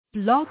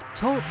Blog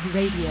Talk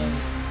Radio.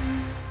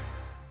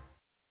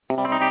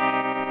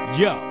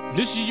 Yo,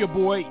 this is your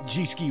boy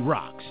G-Ski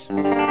Rocks,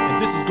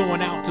 and this is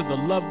going out to the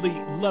lovely,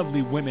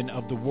 lovely women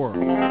of the world.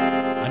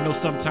 I know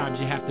sometimes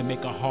you have to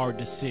make a hard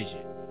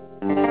decision,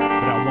 but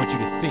I want you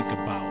to think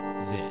about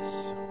this.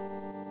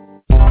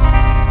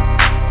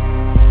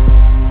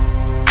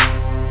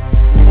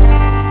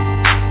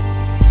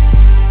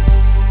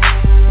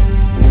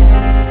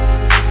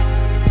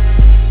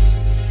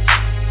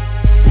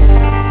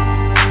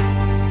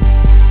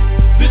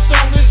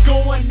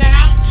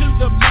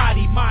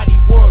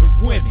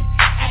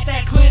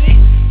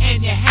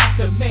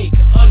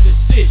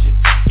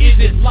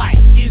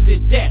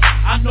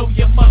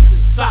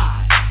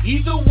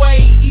 Either way,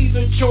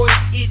 either choice,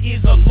 it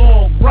is a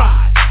long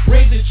ride.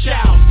 Raise a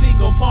child,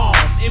 single mom,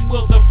 and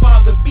will the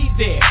father be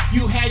there?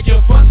 You had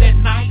your fun that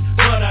night,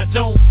 but I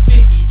don't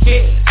think he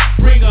cares.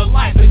 Bring a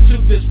life into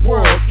this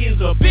world is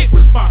a big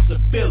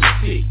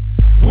responsibility.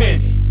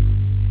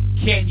 Women,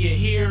 can you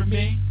hear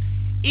me?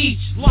 Each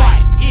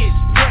life is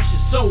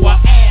precious, so I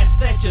ask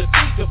that you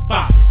think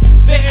about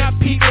it. There are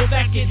people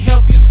that can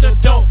help you, so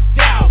don't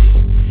doubt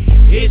it.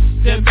 It's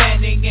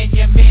demanding and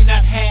you may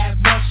not have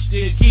much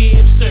to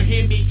give, so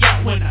hear me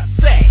out when I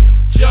say,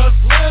 just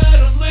let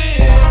them live.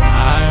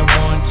 I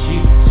want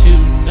you to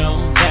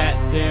know that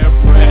they're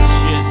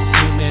precious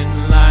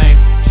human life.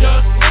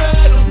 Just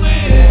let them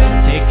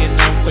live. Taking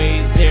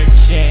away their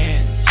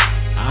chance,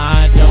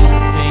 I don't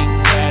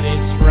think that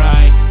it's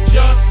right.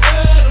 Just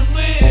let them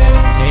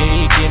live.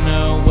 Taking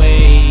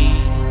away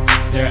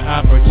their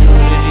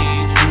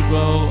opportunity to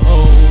go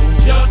old.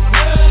 Just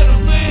let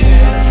them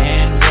live.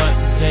 And what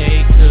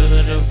they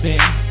could have been,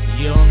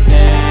 you'll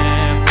never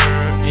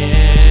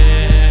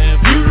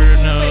ever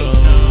know.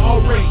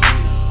 All races,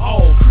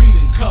 all creed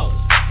and colors.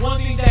 One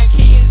thing that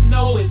kids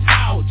know is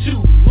how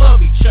to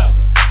love each other.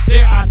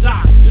 There are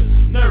doctors,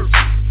 nurses,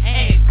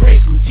 and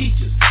grade school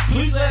teachers.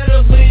 Please let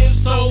her live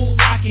so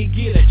I can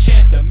get a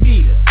chance to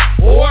meet her.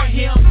 Or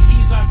him,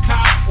 he's a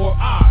cop or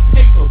our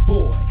paper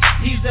boy.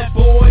 He's that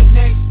boy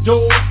next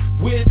door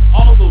with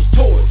all those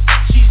toys.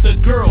 She's the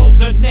girl,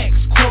 the next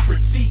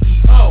corporate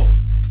CEO.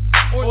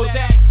 Or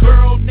that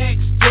girl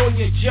next door,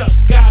 you just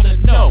gotta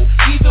know.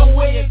 Either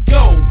way it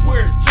go,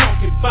 we're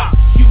talking about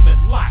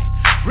human life.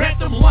 Grant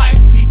them life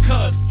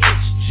because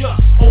it's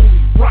just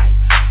only right.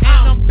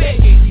 And I'm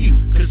begging you,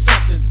 cause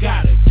something's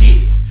gotta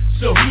give.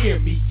 So hear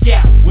me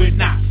out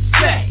when I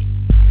say,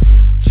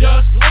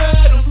 just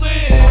let them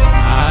live.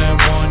 I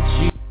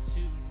want you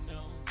to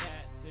know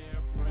that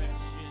they're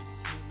precious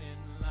human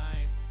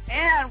life.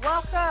 And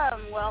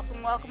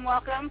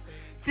welcome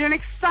to an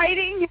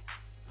exciting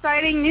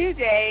new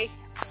day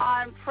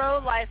on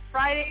Pro-Life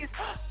Fridays.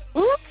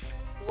 Oops,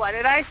 what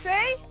did I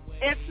say?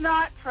 It's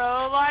not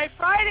Pro-Life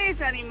Fridays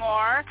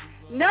anymore.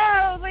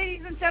 No,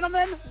 ladies and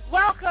gentlemen,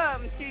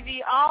 welcome to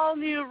the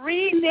all-new,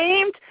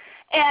 renamed,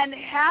 and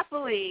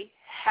happily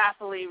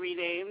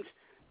renamed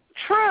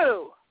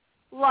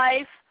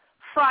TRU-Life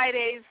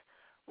Fridays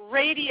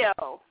Radio.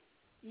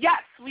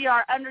 Yes, we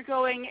are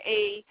undergoing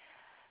a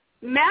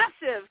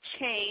massive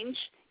change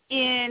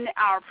in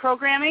our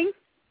programming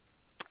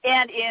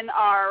and in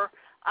our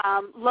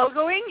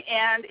logoing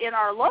and in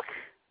our look,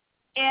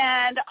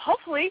 and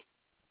hopefully,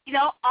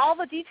 all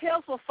the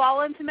details will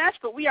fall into match,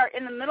 but we are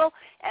in the middle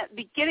at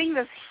beginning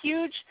this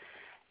huge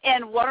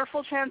and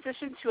wonderful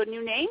transition to a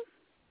new name,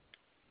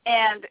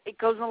 and it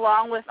goes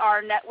along with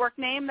our network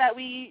name that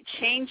we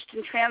changed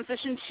and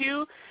transitioned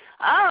to,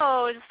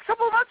 just a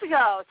couple of months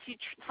ago,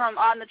 from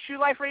on the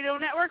TRU-Life Radio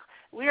Network.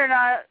 We are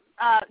not,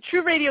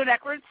 True Radio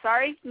Network,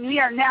 sorry. We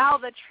are now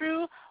the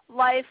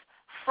TRU-Life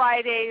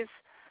Fridays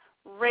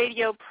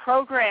radio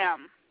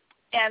program,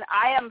 and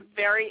I am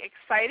very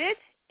excited,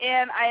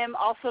 and I am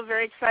also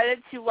very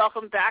excited to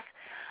welcome back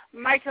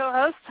my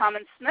co-host,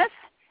 Thomas Smith.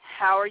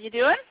 How are you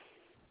doing?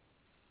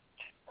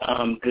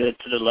 I'm good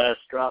to the last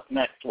drop,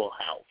 Maxwell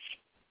House.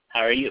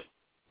 How are you?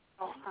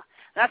 Oh,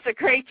 that's a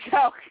great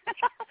joke.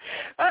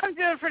 I'm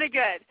doing pretty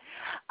good.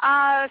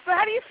 So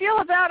how do you feel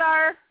about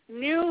our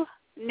new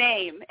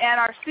name and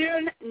our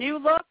soon new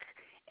look,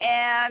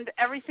 and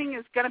everything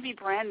is going to be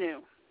brand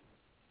new?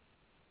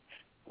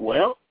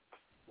 Well,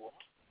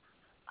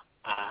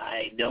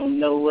 I don't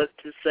know what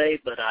to say,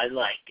 but I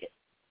like it.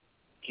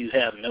 You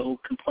have no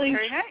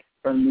complaints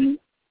from me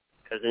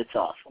because it's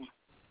awesome.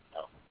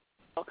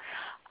 So.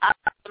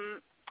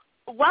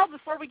 Well,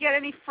 before we get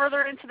any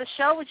further into the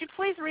show, would you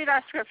please read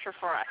our scripture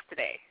for us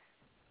today?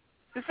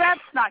 Because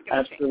that's not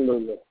going to change.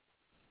 Absolutely.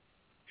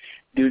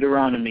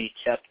 Deuteronomy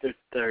chapter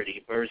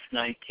 30, verse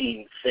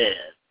 19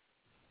 says,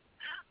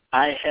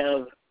 I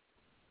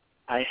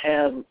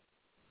have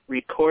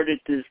recorded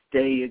this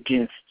day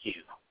against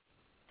you,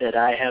 that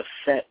I have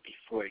set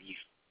before you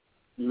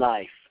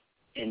life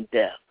and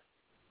death,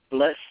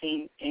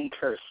 blessing and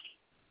cursing.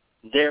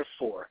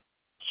 Therefore,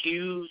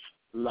 choose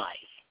life,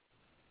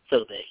 so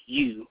that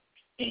you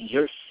and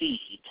your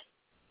seed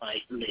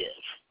might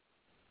live.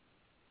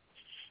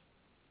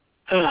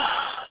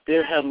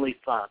 Dear Heavenly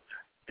Father,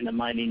 in the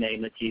mighty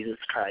name of Jesus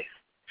Christ,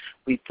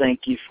 We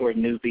thank you for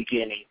new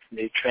beginnings,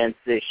 new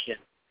transition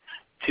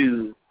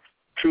to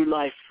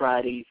TRU-Life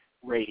Fridays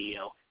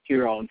Radio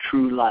here on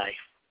TRU-Life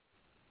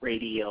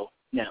Radio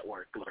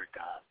Network, Lord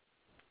God.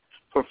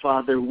 For,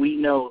 Father, we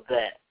know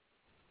that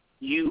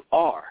you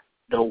are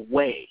the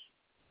way,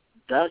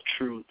 the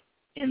truth,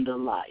 and the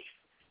life.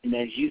 And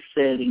as you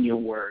said in your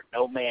word,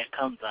 no man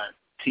comes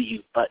unto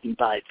you but and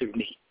by through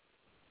me,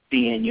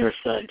 being your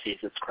Son,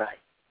 Jesus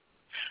Christ.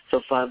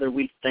 So, Father,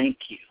 we thank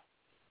you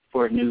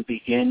for new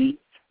beginnings,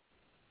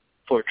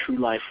 for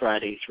TRU-Life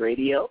Fridays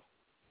Radio,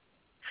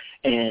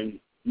 and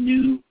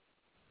new,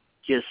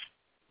 just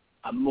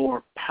a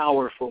more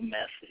powerful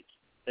message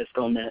that's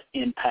going to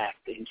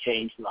impact and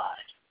change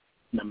lives.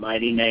 In the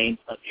mighty name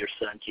of your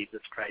Son,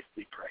 Jesus Christ,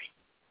 we pray.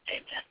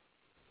 Amen.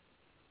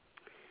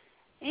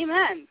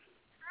 Amen.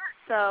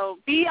 So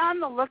be on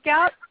the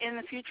lookout in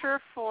the future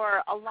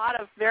for a lot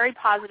of very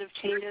positive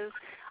changes.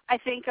 I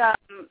think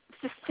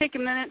just take a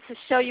minute to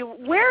show you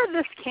where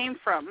this came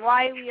from,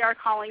 why we are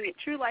calling it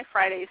TRU-Life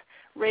Fridays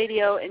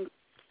Radio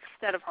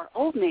instead of our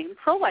old name,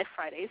 Pro-Life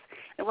Fridays.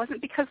 It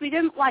wasn't because we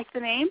didn't like the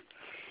name.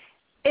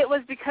 It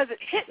was because it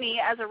hit me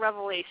as a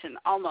revelation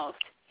almost.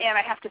 And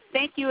I have to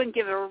thank you and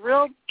give a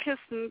real kiss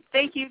and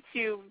thank you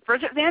to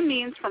Bridget Van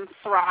Means from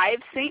Thrive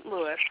St.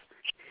 Louis,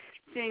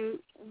 saying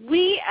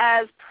we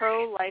as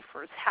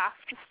pro-lifers have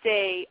to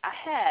stay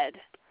ahead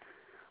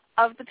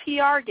of the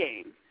PR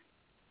game.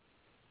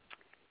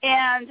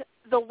 And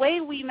the way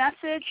we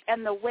message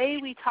and the way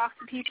we talk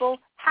to people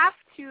has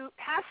to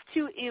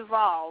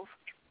evolve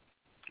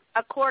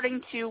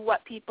according to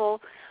what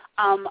people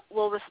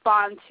will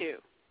respond to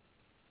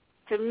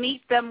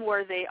meet them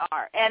where they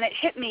are. And it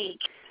hit me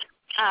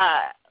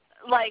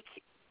like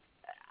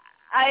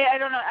I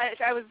don't know.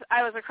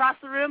 I was across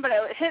the room, but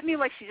it hit me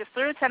like she just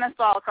threw a tennis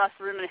ball across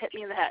the room and it hit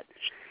me in the head.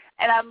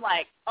 And I'm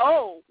like,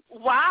 oh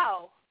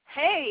wow,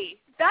 hey,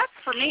 that's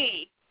for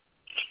me.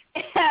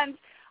 And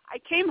I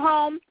came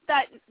home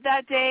that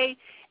day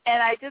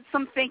and I did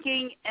some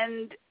thinking,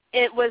 and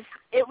it was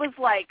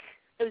like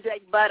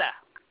butter.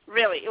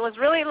 Really, it was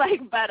really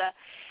like butter.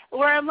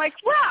 Where I'm like,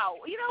 wow,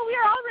 we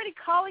are already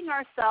calling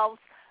ourselves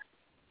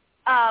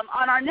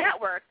on our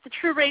network, the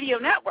True Radio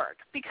Network,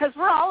 because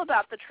we're all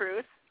about the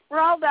truth. We're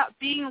all about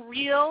being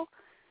real,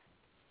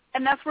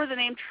 and that's where the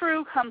name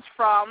True comes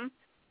from.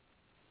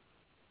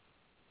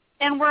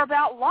 And we're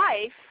about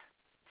life,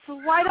 so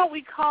why don't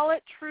we call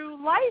it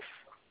TRU-Life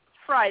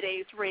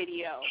Fridays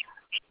Radio?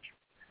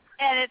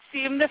 And it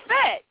seemed to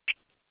fit.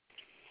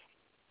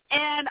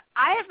 And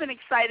I have been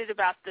excited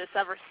about this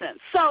ever since.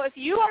 So if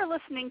you are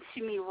listening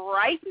to me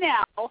right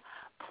now,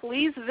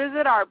 please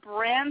visit our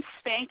brand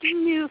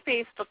spanking new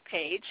Facebook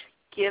page.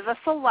 Give us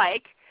a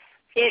like.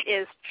 It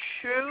is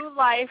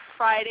TRU-Life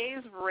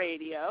Fridays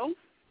Radio.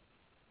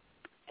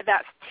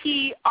 That's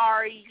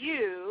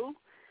TRU-LIFE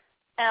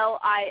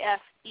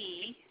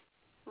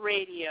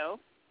Radio.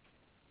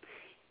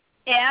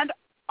 And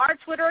our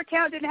Twitter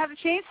account didn't have to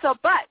change,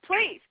 but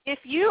please, if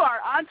you are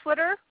on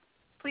Twitter,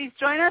 please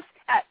join us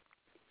at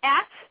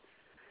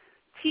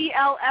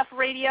TLF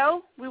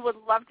Radio. We would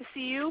love to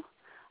see you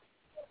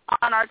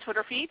on our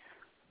Twitter feed.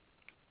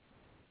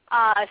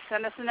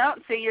 Send us a note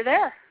and say you're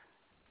there.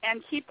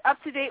 And keep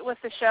up to date with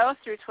the show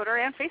through Twitter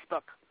and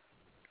Facebook.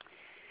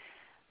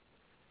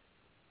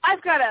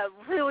 I've got a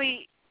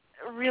really,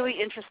 really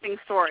interesting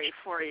story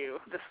for you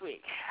this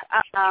week.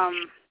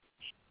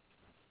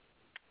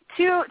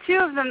 Two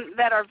of them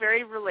that are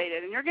very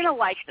related, and you're going to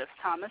like this,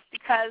 Thomas,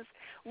 because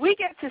we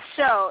get to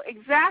show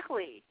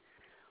exactly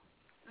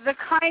the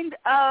kind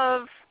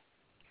of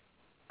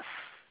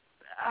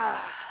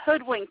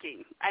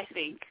hoodwinking, I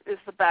think, is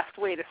the best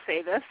way to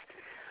say this,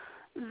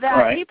 that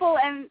right. People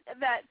and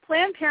that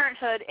Planned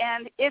Parenthood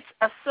and its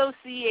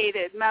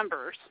associated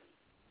members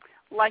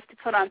like to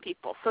put on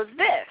people. So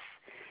this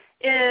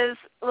is,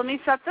 let me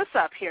set this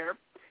up here.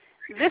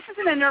 This is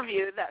an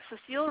interview that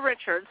Cecile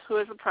Richards, who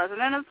is the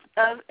president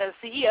of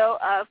CEO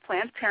of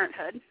Planned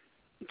Parenthood,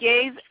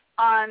 gave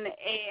on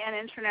an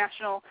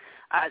international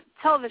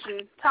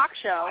television talk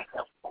show.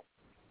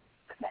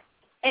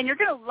 And you're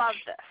going to love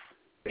this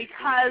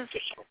because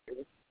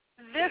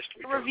this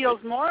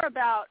reveals more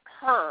about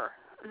her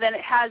than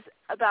it has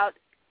about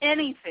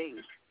anything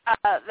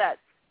that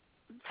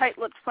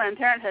tight-lipped Planned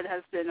Parenthood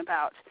has been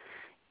about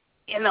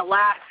in the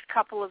last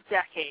couple of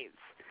decades.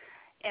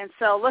 And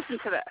so listen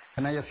to this.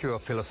 Can I ask you a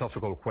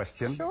philosophical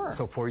question? Sure.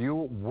 So for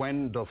you,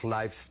 when does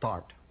life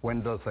start?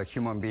 When does a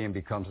human being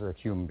become a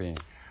human being?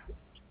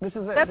 This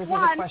is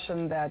a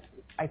question that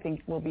I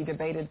think will be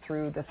debated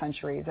through the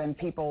centuries, and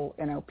people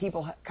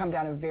come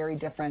down to very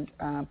different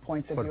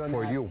points of view. But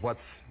for you,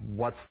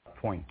 what's the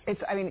point? It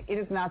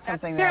is not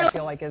something that I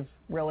feel like is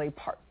really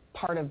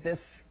part of this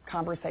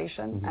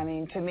conversation. Mm-hmm. I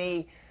mean, to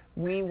me,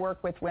 we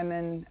work with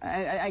women.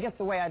 I guess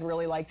the way I'd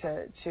really like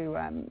to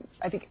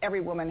I think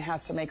every woman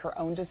has to make her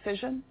own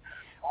decision.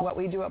 What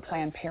we do at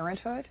Planned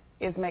Parenthood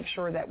is make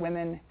sure that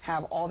women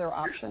have all their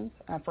options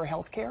for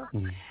health care,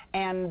 mm-hmm.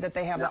 and that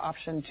they have the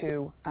option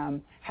to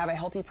have a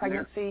healthy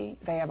pregnancy.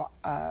 They have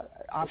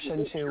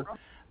option to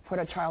put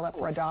a child up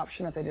for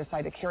adoption if they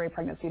decide to carry a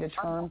pregnancy to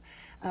term,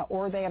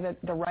 or they have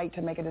the right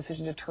to make a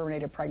decision to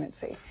terminate a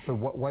pregnancy. So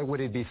why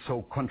would it be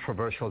so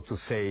controversial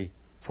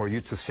for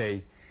you to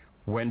say,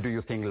 when do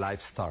you think life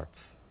starts?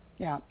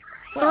 Yeah.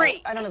 Well,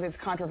 I don't know if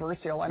it's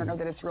controversial. I don't know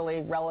that it's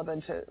really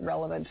relevant to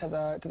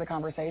the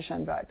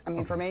conversation. But I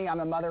mean, for me,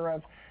 I'm a mother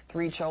of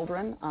 3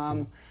 children.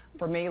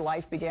 For me,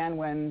 life began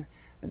when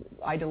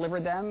I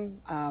delivered them.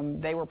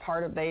 They were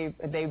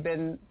they've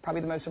been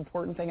probably the most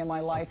important thing in my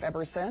life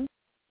ever since.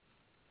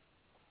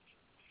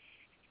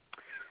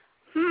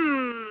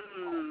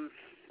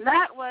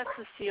 That was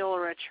Cecile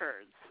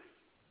Richards.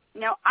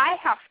 Now, I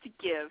have to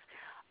give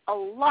a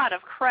lot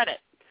of credit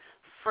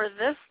for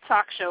this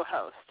talk show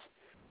host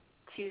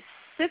to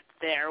sit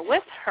there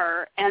with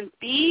her and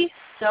be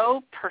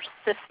so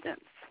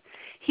persistent.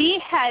 He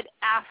had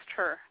asked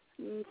her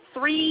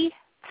 3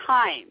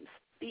 times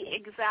the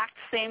exact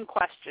same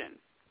question.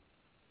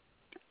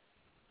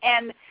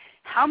 And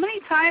how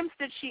many times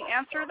did she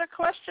answer the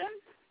question?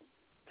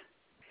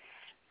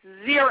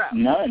 0.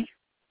 None.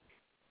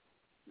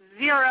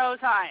 0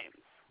 times.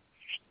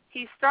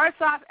 He starts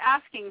off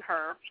asking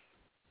her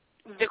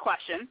the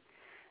question,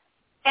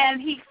 and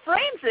he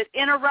frames it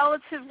in a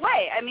relative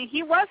way. I mean,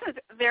 he wasn't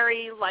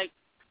very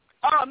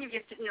I'm going to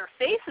get in your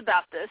face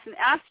about this and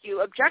ask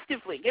you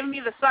objectively, give me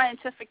the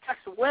scientific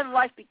text of when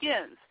life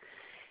begins.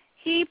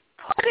 He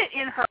put it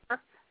to her,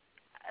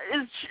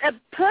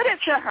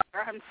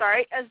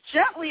 as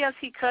gently as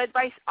he could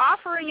by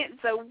offering it.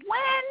 So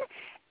when,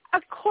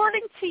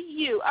 according to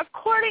you,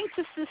 according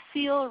to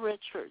Cecile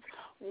Richards,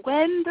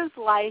 when does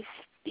life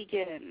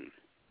begin?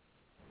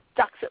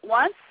 Ducks it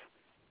once,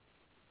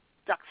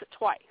 ducks it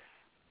twice.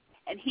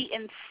 And he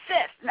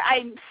insists, and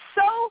I'm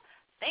so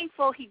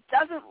thankful he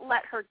doesn't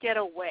let her get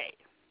away,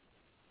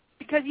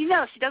 because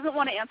she doesn't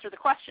want to answer the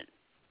question.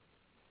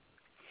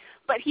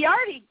 But he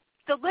already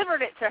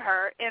delivered it to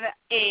her in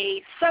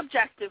a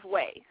subjective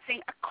way,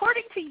 saying,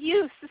 according to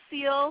you,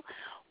 Cecile,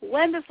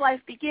 when does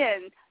life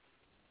begin?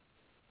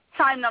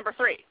 Time number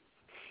 3.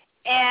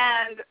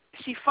 And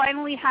she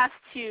finally has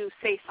to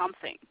say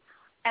something.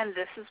 And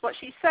this is what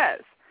she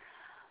says.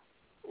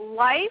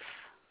 Life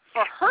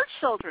for her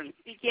children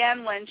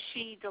began when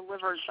she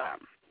delivered them.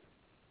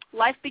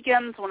 Life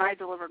begins when I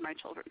delivered my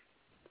children.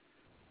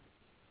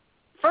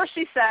 First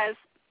she says,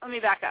 let me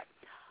back up.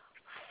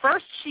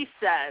 First she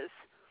says,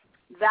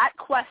 that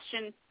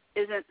question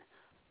isn't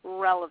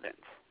relevant.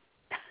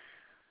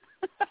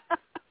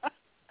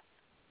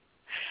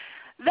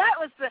 That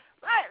was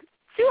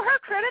to her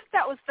credit,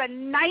 that was the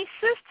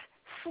nicest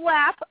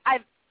slap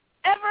I've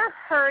ever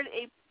heard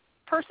a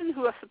person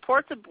who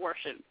supports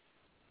abortion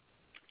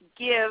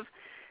give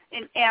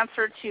an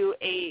answer to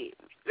a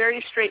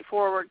very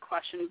straightforward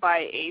question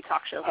by a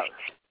talk show host.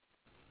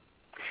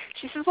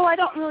 She says, well, I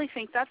don't really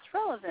think that's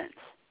relevant.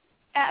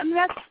 And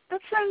that's the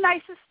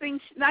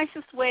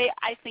nicest way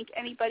I think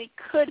anybody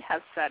could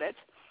have said it.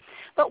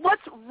 But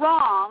what's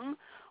wrong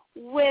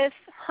with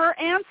her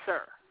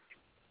answer?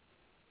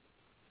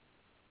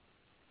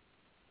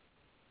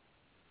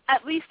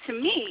 At least to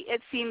me,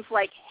 it seems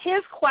like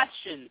his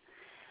question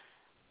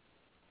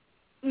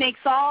makes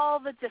all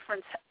the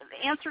difference.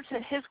 The answer to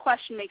his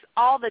question makes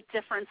all the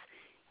difference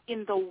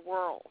in the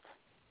world.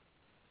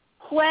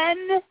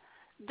 When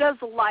does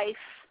life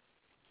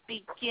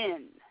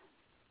begin?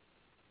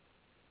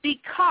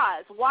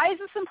 Because, why is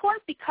this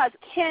important? Because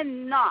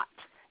cannot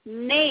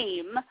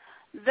name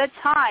the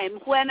time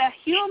when a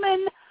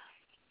human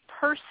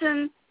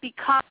person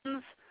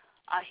becomes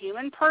a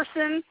human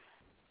person,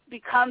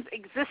 becomes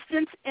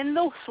existent in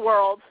this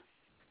world,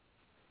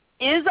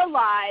 is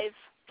alive,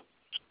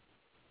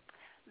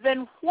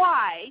 then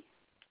why,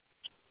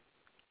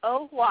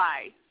 oh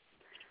why,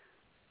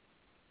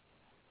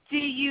 do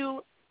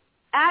you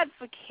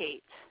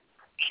advocate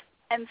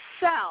and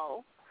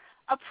sell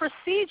a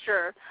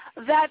procedure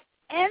that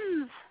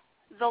ends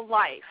the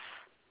life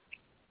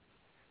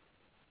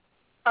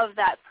of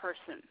that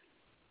person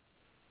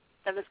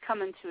that has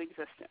come into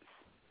existence?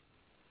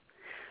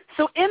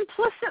 So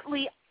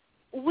implicitly,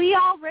 we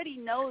already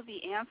know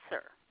the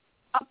answer.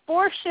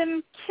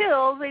 Abortion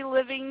kills a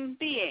living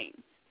being,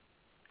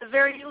 at the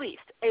very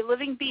least, a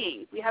living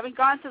being. We haven't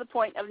gone to the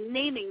point of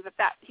naming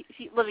that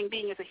living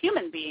being is a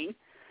human being,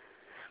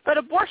 but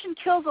abortion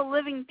kills a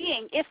living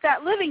being. If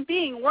that living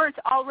being weren't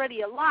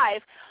already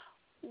alive,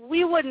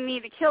 we wouldn't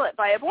need to kill it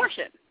by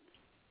abortion,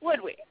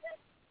 would we?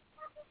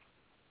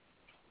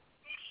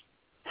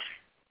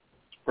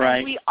 Right.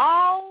 And we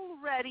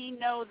already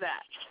know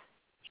that.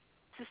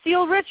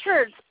 Cecile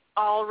Richards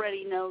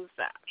already knows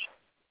that.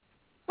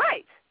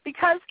 Right,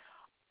 because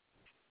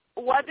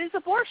what is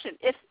abortion?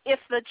 If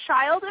the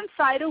child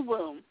inside a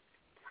womb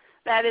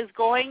that is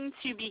going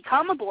to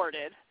become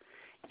aborted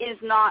is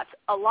not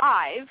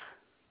alive,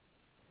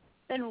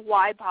 then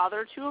why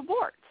bother to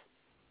abort?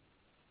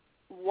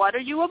 What are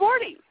you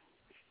aborting?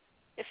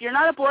 If you're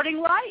not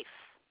aborting life,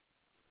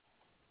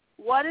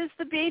 what is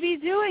the baby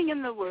doing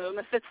in the womb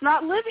if it's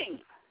not living?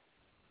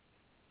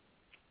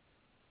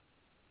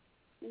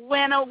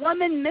 When a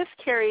woman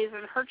miscarries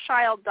and her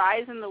child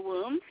dies in the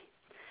womb,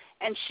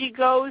 and she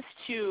has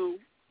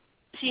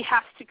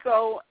to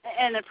go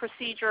in a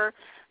procedure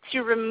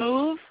to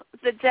remove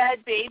the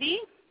dead baby,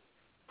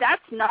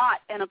 that's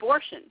not an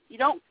abortion.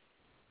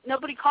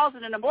 Nobody calls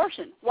it an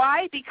abortion.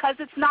 Why? Because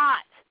it's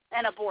not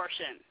an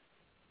abortion.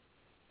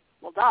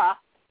 Well, duh.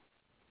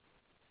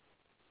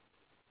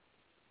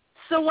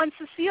 So when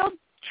Cecile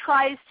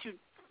tries to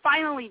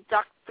finally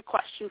duck the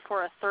question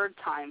for a third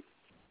time,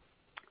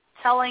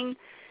 telling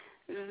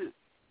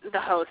the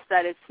host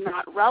that it's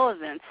not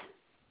relevant,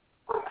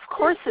 of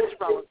course it's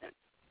relevant.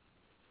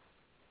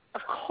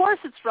 Of course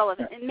it's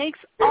relevant. It makes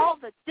all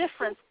the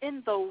difference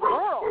in the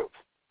world.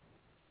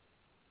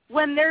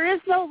 When there is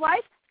no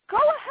life, go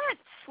ahead,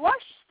 flush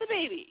the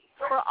baby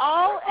for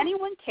all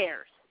anyone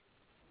cares,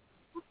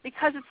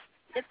 because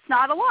it's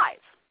not alive.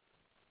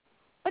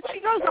 But she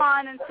goes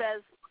on and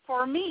says,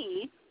 for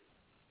me,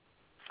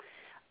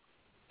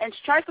 and she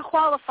tries to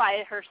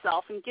qualify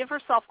herself and give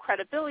herself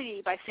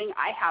credibility by saying,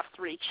 I have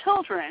 3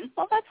 children.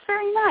 Well, that's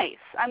very nice.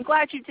 I'm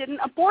glad you didn't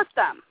abort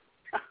them.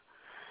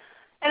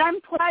 And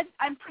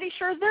I'm pretty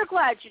sure they're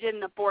glad you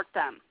didn't abort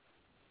them.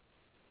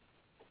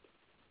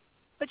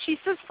 But she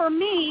says, for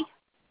me,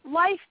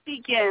 life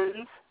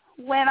began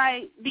when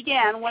I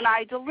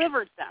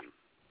delivered them.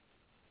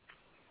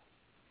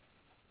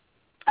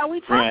 And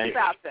we talked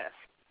about this.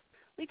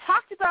 We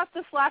talked about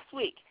this last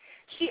week.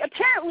 She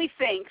apparently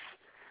thinks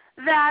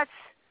that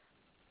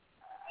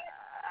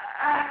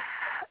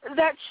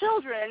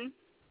children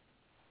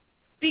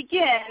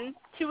begin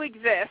to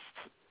exist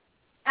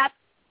at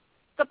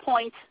the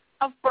point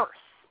of birth.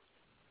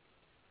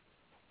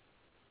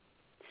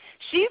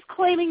 She's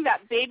claiming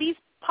that babies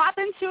pop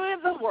into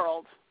the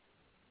world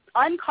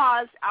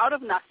uncaused, out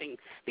of nothing,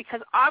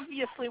 because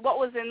obviously what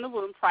was in the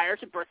womb prior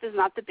to birth is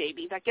not the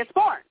baby that gets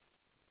born.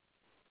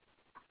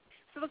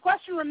 So the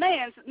question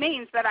remains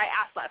that I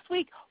asked last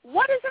week,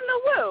 what is in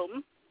the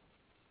womb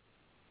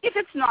if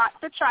it's not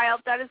the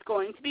child that is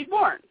going to be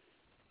born?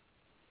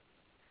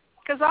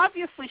 Because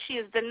obviously she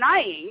is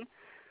denying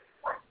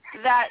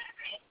that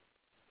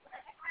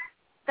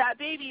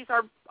babies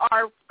are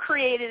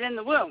created in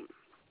the womb,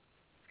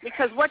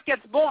 because what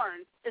gets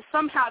born is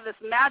somehow this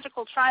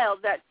magical child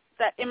that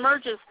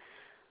emerges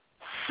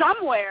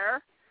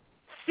somewhere,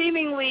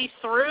 seemingly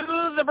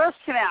through the birth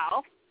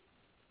canal,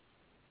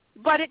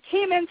 but it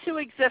came into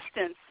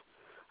existence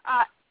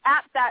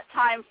at that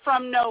time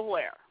from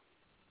nowhere.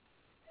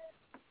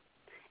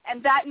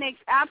 And that makes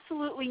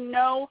absolutely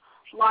no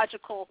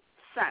logical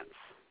sense.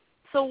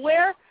 So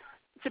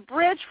to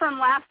bridge from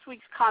last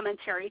week's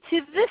commentary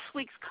to this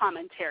week's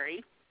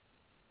commentary,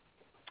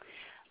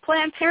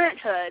 Planned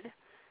Parenthood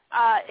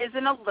is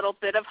in a little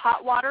bit of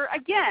hot water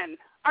again.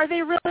 Are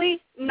they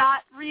really?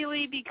 Not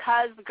really,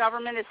 because the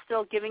government is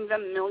still giving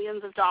them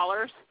millions of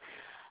dollars.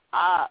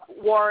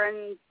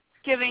 Warren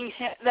giving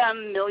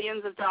them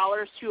millions of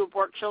dollars to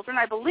abort children.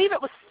 I believe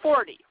it was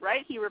 40,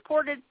 right? He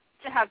reported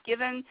to have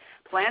given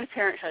Planned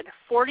Parenthood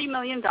 $40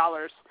 million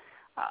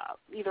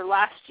either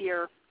last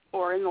year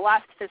or in the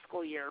last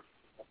fiscal year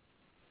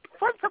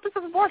for the purpose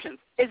of abortions.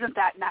 Isn't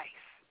that nice?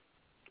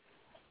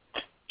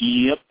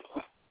 Yep.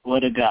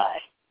 What a guy.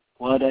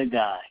 What a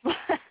guy.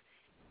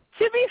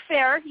 To be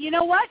fair, you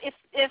know what?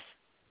 If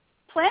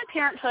Planned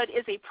Parenthood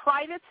is a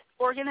private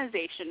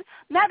organization,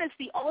 that is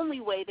the only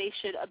way they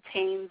should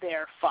obtain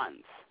their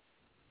funds,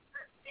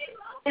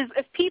 is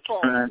if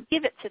people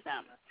give it to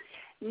them,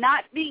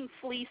 not being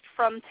fleeced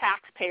from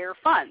taxpayer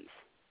funds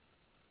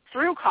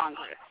through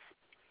Congress.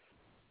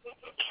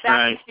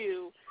 Back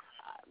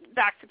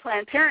to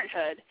Planned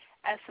Parenthood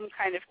as some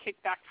kind of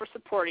kickback for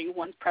supporting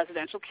one's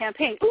presidential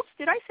campaign. Oops,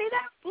 did I say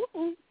that?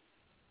 Ooh.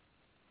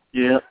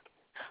 Yep.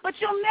 But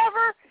you'll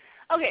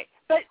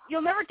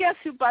never guess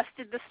who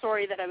busted the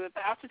story that I'm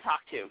about to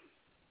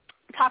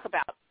talk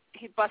about.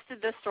 He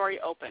busted this story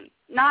open.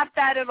 Not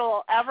that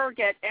it'll ever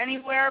get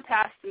anywhere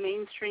past the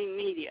mainstream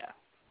media.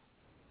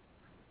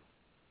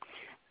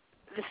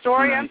 The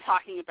story I'm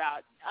talking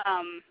about.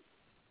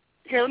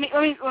 Here, let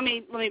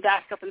me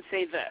back up and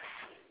say this.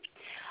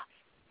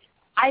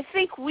 I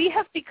think we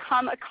have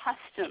become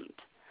accustomed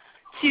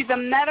to the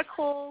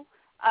medical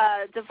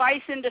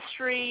device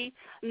industry,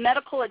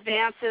 medical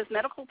advances,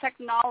 medical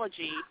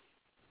technology,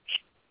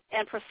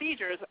 and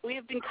procedures. We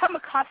have become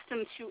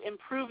accustomed to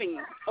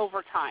improving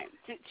over time,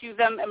 to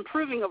them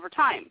improving over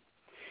time.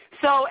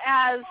 So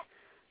as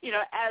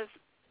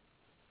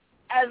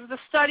the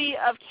study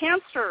of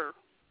cancer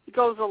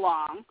goes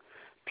along,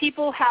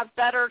 people have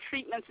better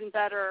treatments and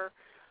better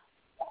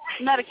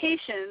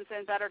medications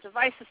and better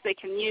devices they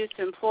can use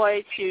to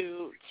employ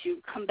to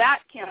combat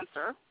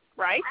cancer,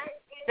 right,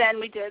 than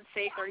we did,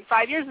 say,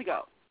 35 years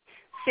ago.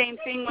 Same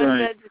thing with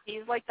a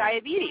disease like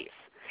diabetes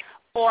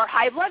or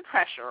high blood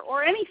pressure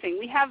or anything.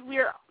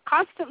 We're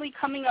constantly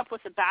coming up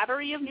with a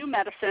battery of new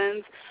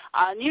medicines,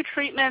 new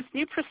treatments,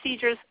 new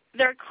procedures.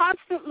 They're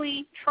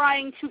constantly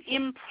trying to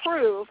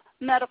improve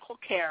medical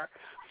care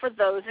for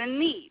those in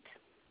need.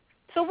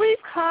 So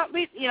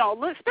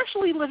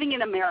especially living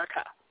in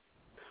America,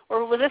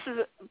 where this is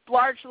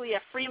largely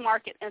a free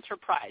market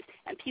enterprise,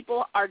 and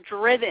people are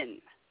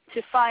driven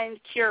to find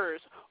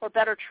cures or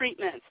better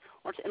treatments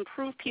or to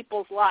improve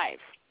people's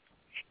lives.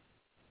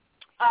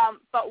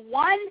 But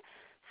one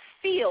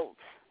field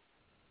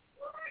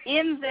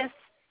in this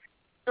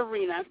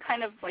arena,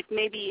 kind of like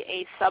maybe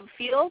a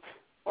subfield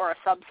or a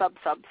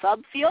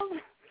sub-field,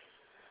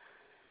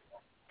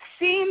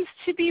 seems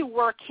to be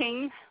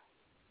working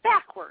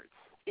backwards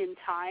in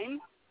time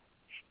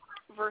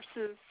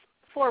versus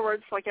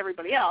forwards like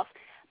everybody else.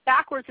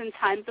 Backwards in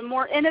time, the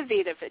more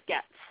innovative it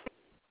gets.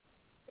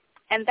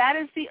 And that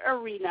is the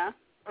arena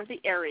or the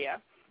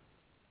area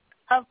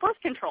of birth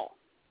control.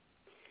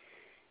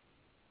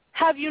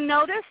 Have you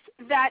noticed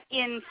that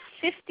in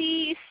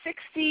 50,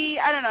 60,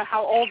 I don't know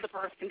how old the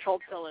birth control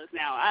pill is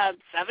now,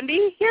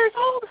 70 years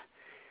old?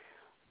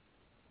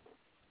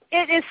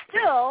 It is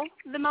still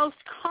the most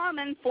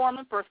common form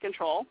of birth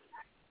control.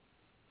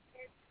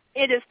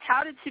 It is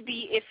touted to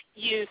be, if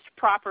used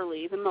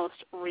properly, the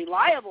most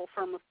reliable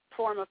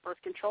form of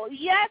birth control,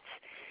 yet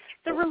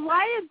the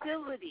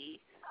reliability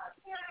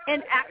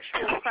in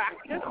actual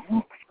practice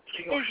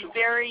is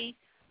very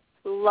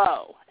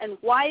low. And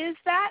why is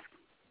that?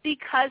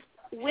 Because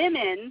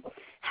women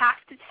have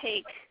to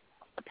take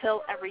a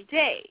pill every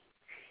day,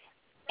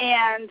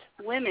 and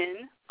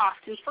women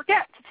often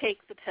forget to take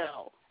the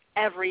pill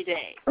every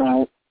day.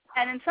 Right.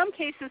 And in some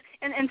cases,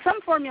 and in some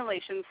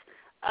formulations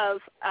of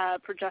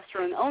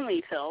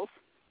progesterone-only pills,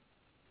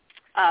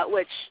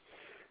 which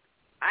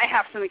I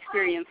have some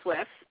experience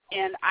with,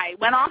 and I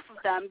went off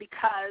of them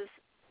because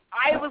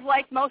I was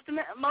like most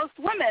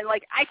women,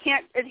 like I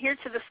can't adhere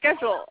to the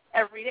schedule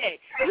every day.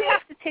 You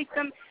have to take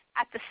them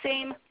at the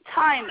same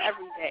time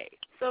every day.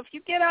 So if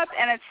you get up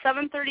and it's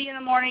 7:30 in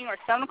the morning or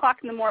 7 o'clock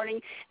in the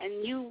morning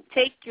and you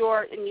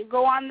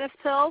go on this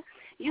pill,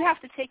 you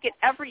have to take it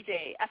every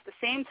day at the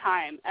same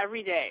time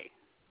every day.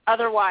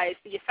 Otherwise,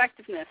 the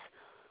effectiveness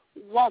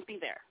won't be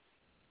there.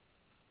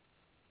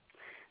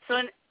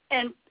 So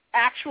in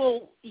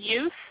actual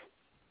use,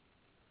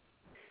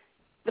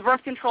 the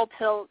birth control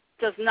pill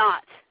does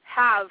not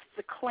have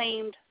the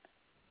claimed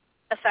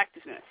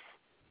effectiveness.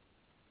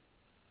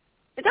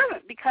 It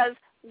doesn't, because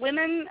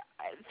women,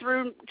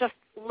 through just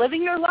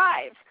living their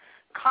lives,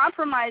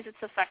 compromise its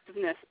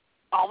effectiveness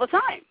all the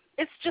time.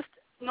 It's just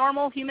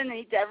normal human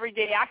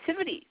everyday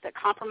activity that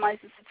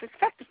compromises its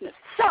effectiveness.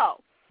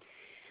 So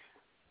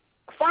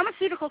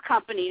pharmaceutical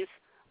companies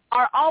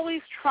are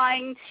always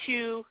trying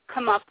to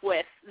come up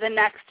with the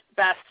next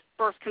best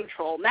birth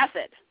control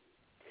method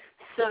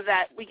so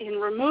that we can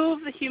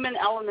remove the human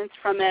elements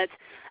from it,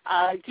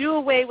 do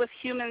away with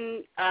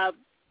human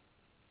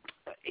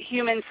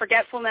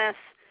forgetfulness,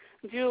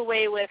 do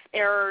away with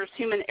errors,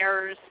 human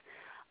errors,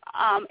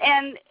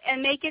 and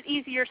make it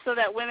easier so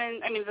that women,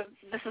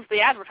 this is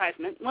the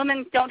advertisement,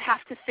 women don't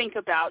have to think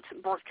about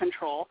birth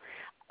control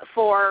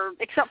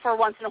except for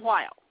once in a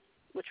while,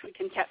 which we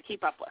can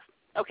keep up with.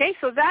 Okay,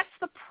 so that's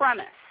the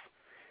premise.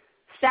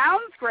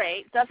 Sounds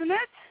great, doesn't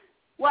it?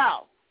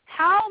 Well,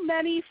 how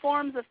many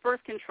forms of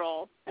birth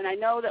control, and I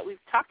know that we've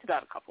talked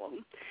about a couple of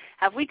them,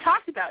 have we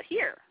talked about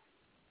here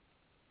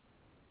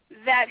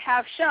that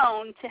have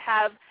shown to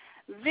have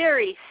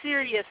very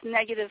serious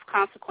negative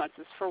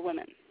consequences for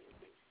women?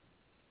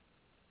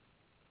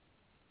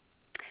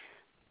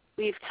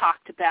 We've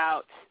talked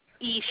about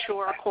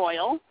E-Shore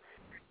coil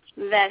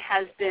that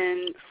has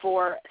been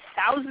for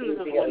thousands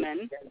of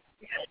women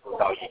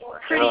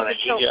pretty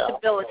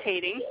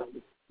debilitating,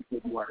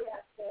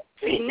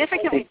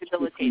 significantly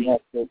debilitating,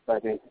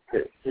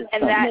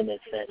 and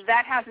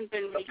that hasn't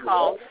been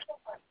recalled.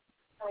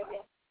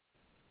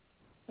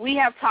 We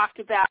have talked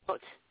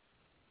about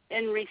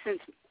in recent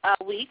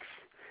weeks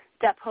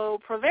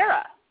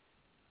Depo-Provera,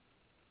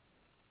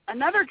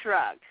 another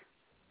drug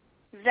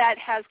that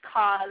has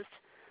caused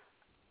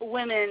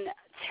women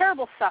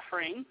terrible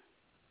suffering,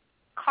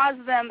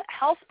 caused them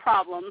health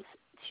problems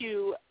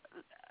to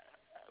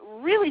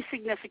really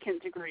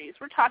significant degrees.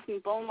 We're talking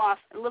bone loss,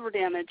 liver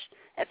damage,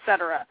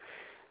 etc.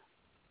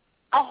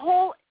 A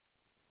whole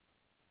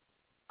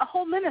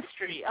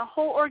ministry, a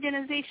whole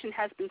organization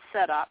has been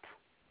set up,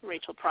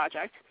 Rachel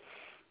Project,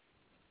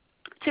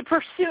 to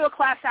pursue a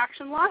class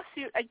action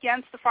lawsuit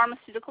against the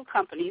pharmaceutical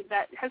company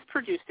that has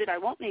produced it, I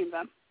won't name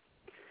them,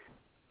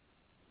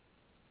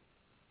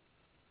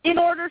 in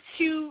order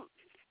to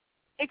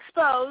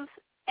expose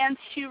and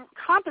to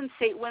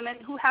compensate women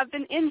who have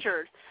been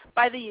injured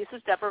by the use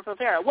of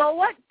Depo-Provera. Well,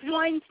 what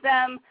joins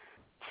them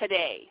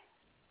today?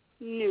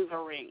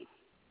 NuvaRing.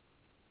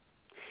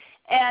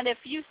 And if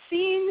you've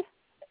seen,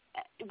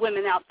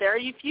 women out there,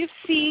 if you've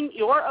seen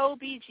your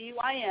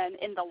OBGYN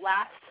in the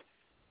last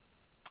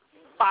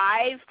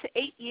 5 to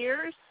 8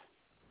 years,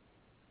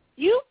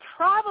 you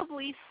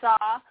probably saw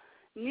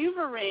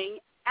NuvaRing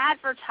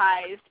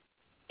advertised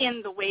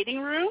in the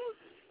waiting room,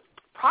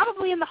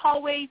 probably in the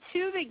hallway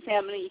to the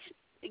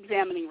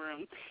examining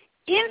room,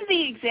 in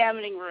the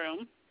examining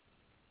room,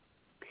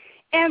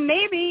 and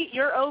maybe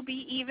your OB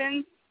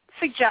even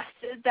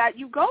suggested that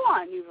you go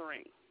on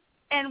NuvaRing.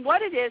 And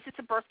what it is, it's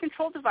a birth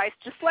control device,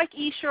 just like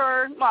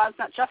E-Shore. Well, it's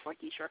not just like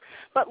E-Shore,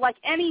 but like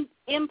any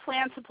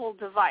implantable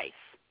device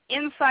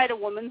inside a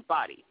woman's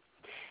body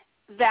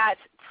that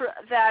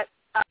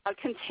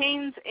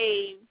contains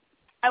a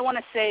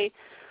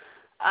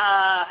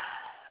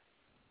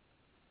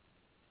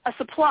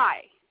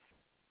supply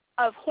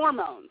of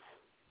hormones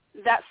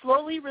that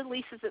slowly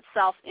releases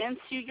itself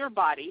into your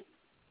body,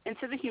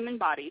 into the human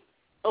body,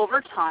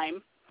 over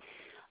time,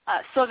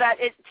 so that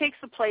it takes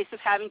the place of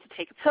having to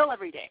take a pill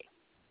every day.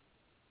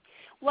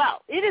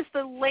 Well, it is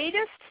the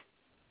latest,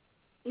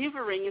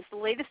 NuvaRing is the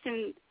latest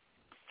in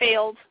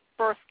failed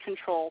birth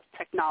control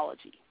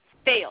technology.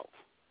 Failed.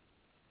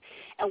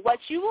 And what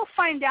you will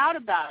find out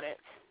about it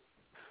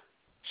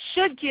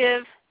should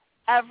give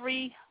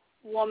every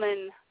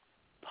woman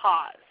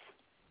pause.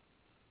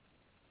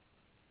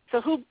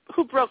 So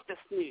who broke this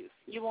news?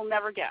 You will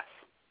never guess.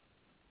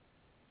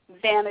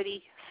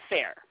 Vanity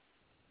Fair.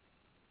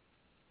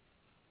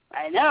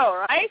 I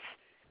know, right?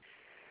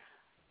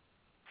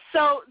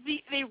 So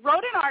they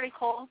wrote an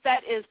article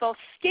that is both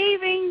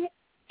scathing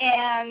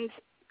and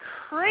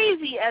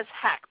crazy as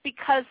heck,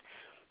 because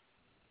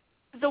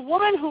the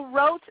woman who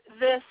wrote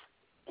this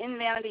in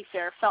Vanity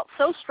Fair felt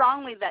so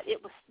strongly that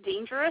it was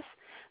dangerous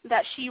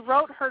that she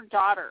wrote her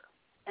daughter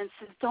and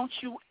says, don't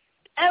you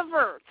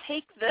ever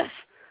take this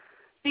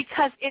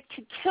because it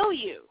could kill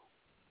you.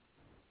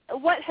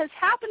 What has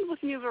happened with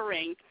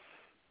NuvaRing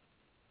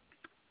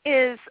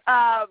is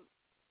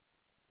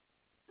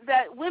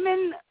that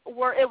women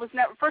were, it was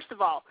never, first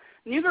of all,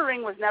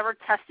 NuvaRing was never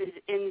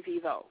tested in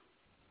vivo,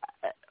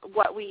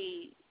 what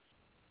we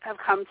have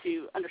come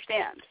to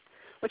understand,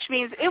 which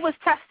means it was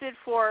tested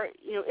for,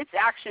 its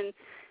action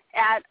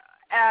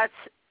at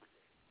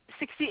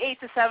 68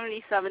 to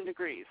 77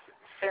 degrees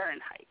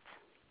Fahrenheit.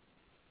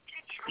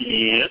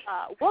 Yes.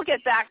 We'll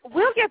get back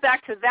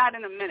to that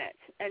in a minute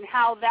and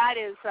how that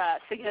is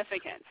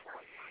significant.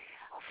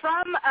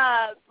 From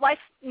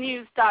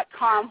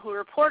lifenews.com, who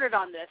reported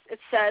on this, it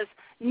says,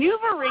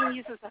 NuvaRing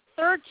uses a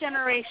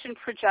third-generation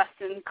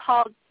progestin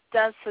called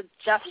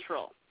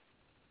distill.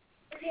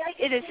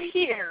 It is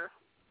here,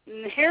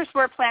 and here's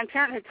where Planned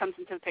Parenthood comes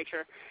into the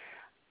picture.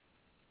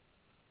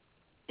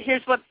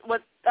 Here's what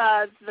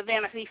the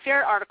Vanity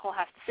Fair article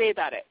has to say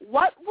about it.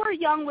 What were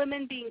young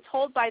women being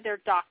told by their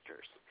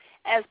doctors?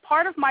 As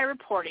part of my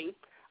reporting,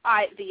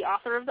 the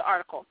author of the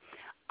article,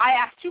 I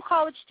asked 2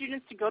 college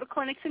students to go to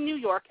clinics in New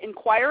York,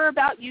 inquire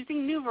about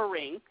using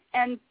NuvaRing,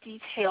 and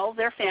detail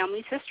their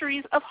families'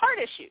 histories of heart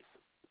issues.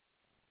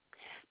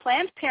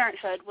 Planned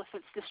Parenthood, with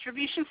its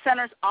distribution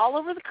centers all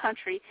over the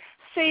country,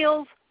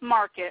 sales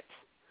market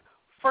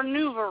for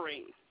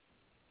NuvaRing.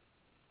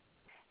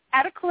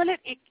 At a clinic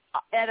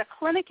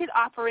it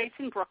operates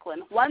in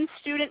Brooklyn, one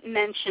student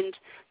mentioned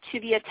to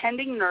the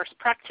attending nurse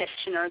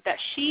practitioner that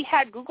she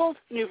had Googled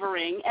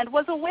NuvaRing and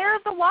was aware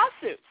of the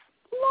lawsuits,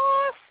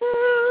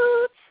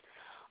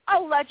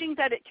 alleging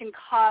that it can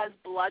cause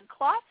blood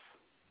clots.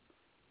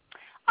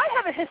 I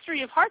have a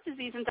history of heart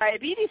disease and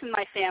diabetes in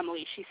my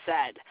family, she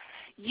said.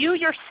 You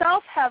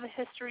yourself have a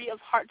history of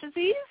heart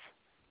disease?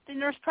 The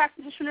nurse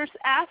practitioner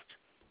asked.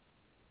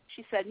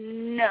 She said,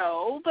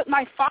 no, but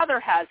my father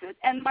has it,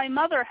 and my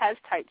mother has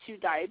type 2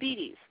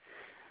 diabetes.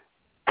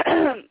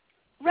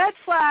 Red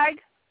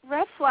flag,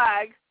 red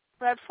flag,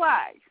 red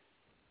flag.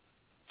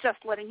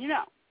 Just letting you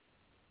know.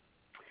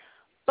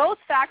 Both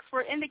facts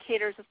were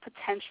indicators of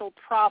potential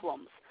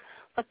problems,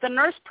 but the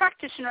nurse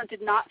practitioner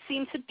did not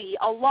seem to be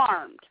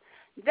alarmed.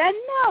 Then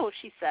no,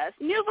 she says,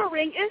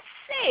 NuvaRing is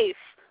safe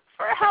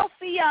for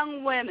healthy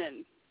young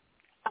women.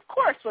 Of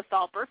course, with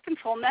all birth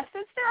control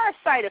methods, there are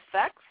side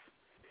effects.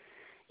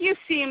 You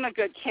seem a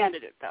good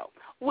candidate, though.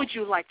 Would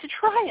you like to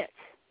try it?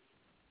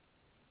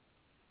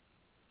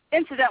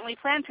 Incidentally,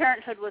 Planned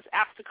Parenthood was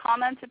asked to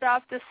comment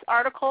about this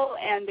article,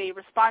 and they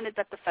responded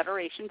that the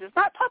Federation does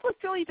not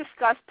publicly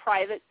discuss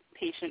private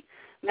patient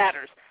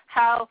matters.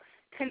 How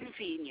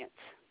convenient.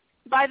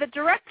 By the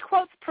direct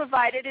quotes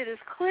provided, it is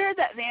clear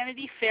that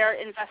Vanity Fair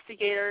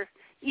investigator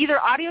either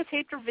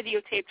audiotaped or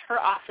videotaped her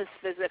office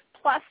visit,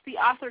 plus the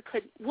author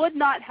would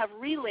not have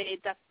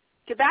relayed that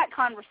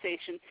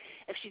conversation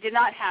if she did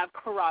not have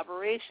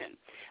corroboration.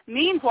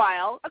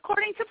 Meanwhile,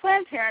 according to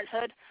Planned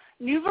Parenthood,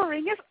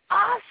 NuvaRing is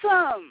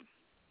awesome.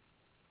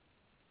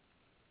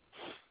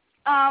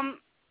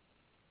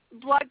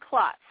 Blood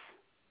clots,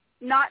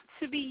 not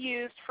to be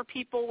used for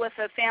people with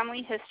a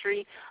family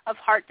history of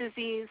heart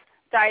disease,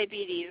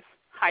 diabetes,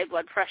 high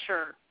blood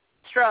pressure,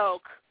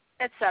 stroke,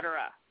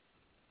 etc.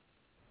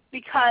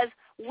 Because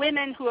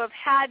women who have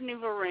had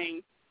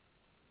NuvaRing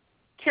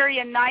carry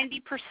a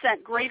 90%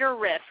 greater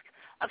risk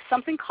of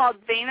something called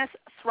venous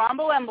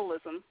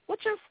thromboembolism,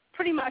 which is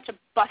pretty much a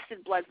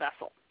busted blood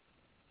vessel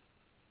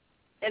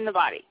in the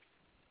body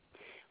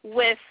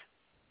with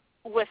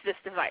this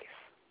device.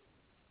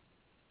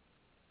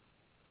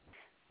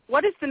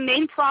 What is the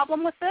main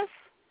problem with this?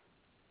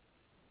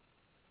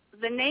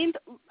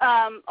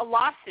 A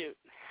lawsuit.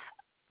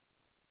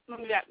 Let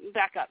me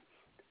back up.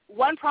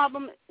 One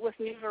problem with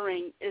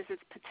NuvaRing is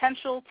its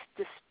potential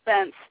to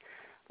dispense,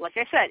 like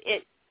I said,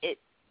 it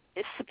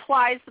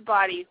supplies the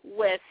body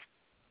with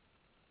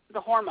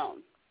the hormone.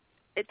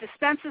 It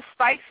dispenses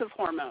spikes of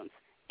hormones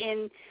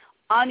in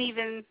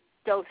uneven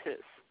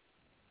doses.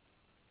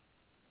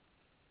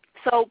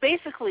 So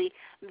basically,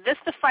 this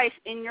device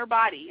in your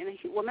body, in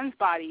a woman's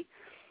body,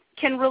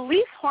 can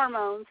release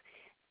hormones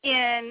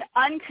in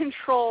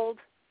uncontrolled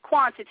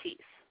quantities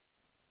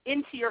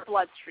into your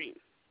bloodstream.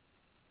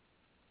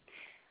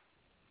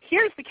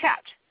 Here's the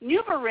catch.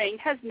 NuvaRing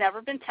has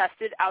never been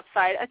tested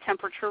outside a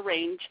temperature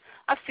range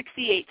of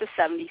 68 to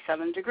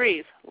 77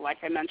 degrees, like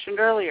I mentioned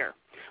earlier.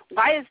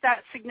 Why is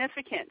that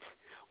significant?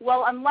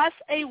 Well, unless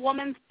a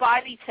woman's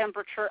body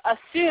temperature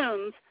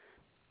assumes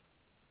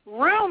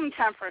room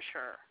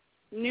temperature,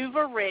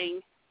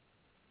 NuvaRing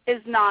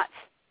is not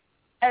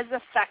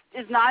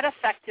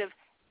effective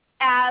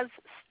as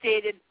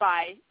stated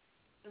by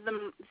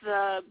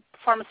the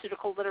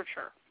pharmaceutical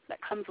literature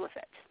that comes with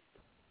it.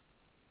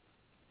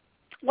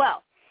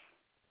 Well,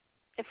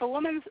 if a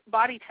woman's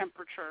body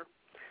temperature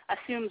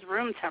assumes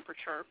room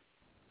temperature,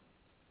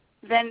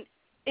 then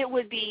it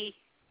would be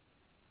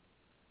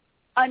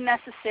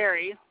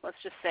unnecessary, let's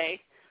just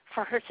say,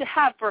 for her to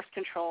have birth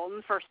control in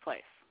the first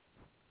place.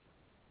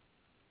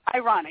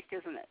 Ironic,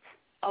 isn't it?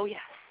 Oh, yes.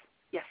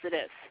 Yes, it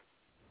is.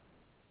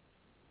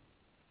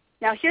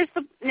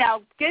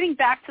 Now, getting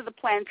back to the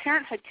Planned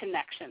Parenthood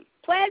connection.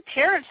 Planned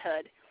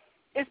Parenthood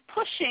is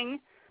pushing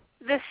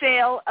the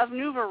sale of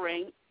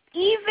NuvaRing,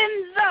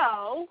 even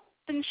though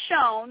it's been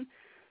shown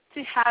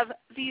to have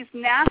these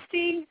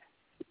nasty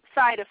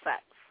side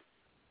effects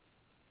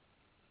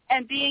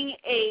and being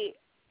a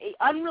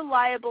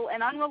unreliable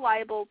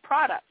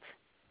product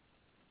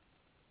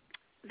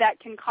that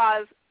can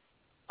cause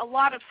a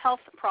lot of health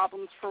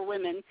problems for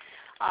women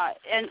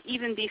and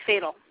even be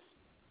fatal.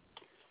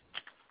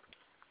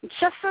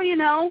 Just so you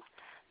know,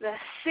 the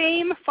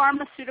same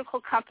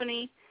pharmaceutical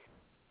company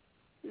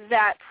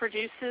that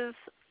produces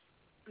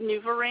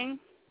NuvaRing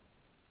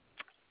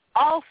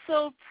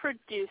also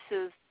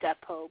produces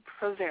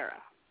Depo-Provera.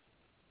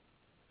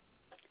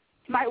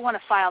 You might want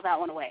to file that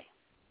one away.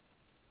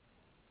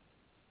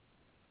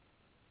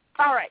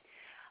 All right.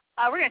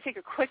 We're going to take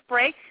a quick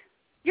break.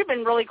 You've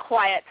been really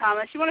quiet,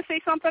 Thomas. You want to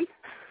say something?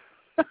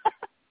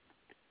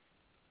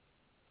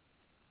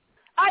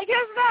 I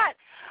guess not.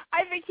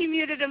 I think he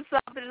muted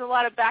himself. There's a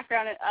lot of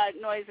background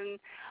noise, and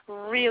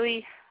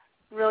really,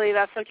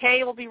 that's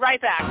okay. We'll be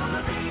right back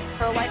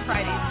for Life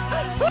Fridays.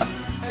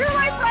 True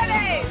Life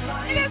Fridays!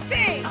 It is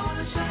me!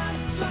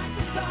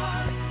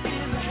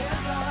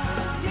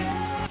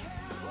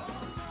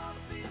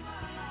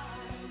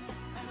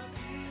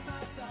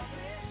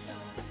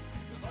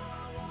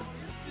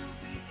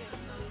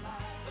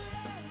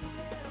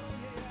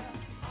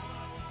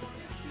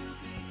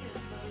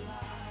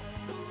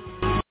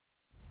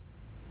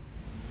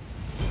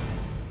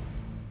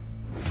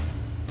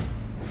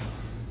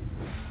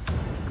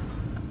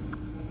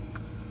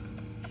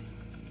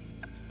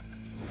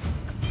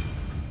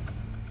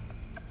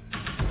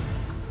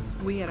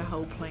 We had a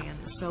whole plan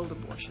that sold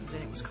abortions,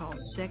 and it was called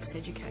sex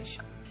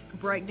education.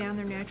 Break down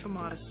their natural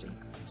modesty,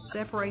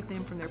 separate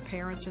them from their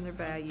parents and their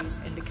values,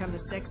 and become the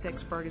sex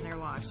expert in their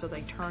life so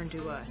they turn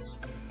to us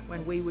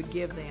when we would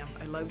give them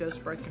a low-dose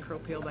birth control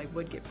pill they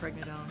would get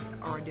pregnant on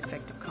or a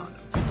defective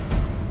condom.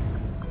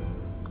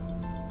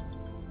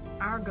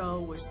 Our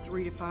goal was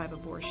 3 to 5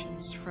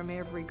 abortions from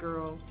every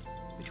girl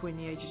between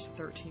the ages of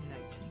 13 and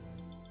 18.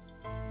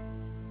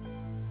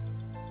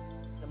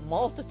 The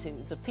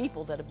multitudes of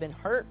people that have been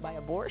hurt by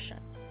abortion.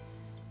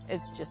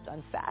 It's just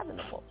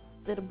unfathomable.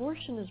 That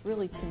abortion is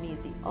really, to me,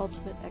 the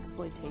ultimate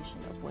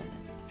exploitation of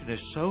women. It is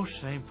so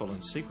shameful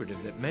and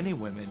secretive that many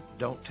women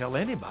don't tell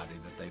anybody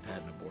that they've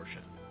had an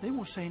abortion. They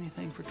won't say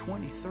anything for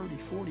 20, 30,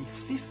 40,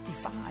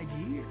 55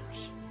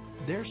 years.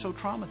 They're so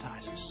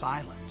traumatized.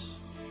 Silence.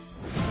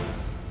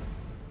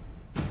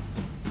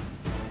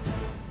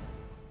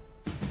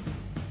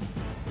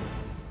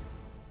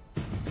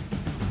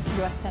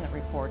 U.S. Senate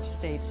report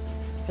states,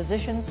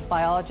 physicians,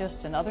 biologists,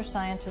 and other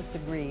scientists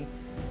agree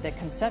that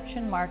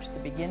conception marks the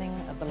beginning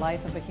of the life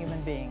of a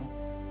human being,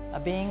 a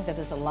being that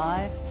is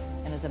alive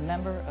and is a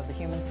member of the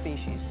human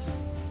species.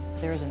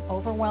 There is an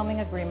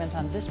overwhelming agreement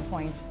on this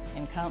point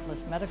in countless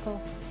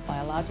medical,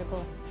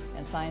 biological,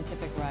 and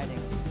scientific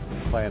writings.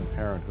 Planned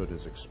Parenthood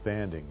is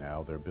expanding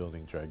now. They're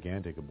building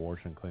gigantic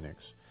abortion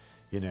clinics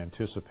in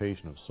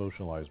anticipation of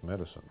socialized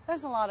medicine.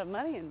 There's a lot of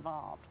money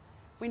involved.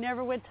 We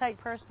never would take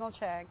personal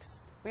checks.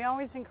 We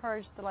always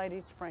encourage the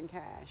ladies to bring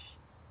cash.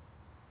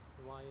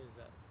 Why is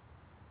that?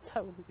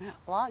 So,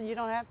 well, you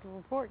don't have to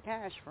report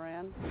cash,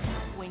 friend.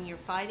 When you're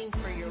fighting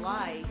for your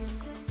life,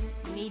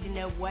 you need to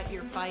know what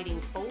you're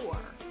fighting for.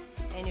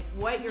 And if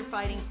what you're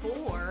fighting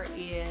for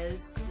is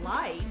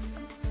life,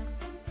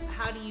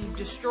 how do you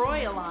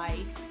destroy a life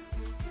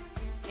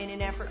in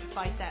an effort to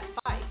fight that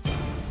fight?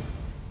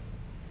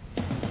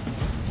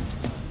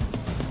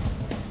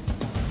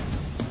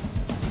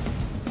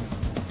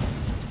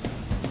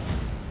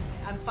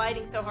 I'm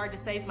fighting so hard to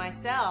save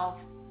myself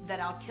that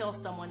I'll kill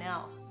someone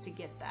else to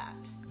get that.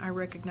 I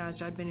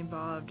recognized I'd been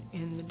involved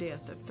in the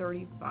death of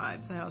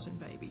 35,000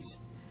 babies.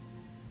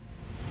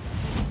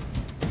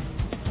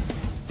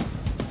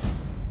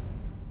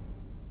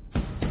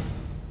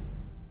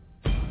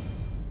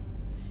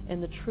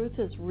 And the truth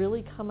has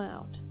really come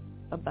out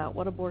about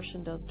what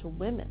abortion does to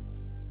women.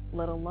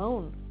 let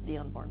alone the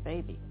unborn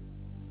baby,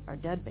 our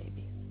dead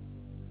babies.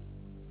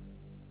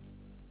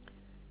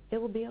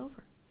 It will be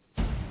over.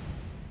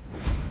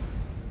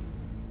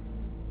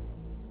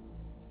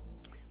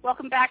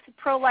 Welcome back to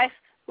Pro-Life.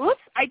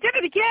 Whoops, I did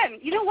it again.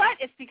 You know what?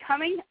 It's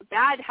becoming a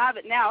bad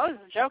habit now. It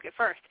was a joke at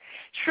first.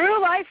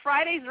 TRU-Life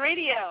Fridays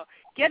Radio.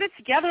 Get it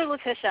together,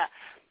 Letitia.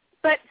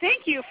 But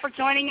thank you for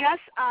joining us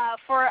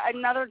for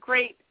another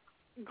great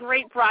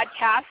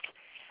broadcast.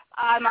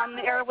 I'm on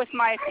the air with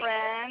my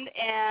friend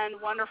and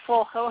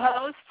wonderful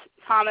co-host,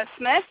 Thomas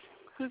Smith,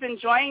 who's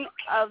enjoying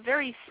a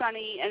very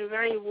sunny and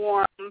very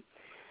warm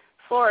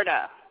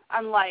Florida,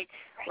 unlike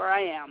where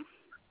I am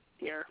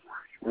here.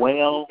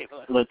 Well,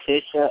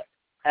 Letitia,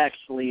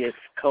 actually it's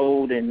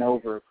cold and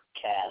overcast.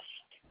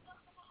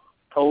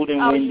 Cold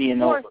and windy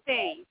and overcast.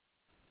 Thing.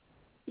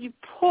 You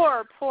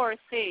poor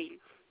thing.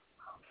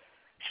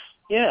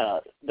 Yeah,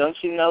 don't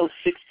you know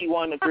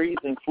 61 degrees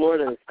in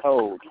Florida is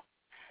cold?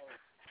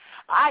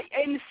 I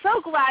am so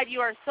glad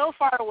you are so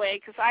far away,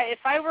 because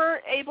if I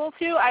were able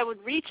to, I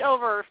would reach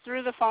over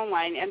through the phone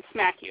line and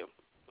smack you.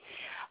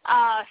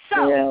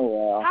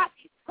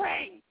 Happy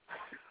spring.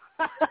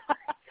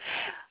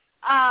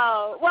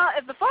 Well,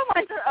 if the phone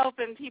lines are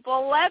open,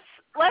 people, let's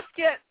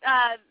get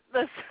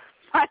this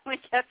finally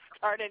get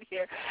started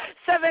here.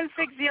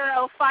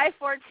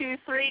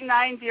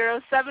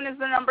 760-542-3907 is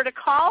the number to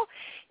call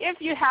if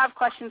you have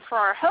questions for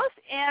our host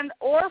and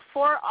or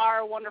for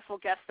our wonderful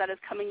guest that is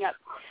coming up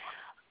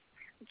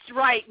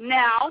right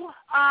now.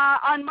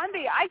 On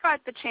Monday, I got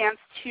the chance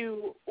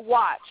to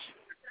watch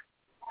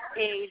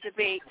a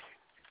debate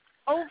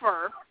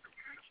over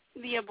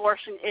the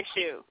abortion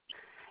issue.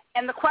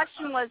 And the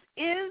question was,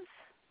 is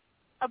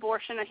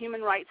abortion a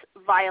human rights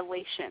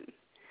violation?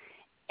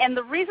 And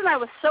the reason I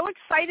was so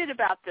excited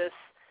about this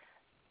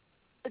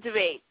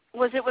debate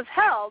was it was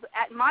held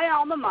at my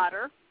alma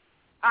mater.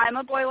 I'm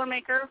a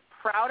Boilermaker,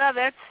 proud of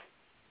it.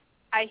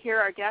 I hear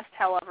our guest,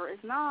 however, is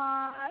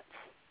not.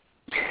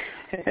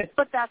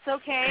 But that's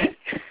okay.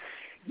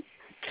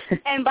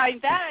 And by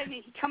that, I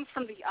mean he comes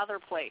from the other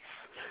place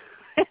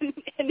in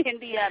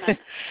Indiana.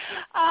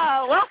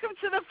 Welcome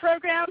to the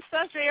program,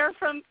 Seth Drayer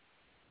from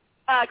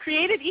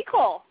Created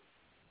Equal.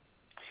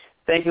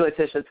 Thank you,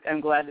 Letitia. I'm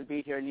glad to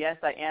be here. And yes,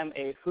 I am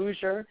a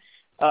Hoosier.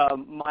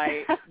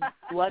 My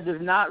blood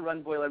does not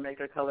run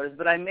Boilermaker colors,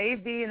 but I may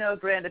be, a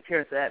grand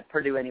appearance at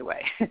Purdue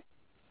anyway.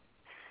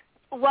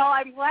 Well,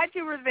 I'm glad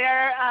you were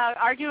there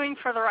arguing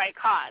for the right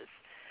cause.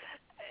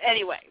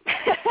 Anyway.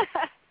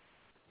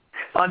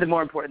 On to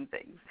more important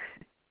things.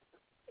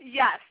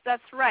 Yes,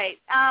 that's right.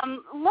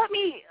 Let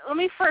me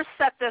first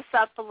set this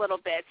up a little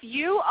bit.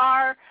 You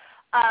are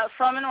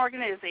from an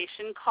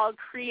organization called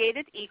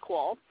Created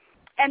Equal.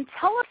 And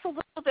tell us a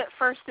little bit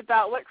first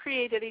about what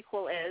Created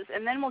Equal is,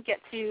 and then we'll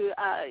get to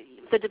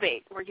the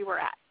debate where you were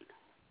at.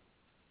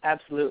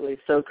 Absolutely.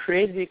 So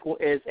Created Equal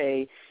is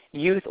a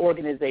youth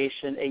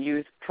organization, a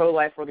youth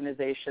pro-life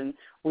organization.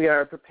 We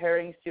are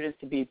preparing students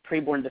to be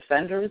preborn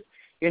defenders.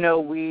 We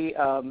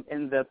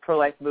in the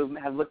pro-life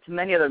movement have looked to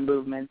many other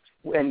movements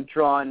and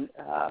drawn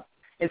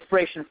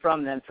inspiration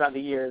from them throughout the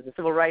years, the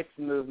civil rights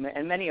movement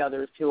and many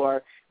others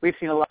we've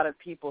seen a lot of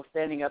people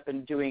standing up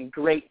and doing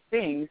great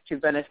things to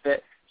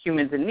benefit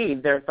humans in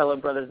need, their fellow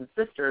brothers and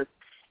sisters.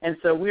 And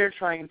so we are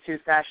trying to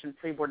fashion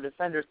preborn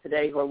defenders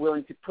today who are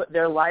willing to put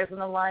their lives on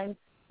the line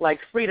like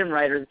freedom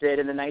riders did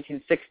in the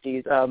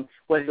 1960s.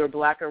 Whether you're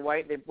black or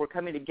white, they were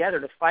coming together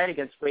to fight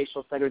against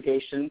racial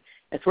segregation.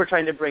 And so we're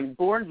trying to bring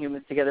born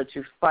humans together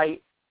to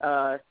fight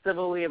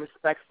civilly and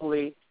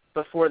respectfully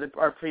before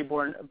our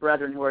preborn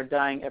brethren who are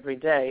dying every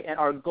day. And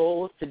our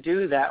goals to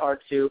do that are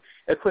to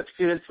equip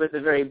students with the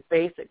very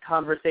basic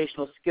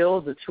conversational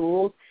skills, the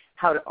tools,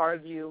 how to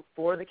argue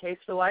for the case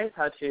for life,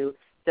 how to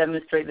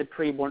demonstrate that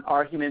preborn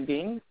are human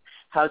beings,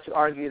 how to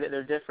argue that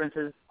their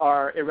differences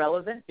are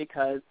irrelevant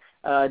because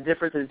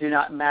differences do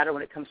not matter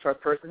when it comes to our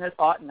personhood,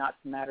 ought not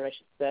to matter, I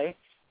should say.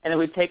 And then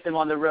we take them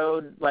on the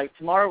road. Like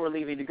tomorrow we're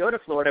leaving to go to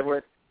Florida where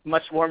it's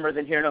much warmer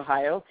than here in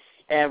Ohio,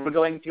 and we're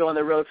going to go on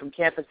the road from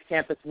campus to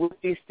campus with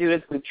these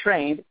students we've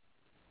trained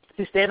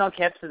to stand on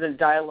campuses and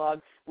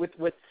dialogue with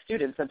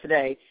students of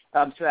today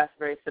to ask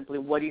very simply,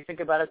 what do you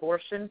think about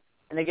abortion?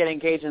 And they get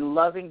engaged in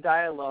loving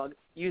dialogue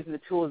using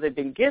the tools they've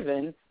been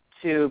given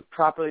to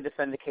properly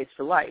defend the case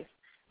for life.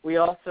 We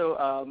also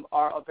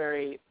are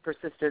very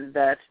persistent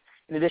that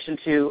in addition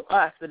to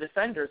us, the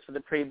defenders for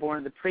the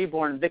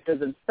preborn victims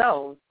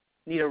themselves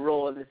need a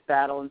role in this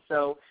battle. And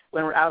so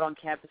when we're out on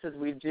campuses,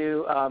 we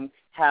do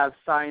have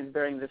signs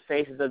bearing the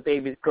faces of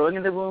babies growing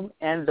in the womb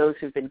and those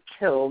who've been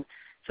killed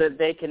so that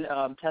they can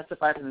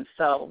testify for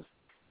themselves.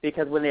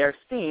 Because when they are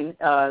seen,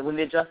 when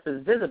the injustice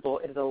is visible,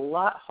 it is a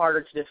lot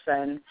harder to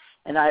defend.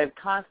 And I've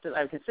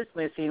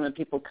consistently seen when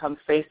people come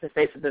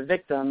face-to-face with the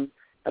victims,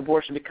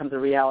 abortion becomes a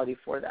reality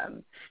for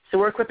them. So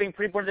we're equipping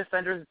preborn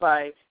defenders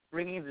by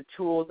bringing the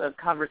tools of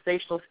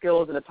conversational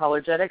skills and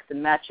apologetics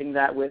and matching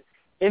that with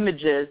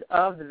images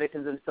of the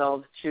victims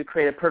themselves to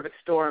create a perfect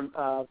storm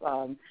of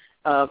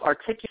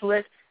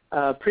articulate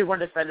preborn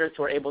defenders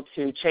who are able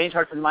to change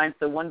hearts and minds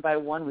so one by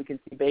one we can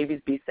see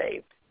babies be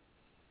saved.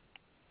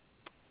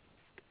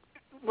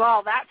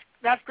 Well,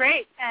 that's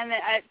great, and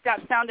that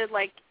sounded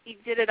like you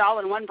did it all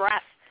in one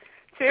breath,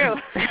 too.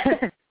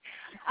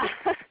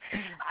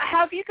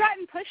 Have you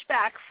gotten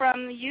pushback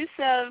from the use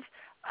of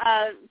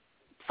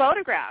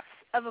photographs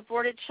of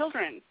aborted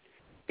children?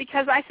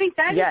 Because I think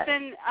that has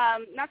been,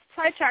 not to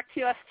sidetrack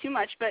to us too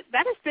much, but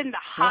that has been the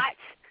hot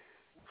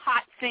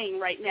thing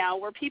right now,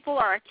 where people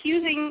are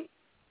accusing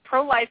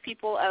pro-life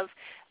people of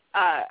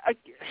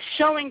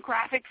showing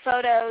graphic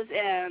photos,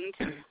 and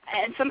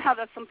somehow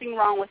there's something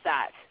wrong with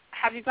that.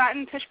 Have you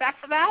gotten pushback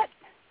for that?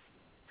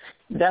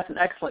 That's an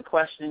excellent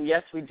question.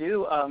 Yes, we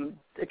do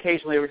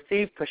occasionally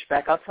receive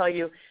pushback. I'll tell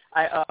you,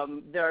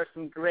 there are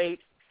some great.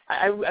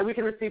 We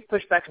can receive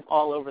pushback from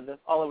all over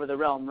the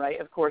realm, right?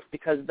 Of course,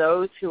 because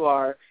those who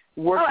are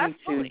working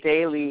to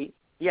daily,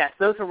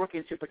 those who are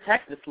working to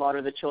protect the slaughter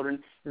of the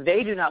children,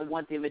 they do not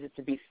want the images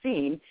to be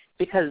seen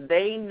because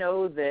they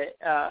know that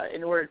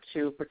in order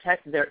to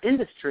protect their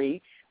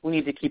industry, we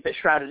need to keep it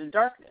shrouded in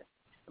darkness.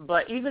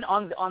 But even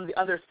on the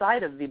other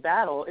side of the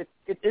battle,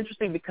 it's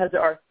interesting because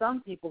there are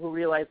some people who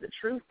realize that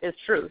truth is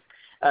truth.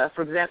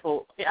 For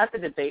example, at the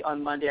debate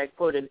on Monday, I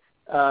quoted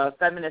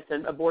feminist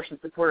and abortion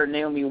supporter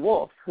Naomi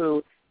Wolf,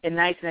 who in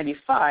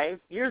 1995,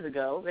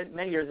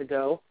 many years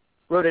ago,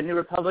 wrote a New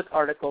Republic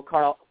article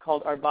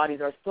called Our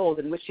Bodies, Our Souls,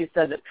 in which she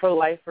said that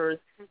pro-lifers,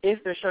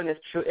 if they're showing us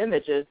true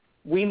images,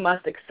 we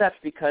must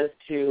accept because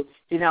to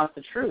denounce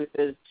the truth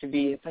is to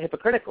be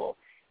hypocritical.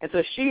 And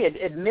so she had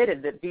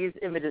admitted that these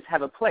images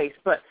have a place,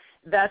 but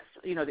that's,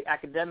 the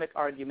academic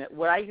argument.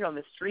 What I hear on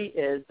the street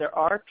is there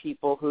are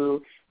people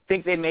who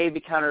think they may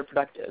be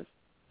counterproductive.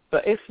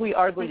 But if we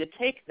are going to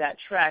take that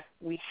track,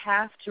 we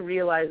have to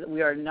realize that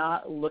we are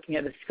not looking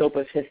at the scope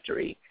of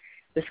history.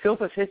 The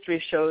scope of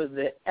history shows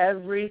that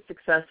every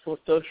successful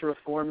social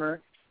reformer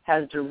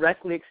has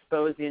directly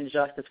exposed the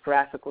injustice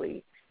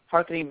graphically,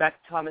 harkening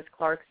back to Thomas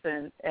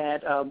Clarkson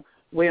and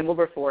William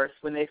Wilberforce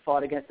when they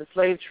fought against the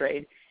slave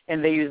trade,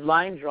 and they used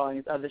line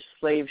drawings of the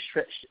slave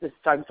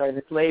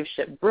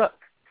ship Brooke,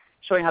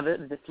 showing how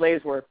the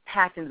slaves were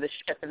packed into the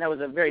ship, and that was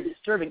a very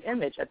disturbing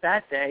image at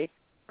that day.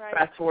 Right.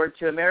 Fast forward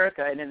to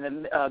America, and in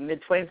the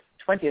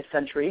mid-20th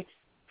century,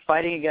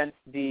 fighting against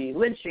the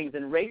lynchings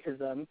and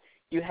racism,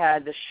 you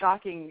had the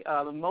shocking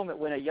moment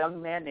when a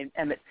young man named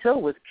Emmett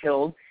Till was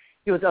killed.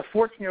 He was a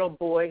 14-year-old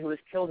boy who was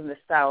killed in the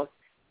South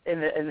in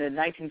the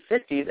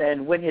 1950s,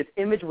 and when his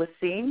image was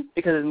seen,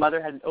 because his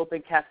mother had an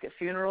open casket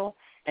funeral,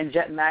 and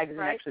Jet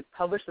Magazine actually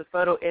published the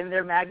photo in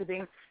their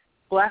magazine,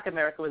 Black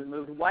America was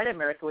moved, white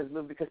America was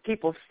moved, because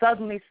people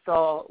suddenly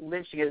saw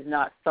lynching as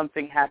not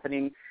something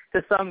happening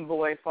to some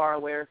boy far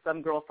away or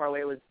some girl far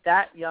away. It was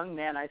that young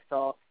man I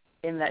saw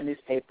in that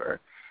newspaper.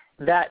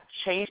 That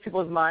changed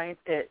people's minds.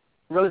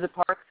 Rosa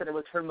Parks said it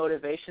was her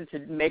motivation to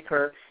make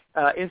her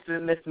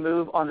infamous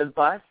move on the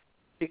bus,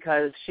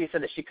 because she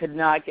said that she could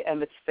not get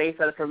Emmett's face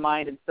out of her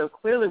mind. And so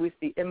clearly we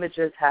see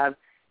images have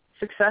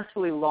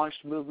successfully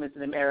launched movements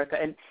in America.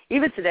 And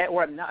even today,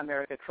 or not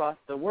America, across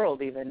the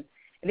world even.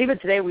 And even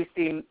today we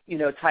see,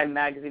 Time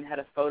Magazine had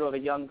a photo of a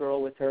young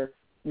girl with her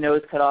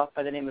nose cut off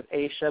by the name of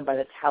Aisha by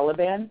the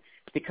Taliban,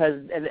 because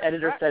and the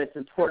editor said it's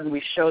important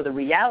we show the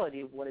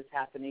reality of what is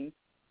happening,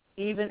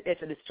 even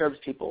if it disturbs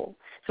people.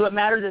 So what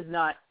matters is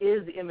not,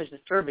 is the image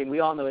disturbing? We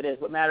all know it is.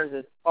 What matters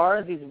is,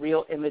 are these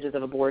real images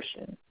of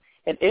abortion?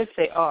 And if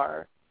they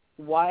are,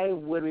 why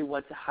would we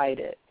want to hide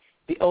it?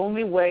 The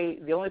only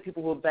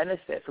people who will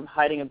benefit from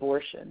hiding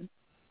abortion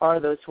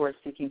are those who are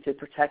seeking to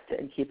protect it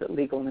and keep it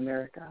legal in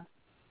America.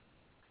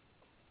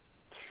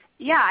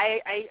 Yeah,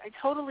 I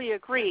totally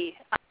agree.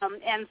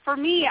 And for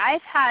me,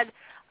 I've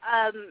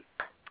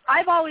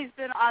always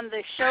been on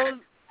the show.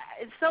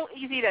 It's so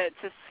easy to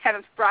kind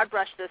of broad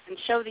brush this and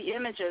show the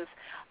images,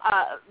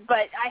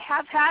 but I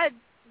have had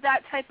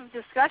that type of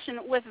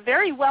discussion with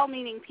very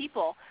well-meaning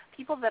people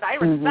that I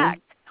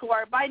respect, who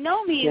are by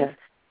no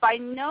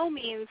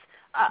means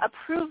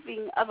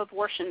approving of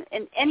abortion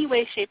in any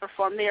way, shape, or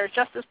form. They are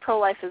just as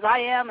pro-life as I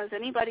am, as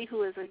anybody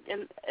who is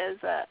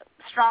a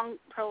strong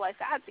pro-life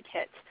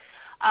advocate.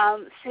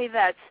 Say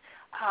that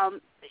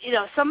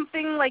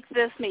something like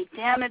this may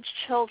damage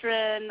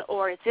children,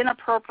 or it's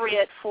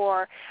inappropriate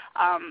for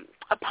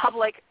a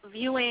public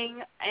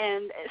viewing,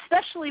 and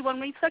especially when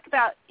we talk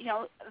about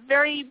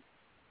very,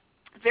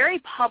 very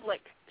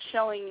public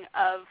showing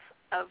of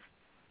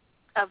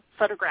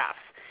photographs.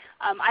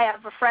 I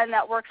have a friend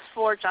that works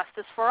for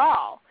Justice for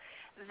All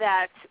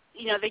that,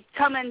 they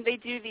come and they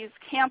do these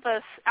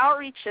campus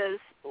outreaches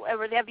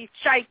where they have these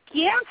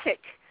gigantic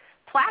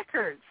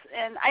placards,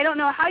 and I don't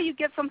know how you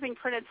get something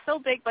printed so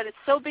big, but it's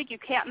so big you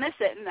can't miss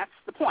it, and that's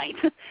the point,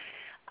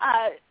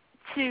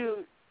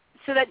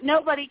 so that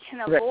nobody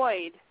can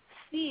avoid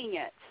seeing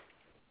it.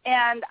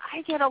 And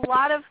I get a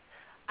lot of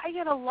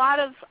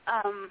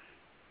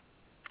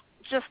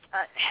just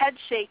head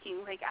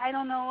shaking. Like, I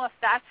don't know if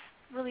that's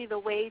really the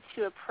way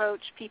to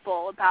approach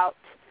people about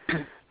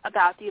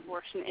the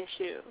abortion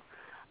issue.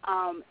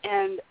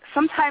 And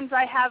sometimes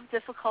I have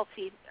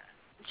difficulty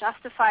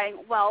justifying,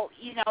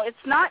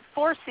 it's not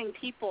forcing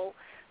people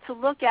to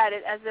look at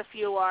it as if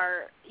you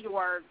are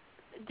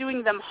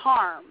doing them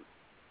harm.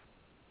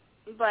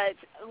 but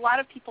a lot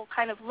of people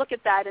kind of look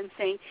at that and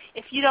saying,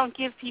 if you don't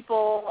give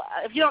people,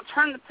 if you don't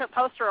turn the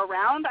poster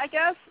around, I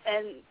guess,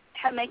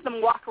 and make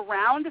them walk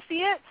around to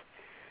see it,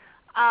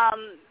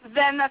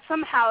 then that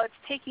somehow it's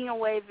taking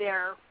away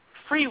their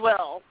free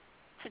will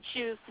to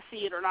choose to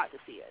see it or not to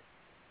see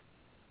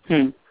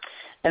it.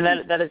 And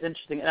that is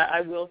interesting. And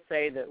I will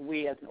say that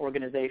we as an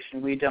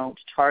organization, we don't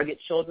target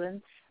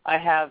children. I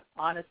have,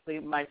 honestly,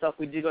 myself,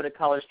 we do go to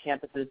college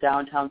campuses,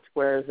 downtown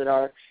squares that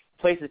are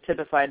places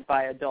typified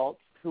by adults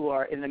who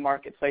are in the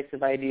marketplace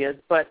of ideas,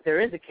 but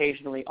there is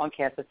occasionally on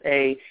campus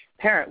a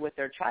parent with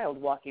their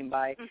child walking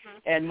by.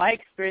 And my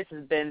experience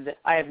has been that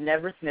I have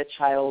never seen a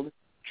child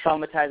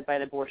traumatized by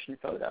an abortion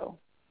photo.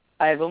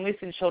 I have only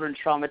seen children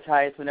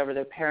traumatized whenever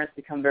their parents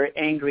become very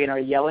angry and are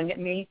yelling at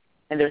me,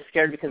 and they're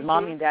scared because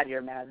mommy and daddy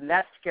are mad, and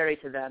that's scary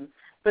to them.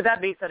 But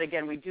that being said,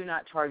 again, we do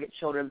not target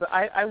children. But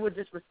I would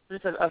just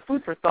a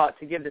food for thought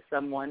to give to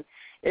someone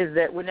is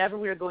that whenever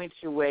we are going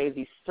to weigh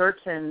the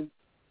certain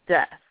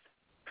death,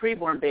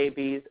 preborn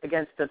babies,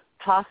 against the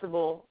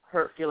possible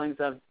hurt feelings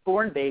of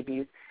born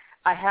babies,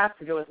 I have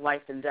to go with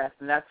life and death,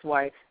 and that's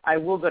why I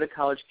will go to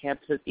college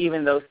campuses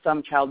even though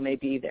some child may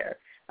be there.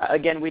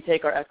 Again, we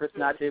take our efforts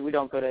we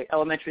don't go to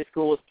elementary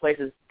schools,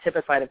 places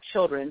typified of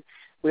children.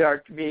 We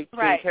are being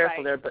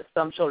careful there, but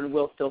some children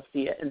will still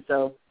see it, and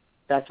so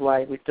that's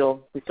why we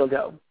still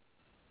go.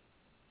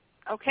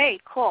 Okay,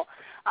 cool.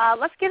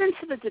 Let's get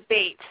into the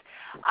debate.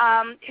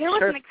 Here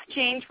was an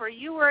exchange where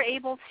you were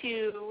able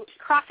to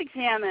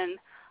cross-examine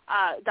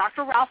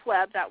Dr. Ralph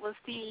Webb. That was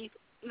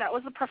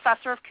the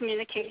professor of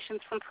communications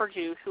from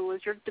Purdue, who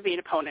was your debate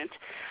opponent.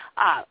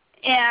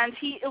 And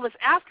it was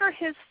after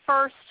his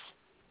first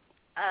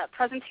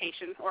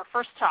presentation or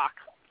first talk,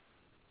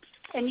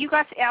 and you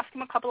got to ask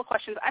him a couple of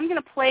questions. I'm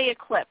going to play a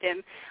clip,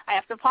 and I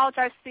have to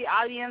apologize to the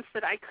audience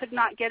that I could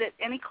not get it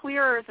any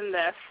clearer than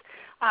this.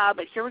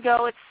 But here we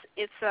go.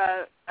 It's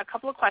a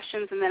couple of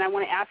questions, and then I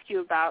want to ask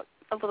you a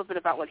little bit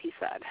about what he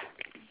said.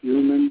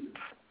 Human.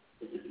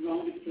 Is it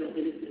wrong to kill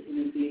innocent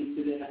human beings?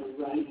 Do they have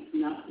a right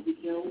not to be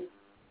killed?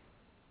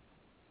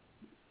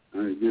 I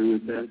agree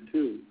with that,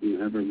 too. You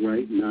have a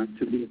right not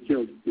to be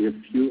killed if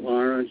you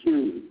are a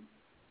human.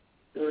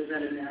 So is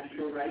that a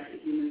natural right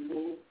that humans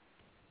hold?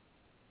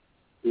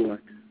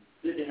 What?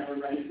 Do they have a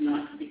right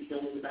not to be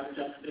killed without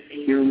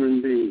justification?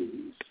 Human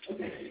beings.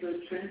 Okay, so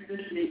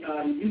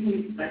transitioning, you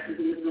believe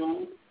sexism is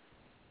wrong?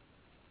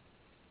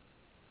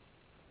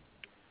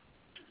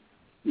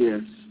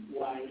 Yes.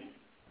 Why?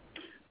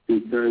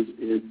 Because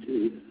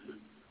it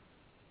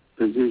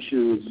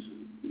positions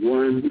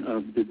one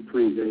of the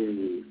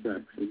prevailing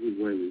sexes,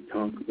 the way we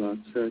talk about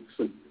sex.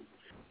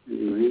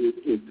 Anyway,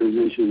 it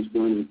positions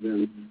one of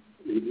them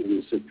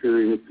in a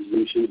superior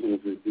position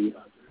over the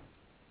other.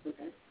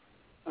 Okay.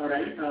 All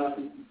right.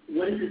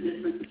 What is the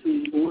difference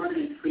between born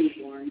and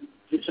preborn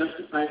to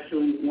justify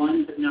killing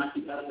one but not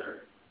the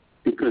other?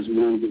 Because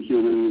one's a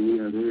human and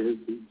the other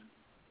isn't.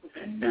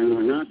 Okay. And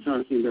we're not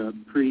talking about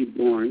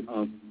preborn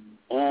of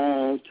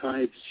all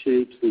types,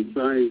 shapes, and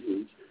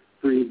sizes.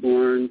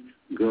 Preborn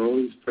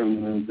goes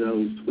from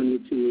those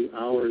 22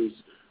 hours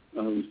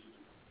of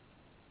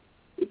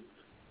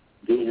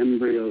the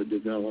embryo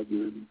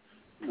development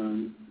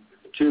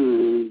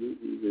to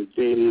the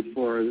day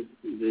before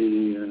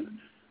the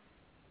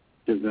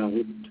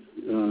developed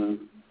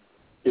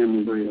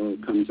embryo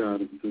comes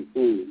out of the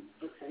womb.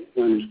 Okay.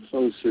 One is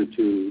closer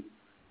to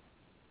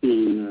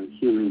being a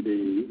human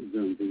being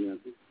than the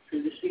other.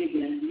 Transitioning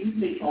again, do you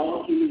think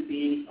all human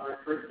beings are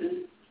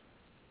persons?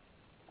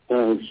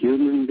 All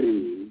human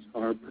beings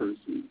are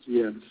persons,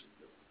 yes.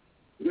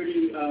 Where do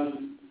you,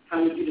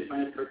 how would you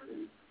define a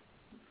person?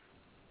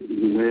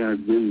 The way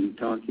I've been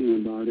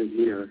talking about it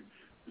here,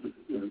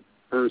 a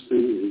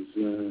person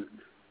is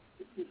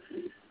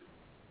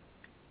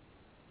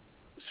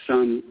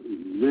some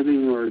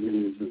living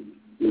organism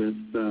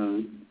with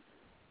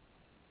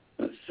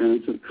a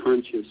sense of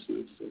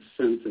consciousness,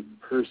 a sense of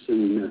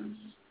personness.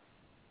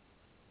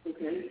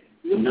 Okay.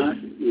 Not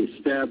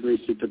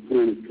established at the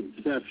point of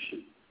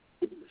conception,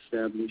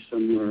 established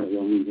somewhere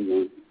along the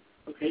line.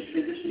 Okay,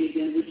 transitioning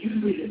again, would you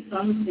agree that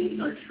some things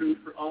are true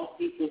for all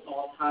people at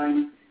all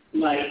times,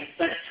 like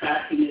sex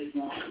trafficking is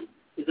wrong?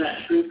 Is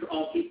that true for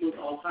all people at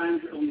all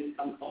times or only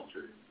some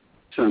cultures?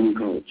 Some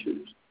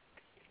cultures.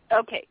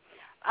 Okay.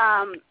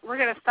 We're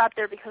going to stop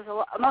there because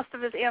most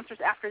of his answers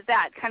after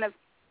that kind of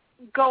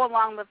go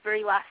along the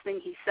very last thing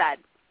he said.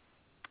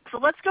 So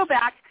let's go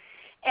back.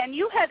 And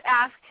you had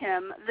asked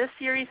him this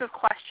series of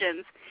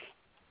questions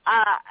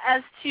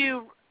as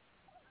to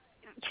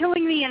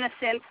killing the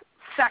innocent,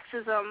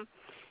 sexism,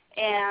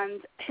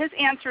 and his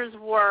answers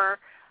were,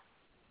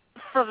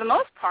 for the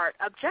most part,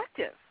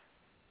 objective.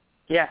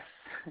 Yes.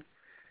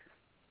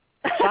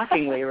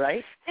 Shockingly,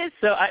 right?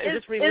 So I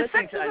just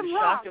re-listening to it, I'm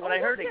shocked at what I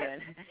heard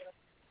again.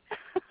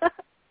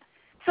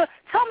 So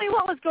tell me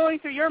what was going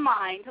through your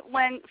mind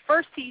when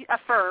first he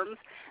affirms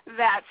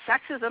that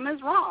sexism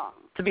is wrong.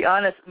 To be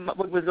honest,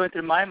 what was going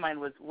through my mind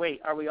was,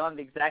 wait, are we on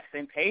the exact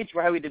same page?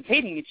 Why are we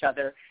debating each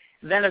other?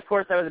 then, of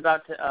course, I was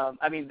about to,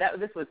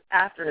 this was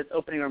after his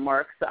opening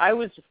remarks, so I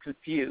was just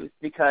confused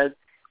because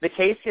the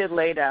case he had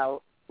laid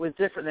out was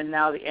different than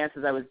now the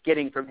answers I was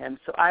getting from him.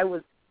 So I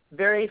was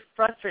very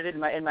frustrated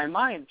in my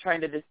mind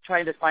trying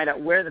to find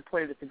out where the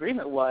point of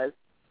disagreement was.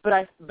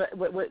 But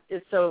what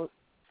is so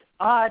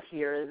odd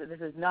here is that this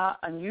is not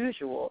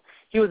unusual.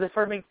 He was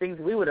affirming things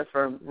we would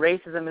affirm.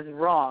 Racism is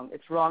wrong.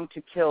 It's wrong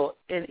to kill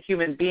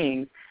human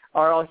beings.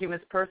 Are all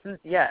humans persons?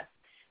 Yes.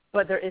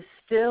 But there is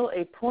still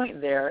a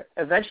point there,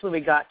 eventually we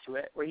got to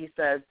it, where he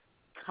says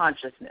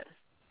consciousness.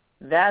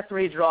 That's where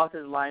he draws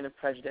his line of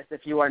prejudice.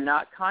 If you are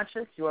not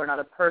conscious, you are not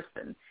a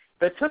person.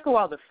 But it took a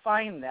while to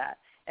find that,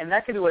 and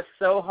that can be what's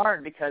so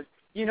hard because,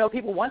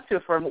 people want to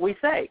affirm what we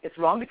say. It's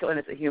wrong to kill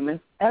innocent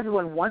humans.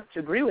 Everyone wants to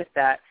agree with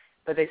that,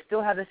 but they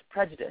still have this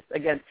prejudice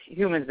against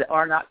humans that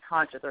are not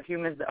conscious or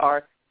humans that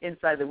are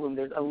inside the womb.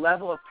 There's a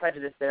level of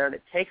prejudice there, and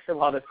it takes a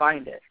while to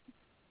find it.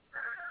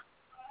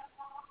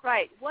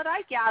 Right. What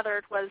I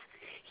gathered was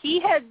he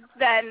had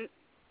then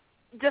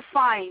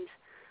defined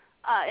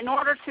in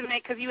order to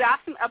make, because you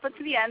asked him up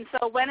until the end,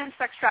 so when is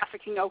sex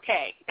trafficking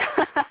okay?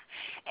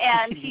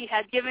 And he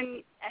had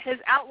given his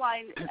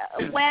outline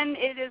when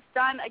it is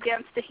done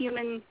against a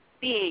human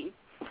being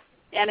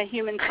and a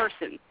human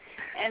person.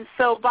 And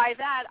so by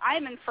that,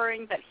 I'm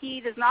inferring that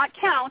he does not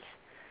count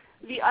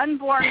the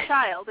unborn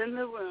child in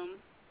the womb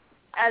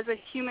as a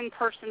human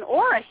person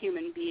or a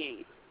human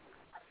being.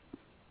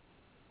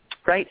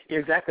 Right, you're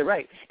exactly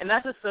right. And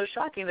that's just so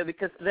shocking, though,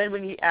 because then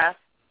when he asked,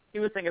 he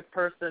was saying a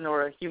person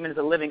or a human is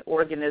a living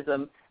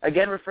organism,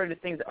 again referring to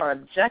things that are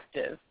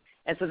objective.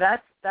 And so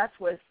that's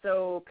what's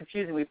so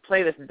confusing. We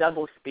play this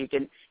double speak,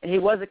 and he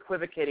was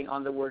equivocating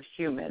on the word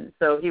human.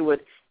 So he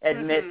would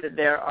admit that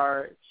there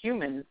are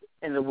humans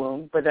in the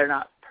womb, but they're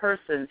not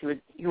persons.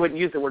 He wouldn't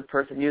use the word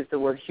person, use the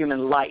word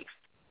human life,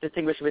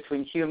 distinguishing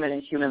between human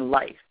and human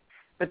life.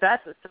 But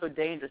that's what's so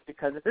dangerous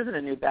because this isn't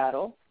a new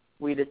battle.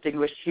 We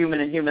distinguish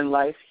human and human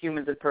life,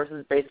 humans and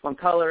persons based on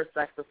color,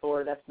 sex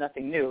before. That's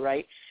nothing new,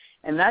 right?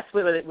 And that's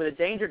what a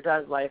danger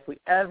does lie. If we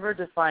ever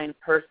define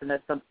person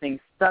as something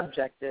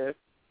subjective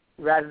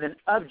rather than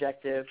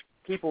objective,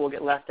 people will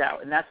get left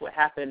out. And that's what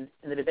happened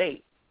in the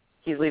debate.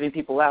 He's leaving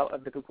people out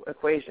of the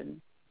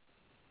equation.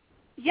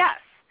 Yes.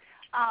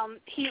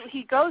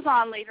 He goes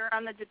on later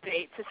on the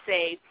debate to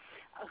say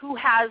who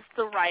has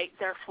the right,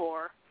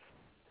 therefore,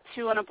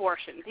 to an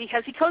abortion,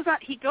 because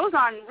he goes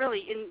on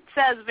really and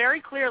says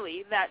very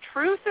clearly that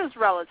truth is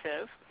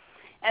relative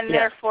and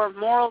therefore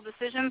moral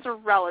decisions are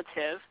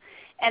relative,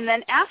 and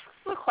then asks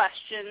the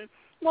question,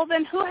 well,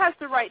 then who has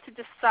the right to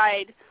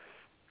decide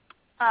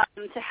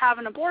to have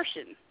an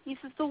abortion? He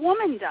says the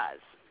woman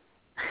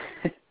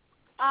does.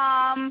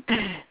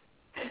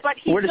 But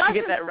he Where does she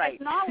get that right?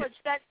 acknowledge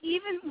that he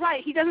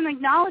doesn't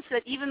acknowledge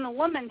that even the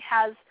woman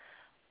has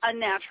a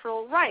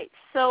natural right.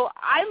 So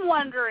I'm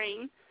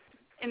wondering,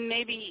 and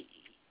maybe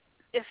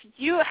if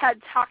you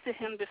had talked to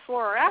him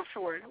before or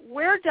afterward,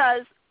 where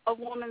does a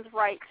woman's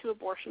right to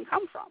abortion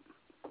come from?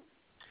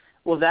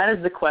 Well, that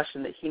is the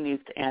question that he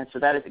needs to answer.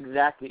 That is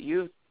exactly,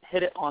 you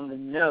hit it on the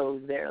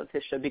nose there,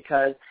 Letitia,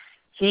 because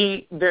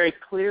he very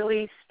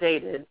clearly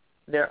stated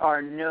there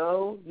are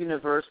no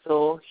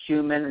universal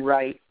human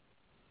rights,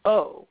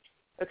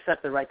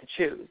 except the right to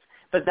choose.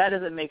 But that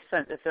doesn't make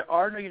sense. If there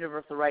are no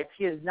universal rights,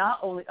 he has not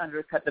only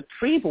undercut the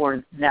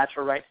preborn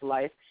natural right to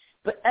life,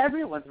 but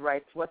everyone's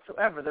rights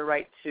whatsoever, the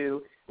right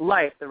to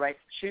life, the right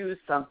to choose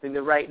something,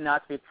 the right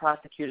not to be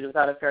prosecuted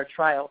without a fair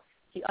trial.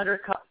 He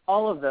undercut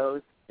all of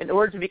those. In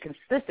order to be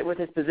consistent with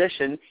his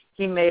position,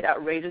 he made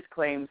outrageous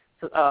claims,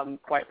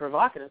 quite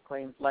provocative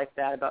claims like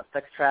that about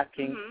sex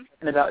trafficking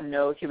and about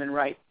no human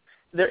rights.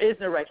 There is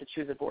no right to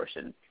choose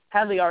abortion.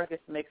 Hadley Argus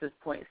makes this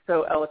point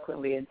so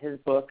eloquently in his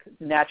book,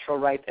 Natural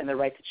Rights and the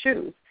Right to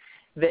Choose,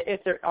 that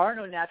if there are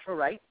no natural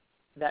rights,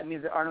 that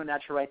means there are no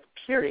natural rights,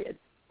 period,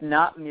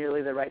 not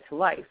merely the right to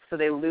life. So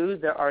they lose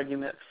their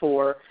argument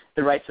for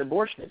the right to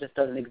abortion. It just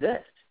doesn't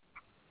exist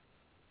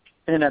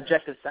in an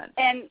objective sense.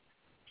 And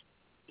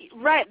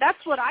right,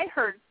 that's what I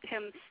heard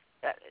him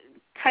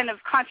kind of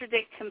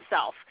contradict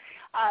himself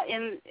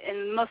in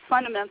the most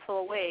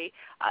fundamental way.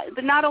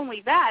 But not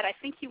only that, I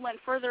think he went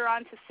further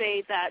on to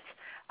say that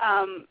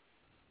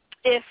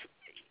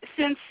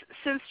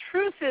since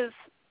truth is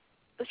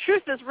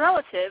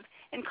relative,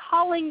 and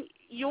calling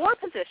your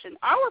position,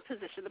 our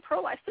position, the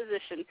pro-life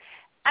position,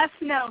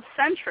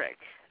 ethnocentric,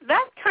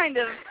 that kind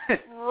of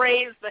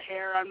raised the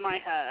hair on my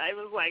head. I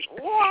was like,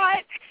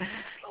 what?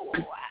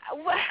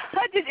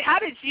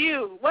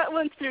 What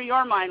went through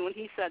your mind when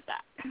he said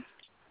that?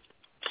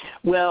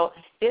 Well,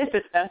 if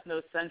it's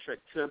ethnocentric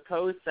to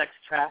oppose sex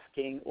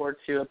trafficking or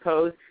to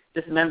oppose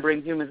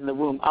dismembering humans in the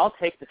womb, I'll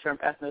take the term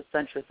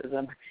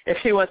ethnocentrism if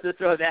he wants to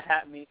throw that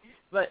at me.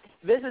 But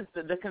this is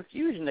the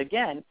confusion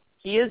again.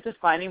 He is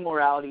defining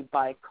morality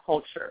by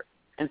culture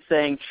and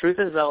saying truth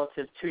is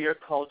relative to your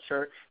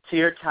culture, to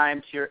your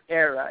time, to your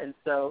era. And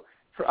so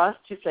for us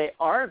to say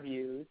our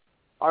views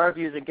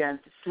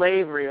against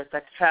slavery or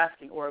sex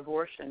trafficking or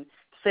abortion,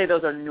 to say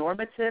those are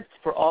normative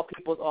for all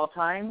peoples, all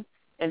time,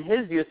 in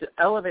his view, is to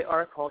elevate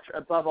our culture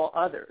above all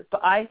others.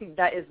 But I think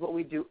that is what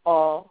we do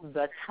all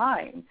the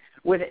time.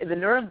 In the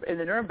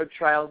Nuremberg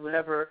trials,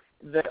 whenever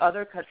the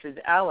other countries,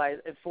 the Allies,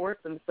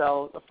 forced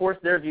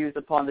their views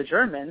upon the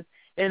Germans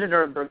in the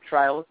Nuremberg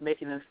trials,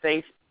 making them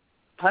face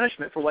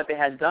punishment for what they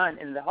had done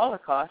in the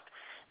Holocaust,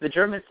 the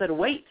Germans said,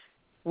 wait,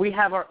 we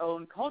have our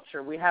own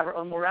culture, we have our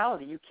own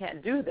morality, you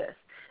can't do this.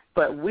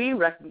 But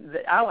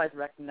the Allies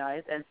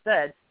recognized and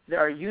said there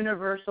are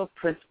universal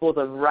principles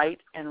of right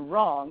and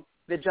wrong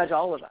that judge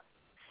all of us.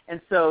 And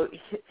so,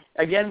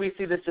 again, we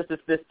see this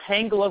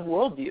tangle of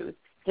worldviews.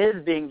 His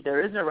being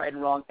there is no right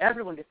and wrong,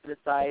 everyone gets to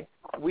decide.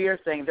 We are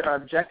saying there are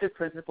objective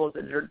principles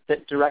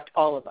that direct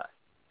all of us.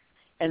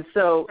 And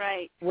so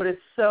what is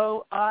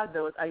so odd,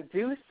 though, is I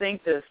do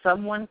think that if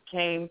someone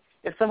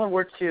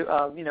were to,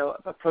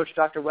 approach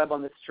Dr. Webb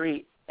on the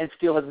street and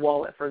steal his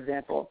wallet, for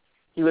example,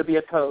 he would be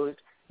opposed,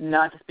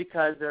 not just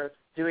because they're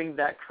doing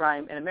that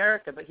crime in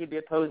America, but he'd be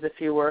opposed if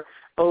he were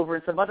over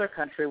in some other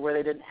country where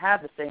they didn't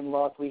have the same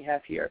laws we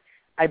have here.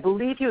 I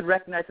believe he would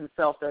recognize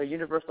himself there are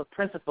universal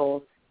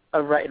principles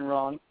of right and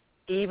wrong,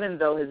 even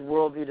though his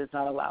worldview does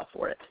not allow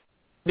for it.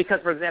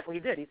 Because, for example,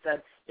 he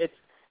said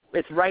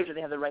it's right that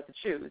they have the right to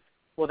choose.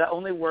 Well, that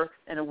only works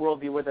in a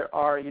worldview where there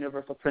are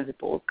universal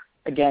principles.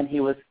 Again, he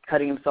was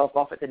cutting himself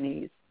off at the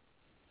knees.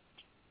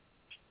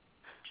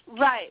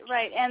 Right.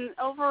 And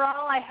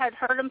overall, I had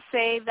heard him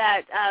say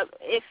that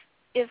if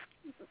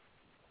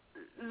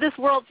this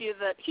worldview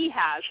that he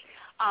has,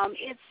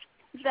 it's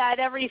that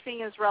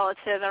everything is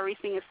relative,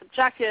 everything is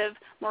subjective,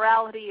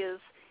 morality is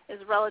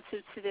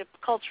relative to the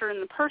culture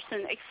and the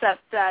person,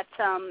 except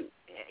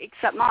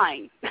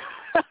mine.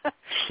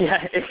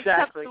 Yeah, exactly.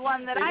 Except the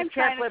one that they I'm just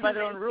can't trying play to by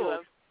their own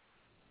rules.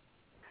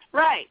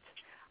 Right.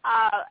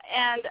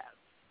 And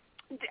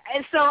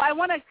so I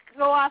want to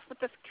go off with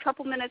the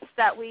couple minutes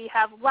that we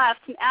have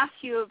left and ask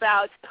you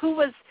about who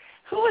was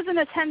in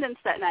attendance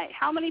that night.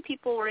 How many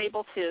people were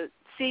able to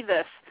see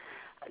this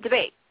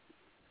debate?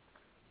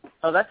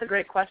 Oh, that's a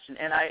great question.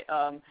 And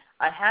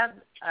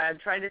I'm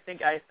trying to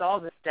think. I saw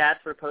the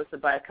stats were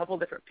posted by a couple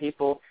different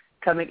people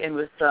coming in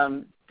with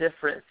some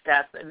different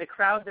stats. In the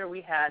crowd there we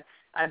had,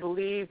 I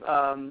believe,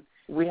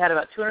 we had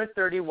about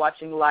 230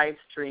 watching live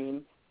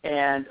stream,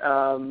 and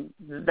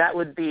that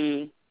would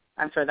be,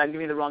 I'm sorry, I'm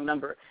giving you the wrong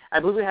number.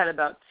 I believe we had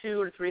about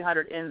 200 or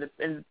 300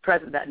 in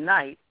present that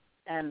night,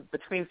 and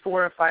between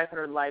 400 and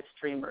 500 live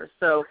streamers.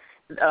 So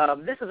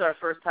this is our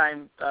first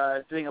time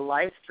doing a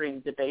live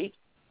stream debate.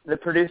 The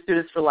Purdue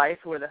Students for Life,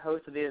 who are the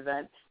hosts of the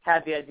event,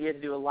 had the idea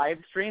to do a live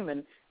stream,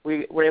 and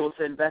we were able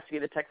to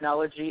investigate the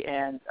technology,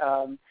 and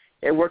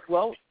it worked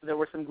well. There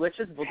were some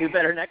glitches. We'll do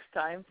better next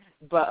time.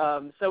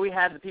 But so we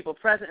had the people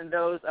present and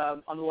those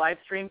on the live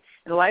stream.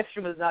 And the live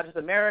stream was not just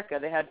America.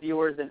 They had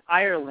viewers in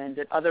Ireland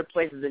and other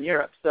places in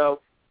Europe.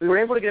 So we were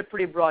able to get a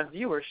pretty broad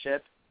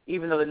viewership,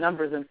 even though the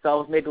numbers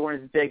themselves maybe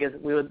weren't as big as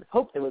we would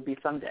hope they would be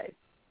someday.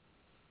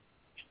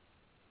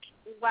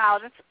 Wow,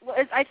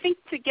 I think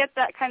to get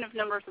that kind of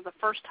numbers for the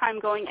first time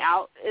going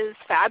out is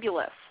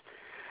fabulous.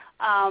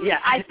 Yeah.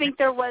 I think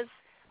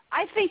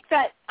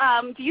that,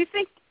 do you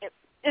think,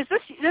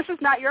 this is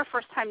not your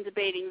first time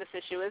debating this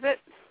issue, is it?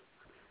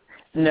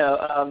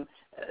 No,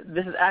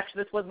 this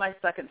was my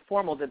second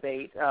formal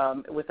debate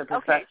with a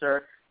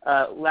professor.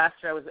 Okay. Last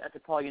year I was at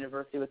DePaul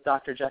University with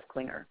Dr. Jeff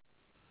Klinger.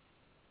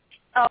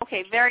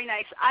 Okay, very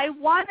nice. I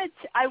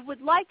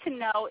would like to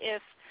know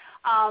if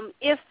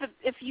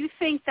you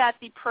think that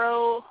the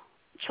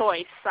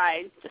pro-choice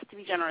side, just to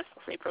be generous,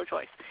 I'll say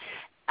pro-choice,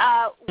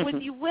 would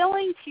be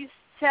willing to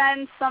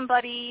send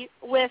somebody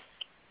with,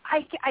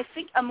 I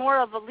think, a more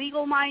of a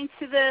legal mind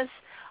to this.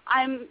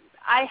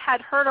 I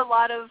had heard a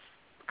lot of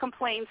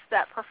complaints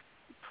that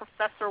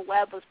Professor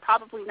Webb was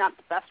probably not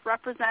the best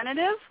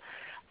representative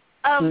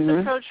of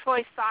the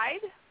pro-choice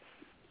side.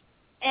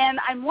 And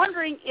I'm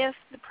wondering if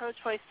the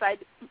pro-choice side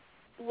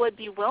would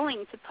be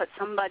willing to put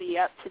somebody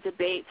up to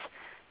debate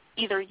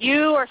either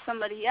you or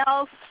somebody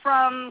else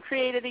from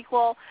Created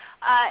Equal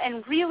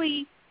and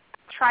really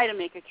try to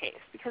make a case,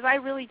 because I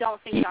really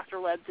don't think Dr.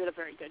 Webb did a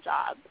very good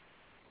job.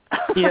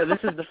 This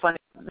is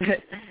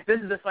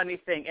the funny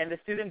thing. And the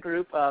student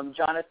group,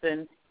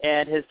 Jonathan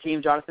and his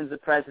team, Jonathan's the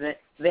president,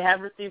 they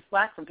have received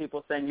flack from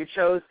people saying you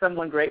chose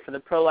someone great for the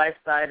pro-life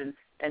side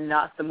and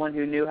not someone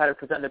who knew how to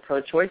present the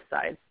pro-choice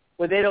side.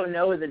 What they don't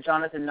know is that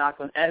Jonathan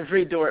knocked on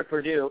every door at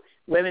Purdue,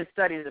 women's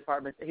studies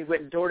department. He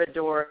went door to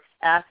door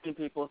asking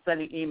people,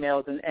 sending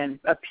emails, and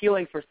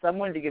appealing for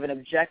someone to give an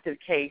objective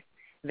case.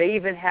 They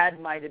even had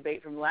my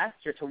debate from last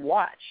year to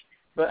watch.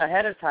 But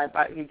ahead of time,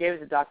 he gave it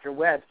to Dr.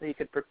 Webb so he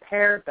could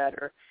prepare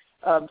better.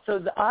 So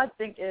the odd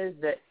thing is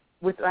that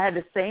I had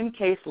the same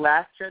case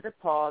last year at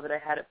DePaul that I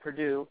had at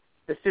Purdue.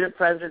 The student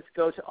presidents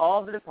go to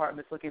all the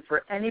departments looking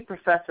for any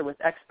professor with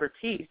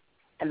expertise,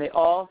 and they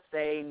all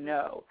say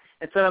no.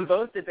 And so in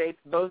both debates,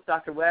 both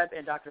Dr. Webb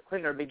and Dr.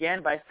 Klinger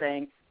began by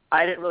saying,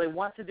 I didn't really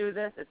want to do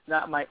this. It's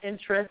not my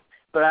interest,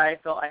 but I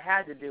felt I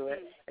had to do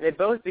it. And they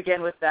both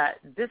began with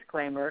that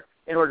disclaimer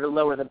in order to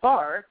lower the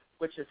bar,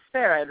 which is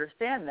fair. I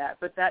understand that.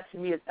 But that, to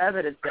me, is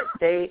evidence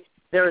that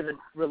there is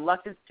a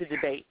reluctance to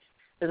debate.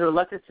 there's a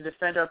reluctance to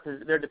defend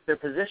their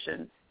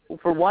position.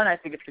 For one, I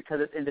think it's because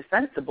it's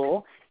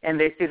indefensible, and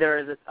they see there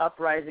is this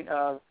uprising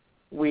of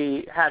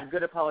we have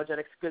good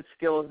apologetics, good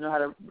skills, know how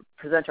to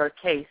present our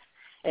case,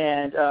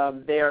 and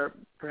they are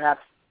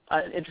perhaps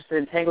interested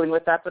in tangling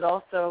with that, but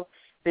also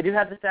they do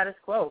have the status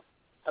quo.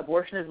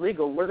 Abortion is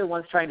legal. We're the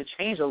ones trying to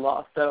change the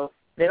law, so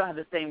they don't have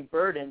the same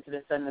burden to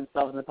defend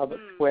themselves in the public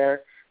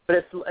square. But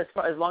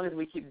as long as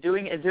we keep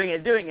doing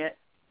it,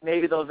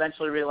 maybe they'll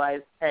eventually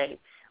realize, hey,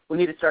 we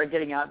need to start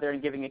getting out there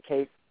and giving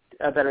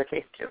a better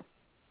case too.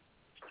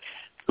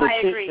 I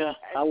agree.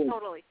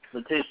 Totally.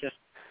 Letitia.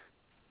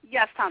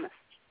 Yes, Thomas.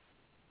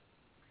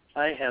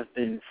 I have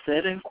been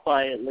sitting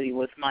quietly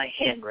with my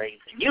hand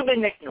raised. You've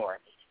been ignoring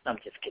me. I'm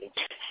just kidding.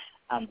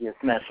 I'm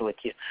just messing with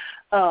you.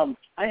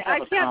 I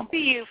can't see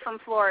you from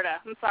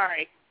Florida. I'm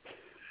sorry.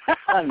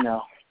 I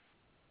know.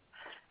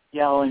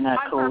 Y'all in that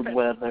On cold purpose.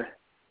 weather.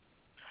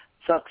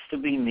 Sucks to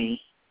be me.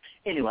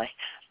 Anyway,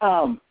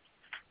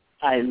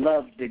 I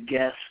love the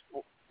guest.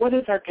 What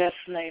is our guest's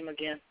name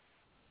again?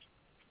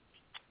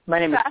 My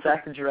name is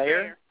Seth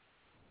Drayer.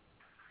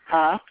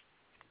 Huh?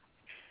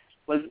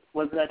 Was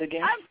that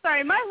again? I'm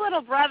sorry. My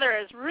little brother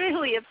is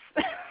really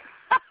upset.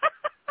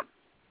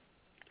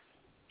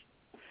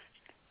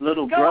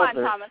 Little Go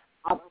brother. on,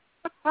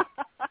 Thomas.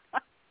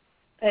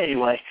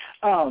 Anyway,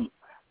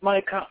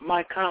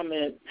 my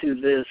comment to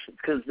this,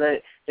 because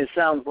it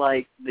sounds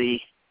like the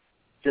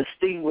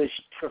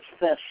distinguished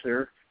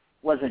professor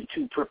wasn't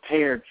too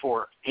prepared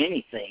for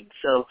anything.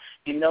 So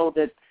you know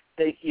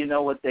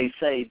what they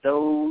say: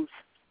 those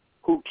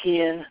who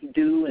can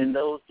do and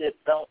those that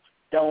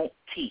don't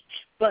teach.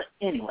 But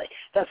anyway,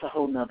 that's a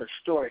whole nother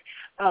story.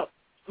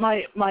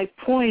 My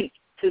point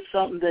to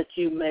something that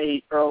you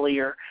made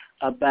earlier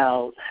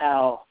about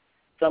how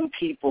some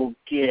people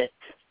get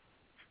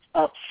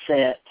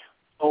upset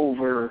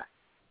over,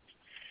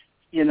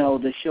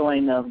 the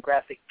showing of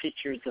graphic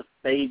pictures of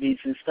babies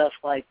and stuff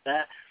like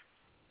that.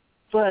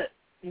 But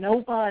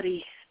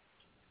nobody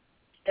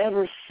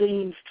ever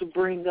seems to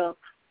bring up,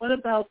 what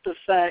about the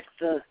fact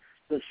that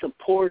the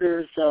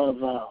supporters of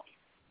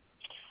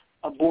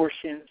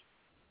abortion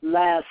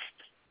last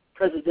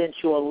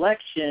presidential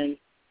election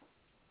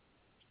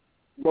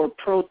were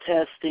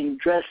protesting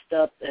dressed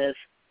up as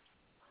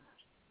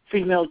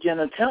female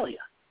genitalia?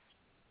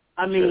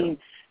 I mean,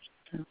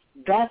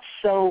 that's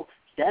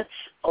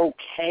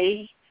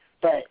okay,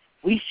 but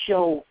we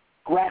show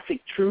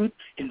graphic truth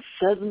and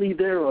suddenly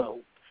they're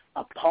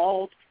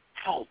appalled.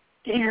 How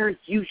dare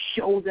you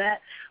show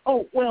that?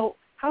 Oh, well,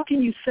 how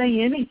can you say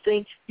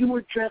anything? You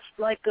were dressed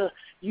like a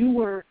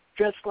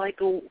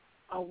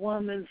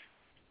woman's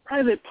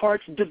private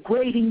parts,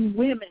 degrading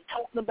women,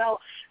 talking about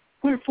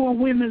we're for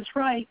women's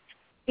rights,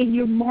 and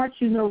you're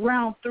marching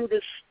around through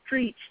the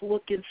streets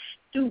looking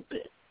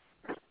stupid.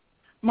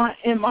 My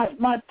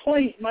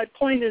point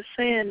is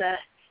saying that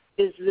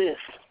is this.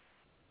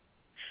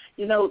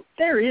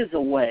 There is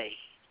a way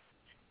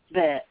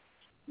that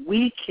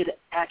we could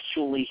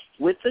actually,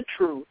 with the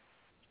truth,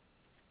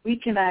 we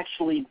can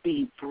actually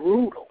be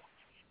brutal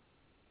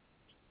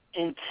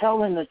in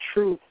telling the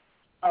truth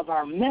of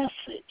our message.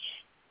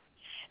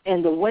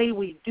 And the way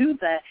we do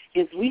that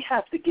is we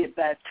have to get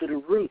back to the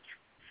roots.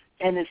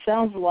 And it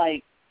sounds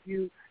like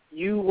you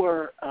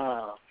were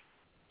up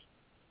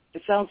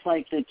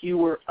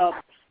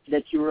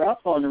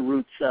on the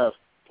roots of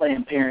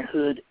Planned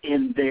Parenthood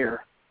in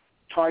their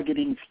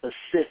targeting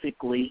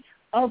specifically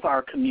of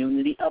our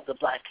community, of the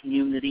black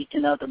community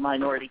and other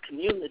minority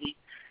communities.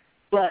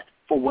 But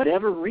for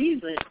whatever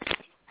reason,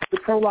 the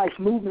pro-life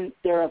movement,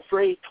 they're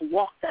afraid to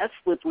walk that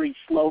slippery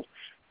slope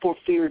for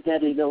fear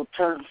that it'll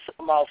turn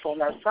some off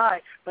on our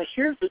side. But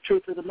here's the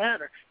truth of the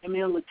matter. And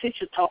me and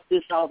Letitia talk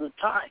this all the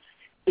time.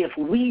 If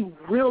we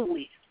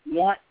really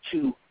want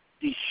to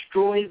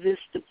destroy this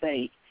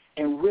debate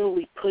and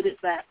really put it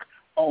back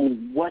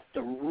on what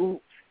the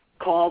root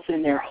cause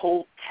and their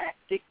whole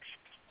tactics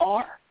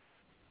are,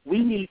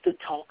 we need to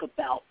talk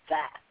about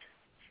that.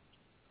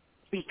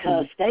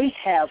 Because they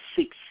have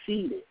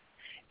succeeded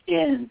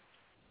in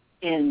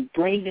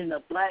bringing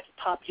the black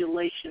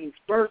population's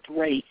birth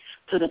rate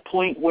to the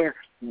point where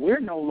we're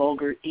no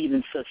longer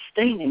even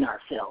sustaining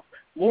ourselves.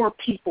 More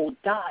people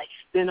die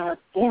than are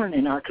born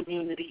in our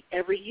community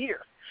every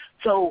year.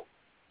 So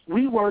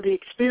we were the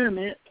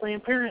experiment.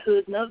 Planned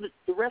Parenthood and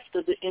the rest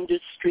of the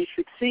industry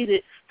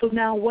succeeded. So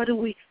now where do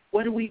we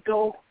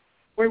go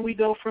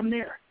from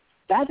there?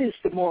 That is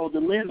the moral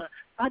dilemma,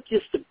 not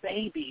just the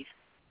babies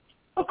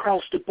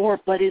across the board,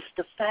 but it's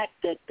the fact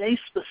that they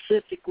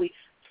specifically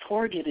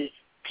targeted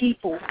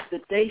people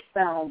that they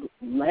found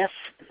less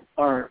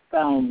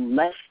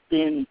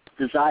than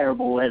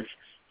desirable,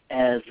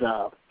 as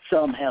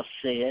some have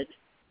said.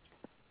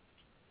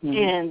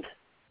 And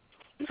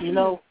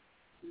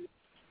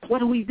what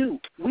do?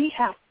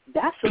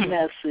 That's a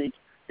message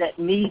that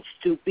needs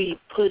to be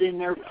put in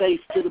their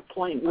face to the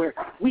point where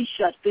we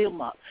shut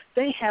them up.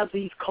 They have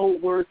these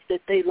code words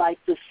that they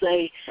like to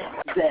say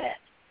that,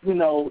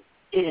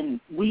 and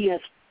we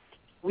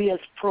as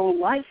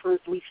pro-lifers,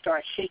 we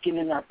start shaking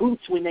in our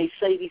boots when they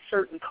say these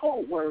certain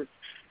code words.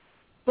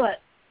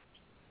 But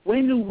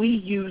When do we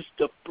use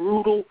the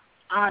brutal,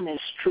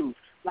 honest truth,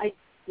 like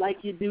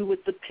you do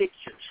with the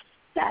pictures?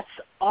 That's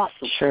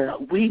awesome. Sure.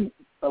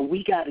 But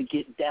we got to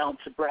get down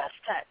to brass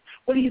tacks.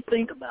 What do you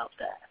think about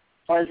that?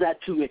 Or is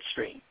that too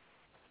extreme?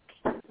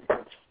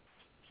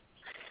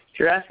 If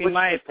you're asking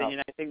my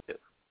opinion, I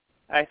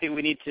think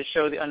we need to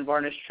show the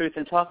unvarnished truth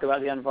and talk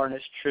about the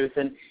unvarnished truth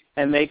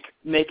and make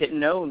it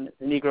known,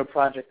 the Negro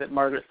Project that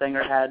Margaret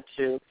Sanger had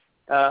to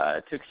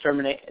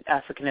exterminate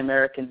African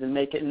Americans, and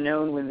make it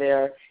known when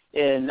they're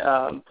in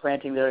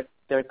planting their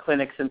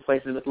clinics in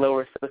places with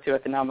lower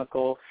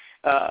socioeconomical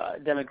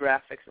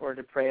demographics, or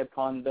to prey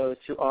upon those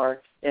who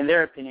are, in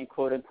their opinion,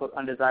 quote unquote,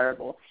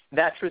 undesirable.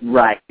 That truth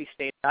must be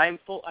stated. I'm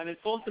in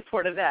full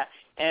support of that,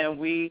 and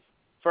we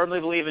firmly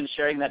believe in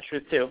sharing that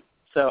truth too.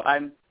 So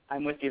I'm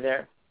with you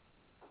there.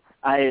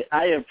 I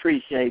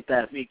appreciate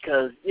that,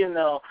 because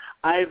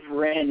I've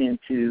ran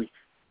into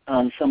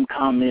some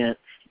comments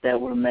that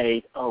were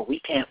made. Oh,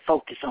 we can't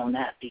focus on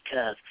that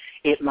because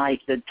it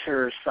might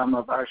deter some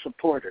of our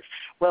supporters.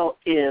 Well,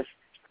 if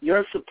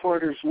your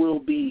supporters will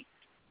be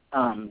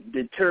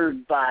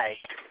deterred by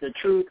the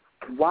truth,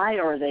 why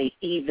are they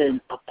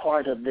even a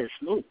part of this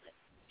movement?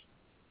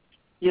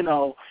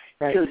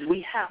 Because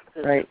we have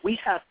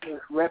to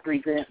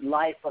represent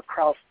life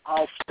across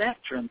all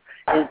spectrum.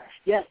 And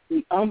yes,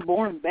 the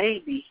unborn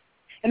baby.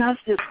 And I was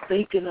just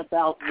thinking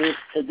about this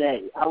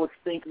today. I was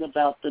thinking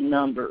about the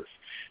numbers.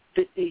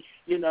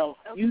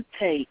 You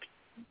take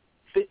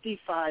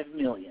 55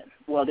 million.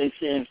 Well, they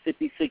said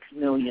 56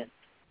 million,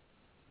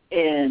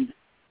 and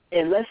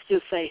let's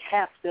just say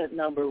half that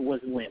number was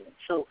women.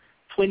 So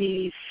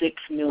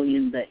 26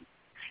 million babies.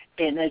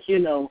 And as you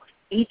know,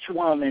 each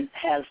woman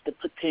has the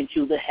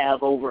potential to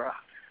have over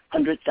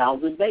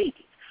 100,000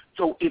 babies.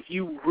 So if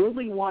you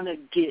really want to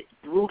get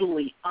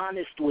brutally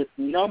honest with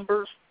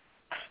numbers,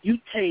 you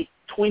take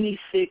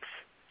 26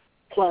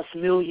 plus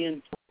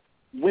million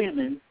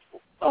women,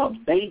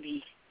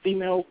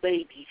 female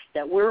babies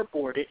that were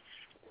aborted,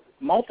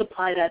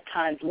 multiply that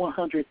times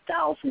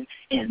 100,000,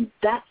 and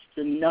that's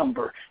the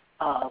number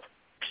of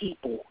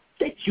people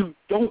that you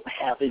don't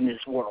have in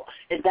this world.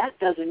 And that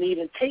doesn't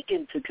even take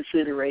into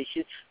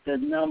consideration the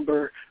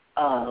number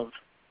of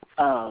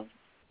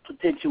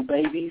potential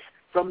babies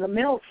from the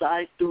male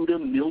side through the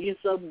millions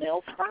of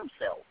male sperm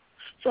cells.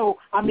 So,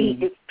 I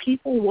mean, if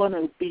people want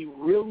to be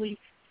really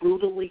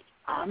brutally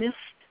honest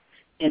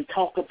and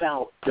talk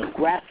about the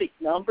graphic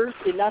numbers,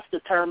 and that's the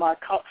term I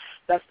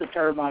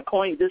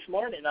coined this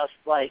morning. I was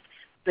like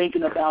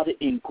thinking about it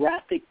in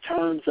graphic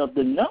terms of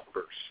the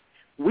numbers.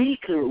 We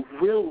could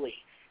really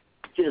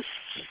just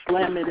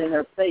slam it in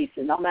their face,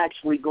 and I'm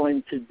actually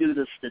going to do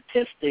the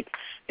statistics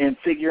and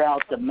figure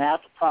out the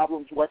math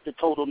problems, what the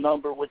total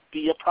number would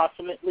be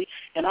approximately,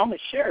 and I'm going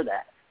to share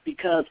that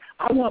because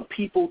I want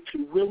people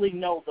to really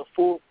know the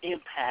full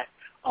impact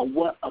of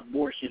what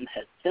abortion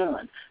has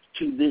done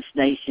to this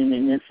nation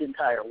and this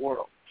entire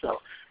world. So,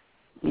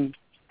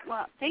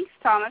 well, thanks,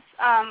 Thomas.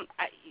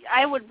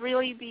 I would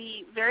really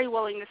be very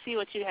willing to see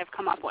what you have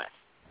come up with.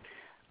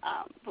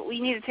 But we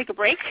need to take a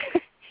break.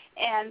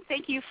 And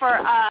thank you for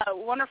a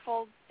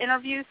wonderful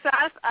interview,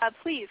 Seth.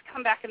 Please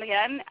come back in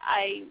again.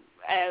 I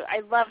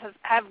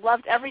have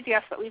loved every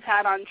guest that we've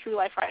had on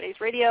TRU-Life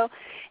Fridays Radio,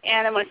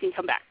 and I want to see you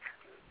come back.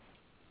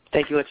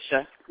 Thank you,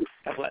 Letitia.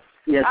 God bless.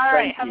 Yes, all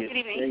right. Have a good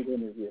evening. Great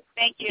interview.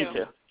 Thank you. You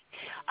too.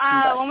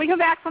 When we come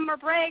back from our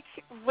break,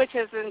 which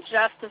is in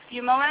just a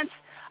few moments,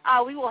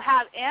 we will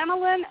have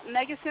Analyn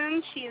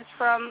Megison. She is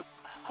from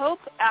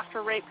Hope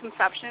After Rape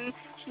Conception.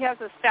 She has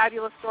this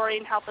fabulous story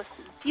and help us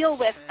deal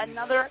with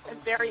another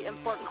very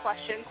important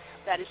question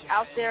that is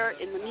out there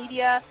in the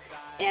media,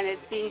 and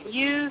it's being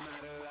used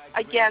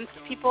against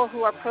people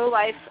who are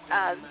pro-life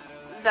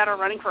that are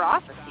running for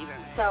office even.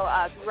 So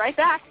be right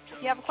back.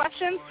 If you have a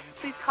question,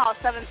 please call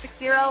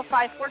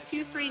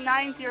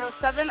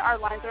 760-542-3907. Our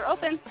lines are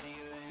open.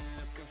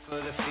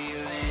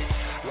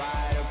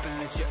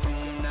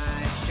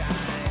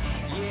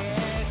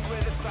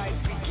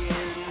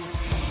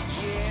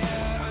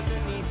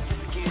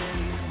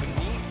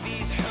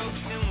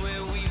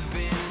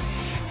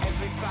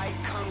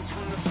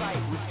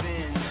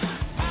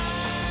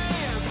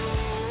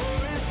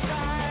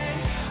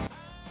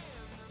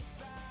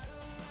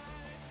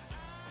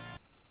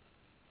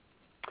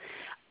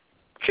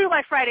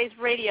 TRU-Life Fridays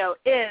Radio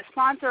is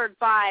sponsored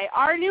by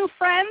our new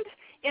friend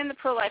in the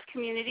pro-life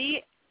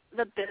community,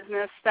 the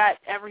business that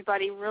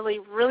everybody really,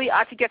 really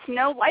ought to get to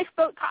know,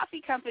 Lifeboat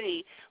Coffee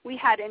Company. We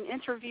had an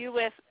interview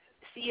with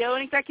CEO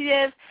and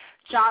executive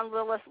John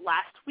Lillis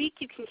last week.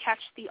 You can catch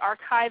the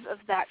archive of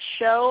that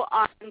show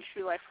on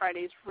TRU-Life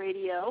Fridays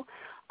Radio.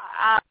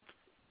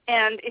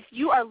 And if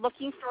you are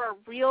looking for a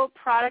real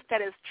product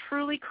that is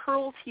truly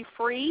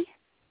cruelty-free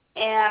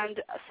and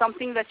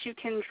something that you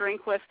can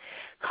drink with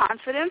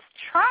confidence,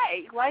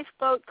 try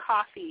Lifeboat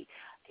Coffee.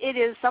 It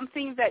is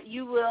something that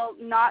you will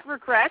not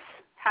regret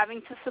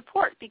having to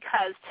support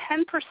because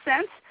 10%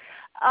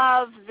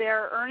 of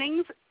their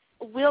earnings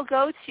will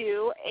go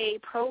to a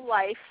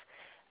pro-life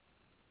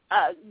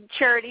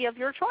charity of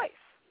your choice.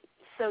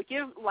 So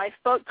give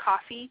Lifeboat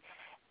Coffee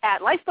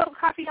at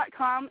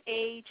lifeboatcoffee.com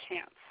a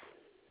chance.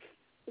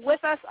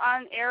 With us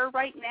on air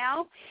right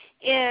now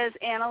is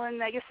Analyn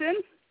Megison.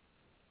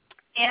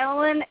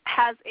 Analyn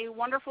has a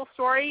wonderful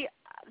story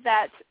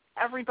that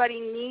everybody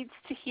needs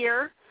to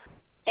hear,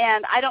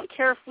 and I don't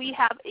care if we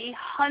have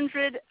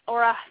 100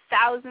 or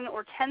 1,000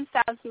 or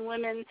 10,000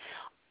 women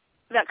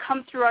that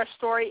come through our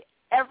story.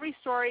 Every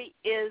story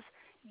is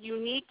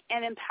unique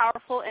and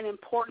powerful and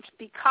important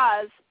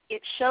because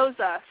it shows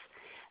us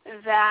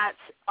that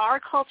our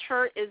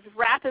culture is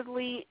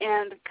rapidly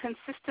and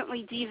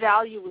consistently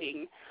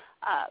devaluing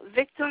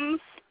victims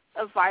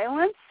of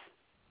violence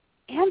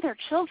and their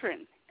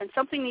children, and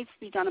something needs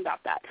to be done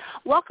about that.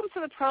 Welcome to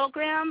the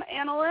program,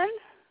 Analyn.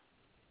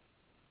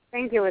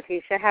 Thank you,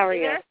 Letitia. How are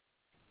you?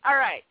 All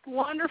right.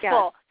 Wonderful.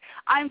 Yes.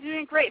 I'm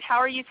doing great. How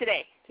are you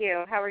today? Thank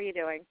you. How are you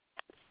doing?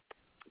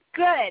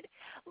 Good.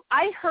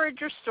 I heard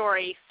your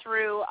story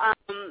through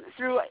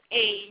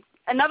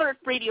another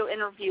radio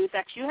interview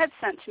that you had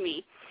sent to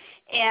me,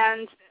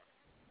 and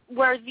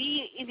where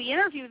the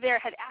interview there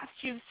had asked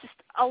you just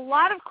a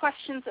lot of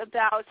questions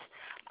about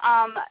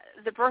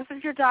the birth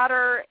of your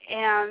daughter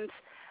and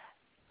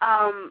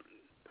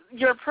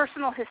your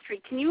personal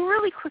history. Can you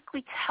really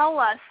quickly tell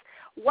us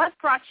what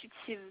brought you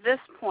to this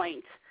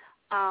point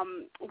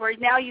where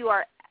now you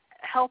are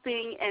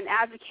helping and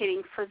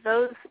advocating for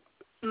those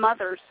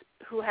mothers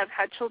who have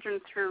had children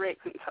through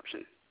rape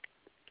conception?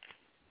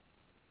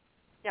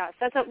 Yes,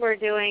 that's what we're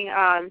doing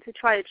to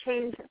try to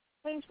change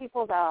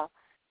people's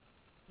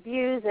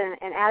views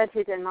and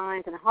attitudes and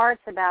minds and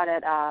hearts about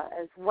it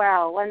as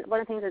well. One of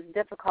the things that's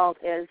difficult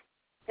is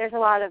there's a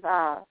lot of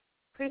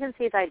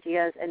preconceived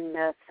ideas and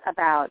myths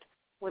about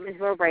women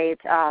who are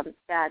raped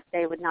that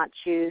they would not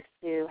choose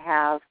to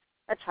have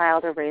a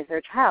child or raise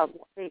their child.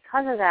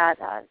 Because of that,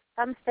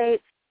 some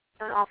states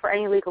don't offer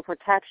any legal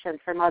protection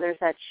for mothers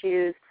that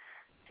choose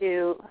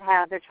to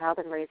have their child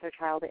and raise their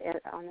child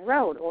on their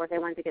own, or if they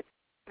want to get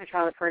their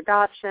child for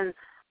adoption.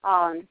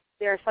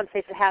 There are some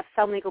states that have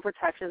some legal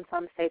protection,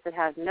 some states that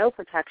have no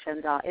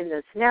protection in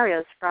those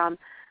scenarios from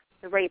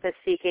the rapist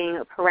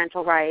seeking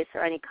parental rights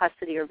or any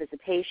custody or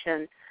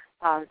visitation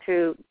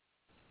through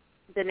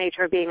the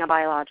nature of being a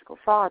biological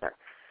father.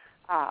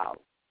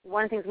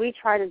 One of the things we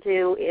try to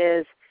do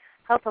is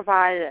help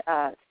provide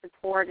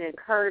support and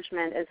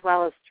encouragement as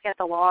well as to get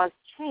the laws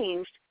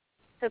changed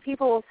so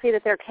people will see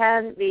that there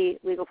can be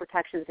legal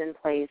protections in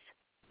place.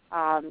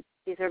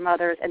 These are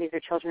mothers and these are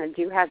children that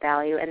do have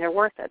value and they're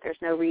worth it. There's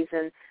no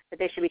reason that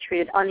they should be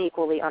treated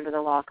unequally under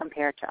the law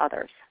compared to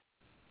others.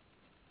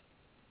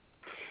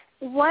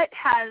 What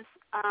has,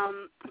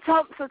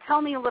 so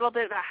tell me a little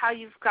bit about how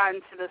you've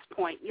gotten to this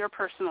point, your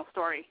personal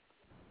story.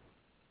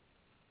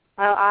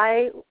 Well,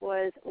 I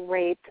was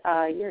raped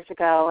years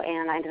ago,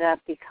 and I ended up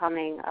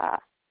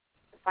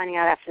finding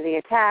out after the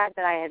attack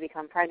that I had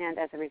become pregnant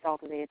as a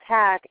result of the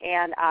attack,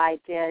 and I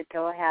did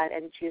go ahead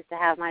and choose to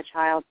have my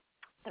child,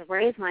 to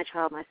raise my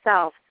child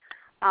myself.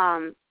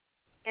 And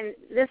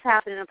this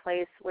happened in a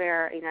place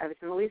where, I was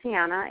in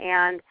Louisiana,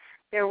 and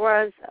there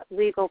was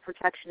legal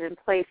protection in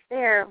place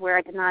there where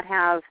I did not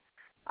have,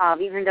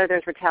 even though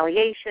there's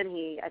retaliation,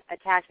 he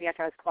attacked me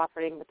after I was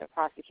cooperating with the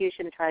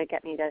prosecution to try to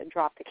get me to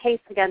drop the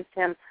case against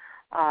him,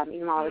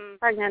 even while I was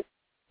pregnant.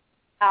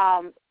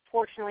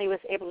 Fortunately, was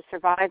able to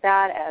survive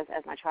that,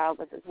 as my child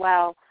was as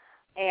well.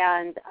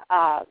 And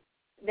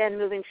then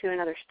moving to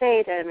another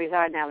state and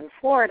reside now in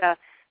Florida,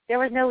 there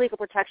was no legal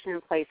protection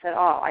in place at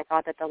all. I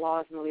thought that the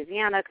laws in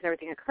Louisiana, because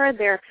everything occurred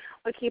there,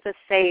 would keep us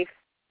safe.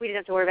 We didn't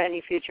have to worry about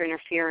any future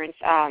interference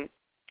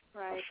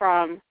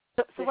from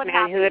this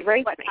man who had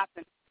raped me.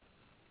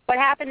 What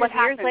happened is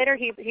years later,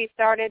 he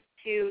started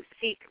to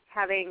seek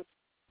having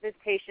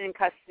visitation and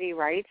custody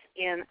rights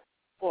in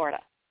Florida.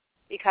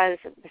 Because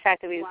the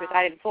fact that we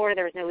resided in Florida,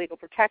 there was no legal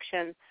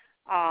protection,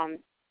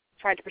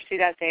 tried to pursue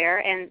that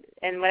there. And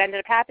what ended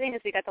up happening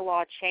is we got the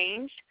law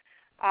changed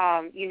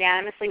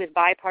unanimously with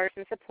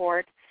bipartisan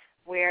support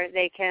where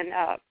they can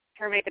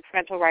terminate the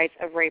parental rights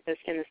of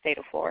rapists in the state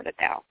of Florida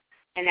now.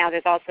 And now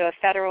there's also a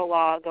federal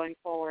law going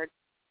forward.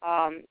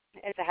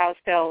 It's a House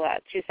Bill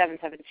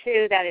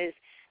 2772 that is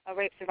a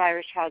Rape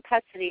Survivors Child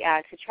Custody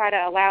Act to try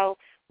to allow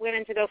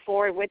women to go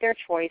forward with their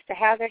choice to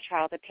have their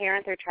child, to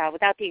parent their child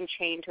without being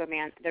chained to a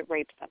man that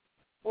rapes them.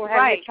 Or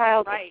having a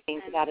child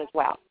chained to that as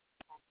well.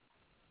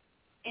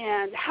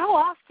 And how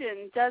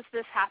often does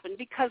this happen?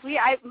 Because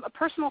a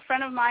personal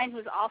friend of mine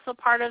who's also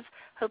part of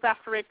Hope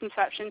After Rape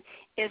Conception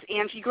is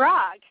Angie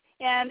Grogg.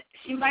 And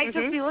she might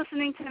just be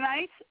listening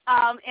tonight.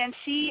 And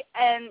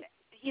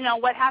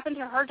what happened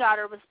to her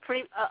daughter was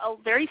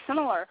very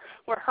similar,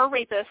 where her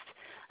rapist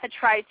had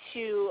tried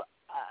to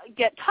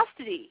get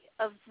custody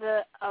of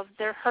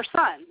her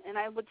son. And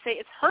I would say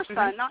it's her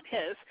son, not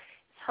his.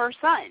 It's her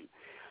son.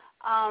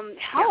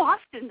 How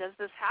often does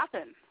this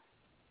happen?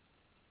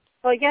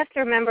 Well, you have to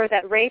remember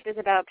that rape is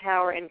about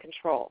power and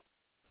control,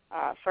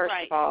 first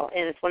of all,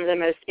 and it's one of the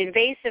most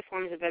invasive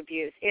forms of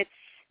abuse. It's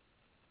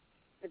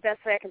the best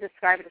way I can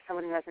describe it to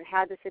someone who hasn't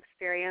had this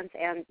experience,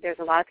 and there's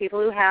a lot of people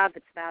who have.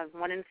 It's about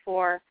 1 in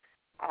 4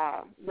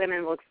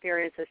 women will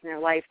experience this in their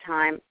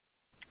lifetime.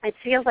 it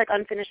feels like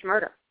unfinished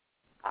murder.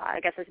 I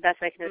guess that's the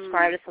best way I can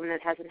describe it to someone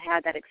that hasn't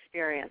had that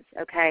experience,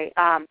 okay?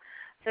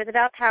 So it's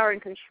about power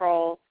and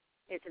control.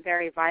 It's a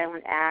very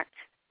violent act.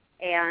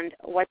 And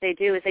what they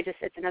do is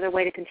it's another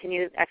way to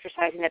continue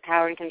exercising that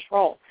power and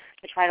control,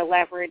 to try to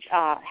leverage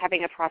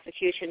having a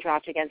prosecution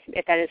dropped against them,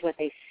 if that is what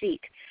they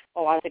seek.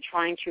 Or while they're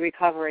trying to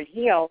recover and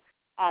heal,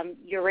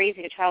 you're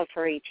raising a child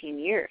for 18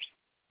 years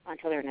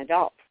until they're an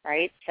adult,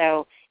 right?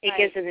 So it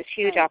gives them this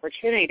huge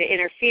opportunity to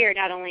interfere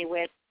not only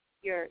with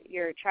your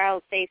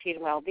child's safety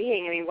and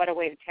well-being. I mean, what a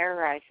way to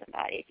terrorize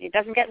somebody. It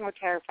doesn't get more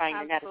terrifying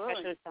than that,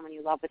 especially with someone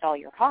you love with all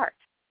your heart.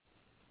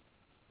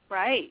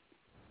 Right.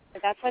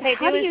 But that's what they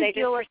do, is they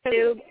just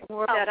pursue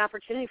more of that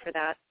opportunity for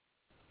that.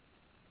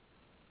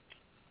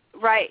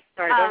 Right.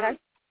 Sorry, go ahead.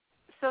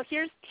 So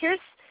here's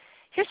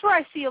where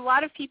I see a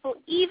lot of people,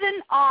 even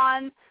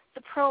on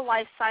the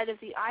pro-life side of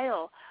the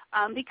aisle,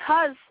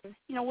 because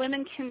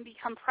women can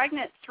become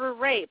pregnant through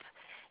rape,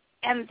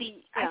 and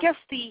I guess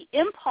the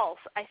impulse,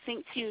 I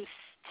think, to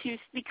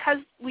because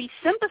we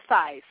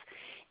sympathize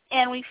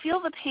and we feel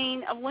the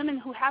pain of women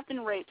who have been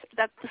raped,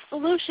 that the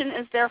solution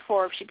is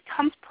therefore, if she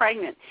becomes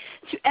pregnant,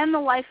 to end the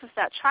life of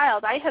that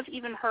child. I have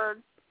even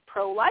heard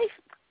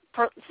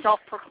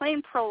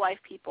self-proclaimed pro-life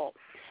people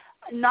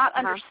not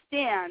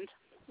understand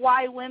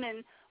why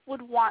women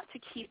would want to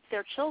keep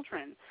their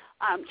children.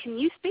 Can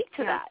you speak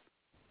to that?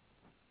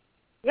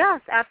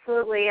 Yes,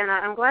 absolutely, and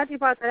I'm glad you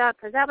brought that up,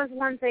 because that was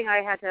one thing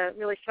I had to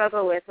really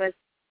struggle with, was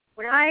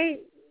when I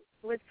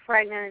was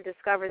pregnant and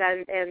discovered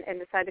that and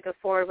decided to go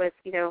forward with,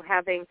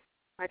 having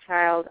my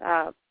child,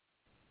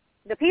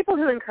 the people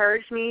who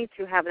encouraged me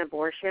to have an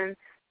abortion,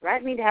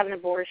 threatened me to have an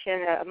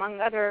abortion, among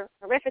other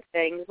horrific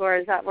things,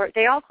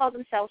 they all called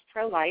themselves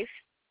pro-life.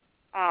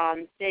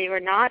 They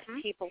were not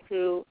people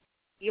who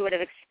you would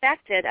have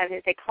expected. I mean,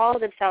 if they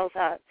called themselves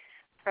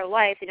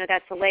pro-life,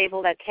 that's a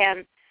label that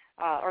can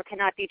or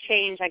cannot be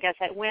changed, I guess,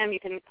 at whim. You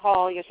can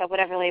call yourself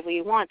whatever label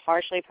you want,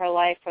 partially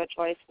pro-life,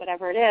 pro-choice,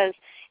 whatever it is.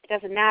 It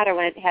doesn't matter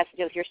when it has to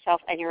do with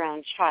yourself and your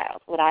own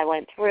child. What I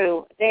went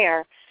through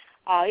there,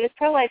 it was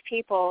pro-life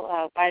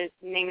people, by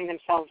naming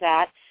themselves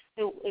that,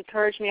 who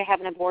encouraged me to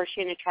have an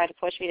abortion and tried to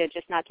push me to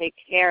just not take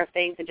care of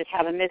things and just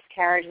have a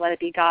miscarriage, let it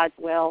be God's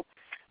will,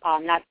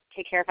 not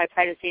take care of my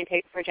pregnancy and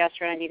take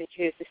progesterone I needed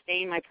to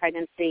sustain my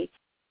pregnancy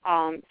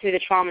through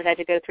the traumas I had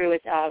to go through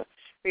with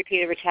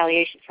repeated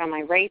retaliation from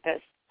my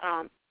rapist.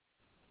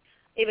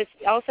 It was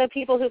also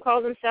people who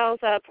called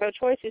themselves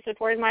pro-choice, who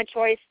supported my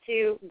choice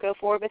to go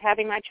forward with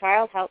having my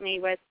child, helped me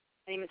with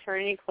any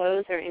maternity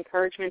clothes or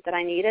encouragement that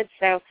I needed.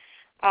 So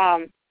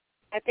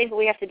I think what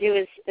we have to do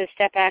is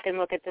step back and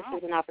look at this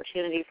as an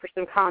opportunity for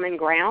some common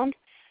ground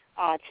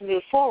to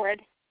move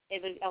forward.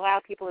 It would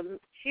allow people to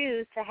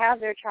choose to have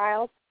their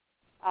child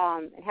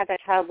and have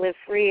that child live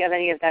free of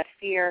any of that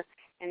fear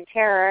and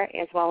terror,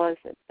 as well as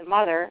the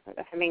mother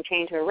from being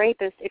chained to a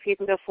rapist, if you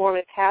can go forward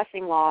with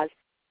passing laws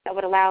that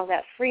would allow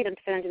that freedom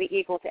for them to be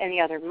equal to any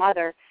other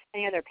mother,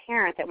 any other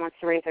parent that wants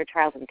to raise their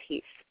child in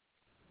peace.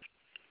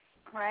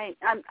 Right.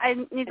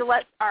 I need to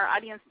let our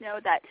audience know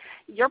that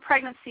your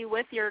pregnancy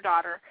with your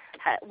daughter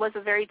was a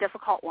very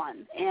difficult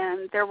one,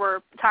 and there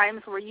were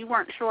times where you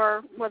weren't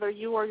sure whether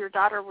you or your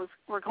daughter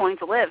were going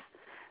to live.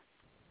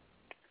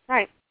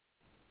 Right.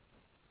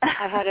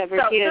 I had a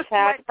repeat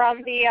attack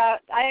from the,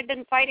 I had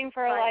been fighting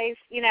for a life,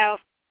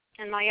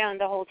 on my own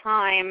the whole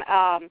time.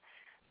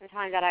 The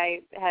time that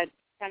I had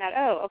found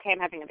out, I'm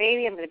having a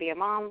baby, I'm going to be a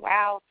mom.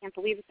 Wow, can't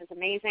believe this is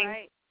amazing.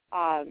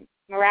 Right.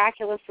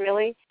 Miraculous,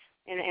 really.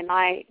 And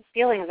my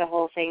feeling of the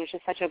whole thing is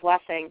just such a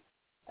blessing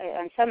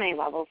on so many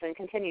levels, and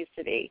continues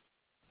to be.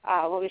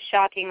 What was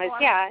shocking was,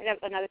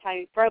 another time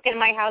he broke into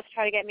my house,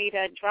 tried to get me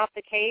to drop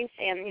the case,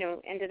 and,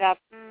 ended up,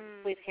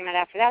 police came out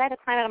after that. I had to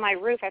climb out of my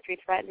roof after he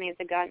threatened me with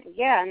a gun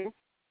again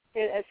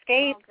to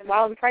escape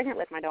while I'm pregnant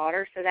with my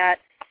daughter, so that,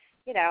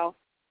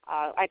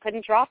 I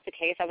couldn't drop the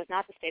case. I was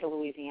not the state of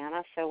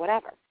Louisiana, so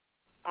whatever.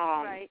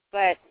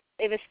 But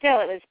it was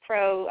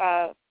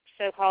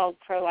so-called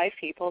pro-life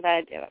people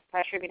that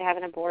pressured me to have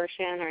an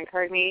abortion or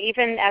encouraged me,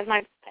 even as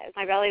my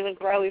belly would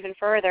grow even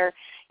further,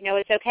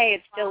 it's okay,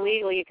 it's still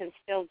legal, you can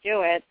still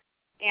do it.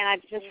 And I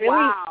just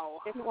really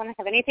didn't want to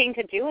have anything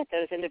to do with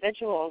those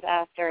individuals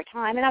after a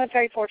time. And I was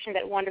very fortunate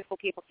that wonderful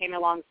people came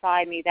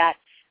alongside me that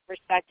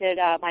respected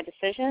my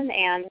decision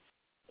and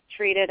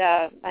treated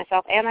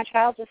myself and my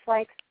child just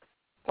like,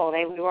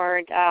 we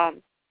weren't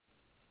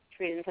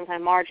treated in some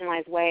kind of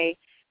marginalized way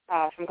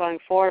from going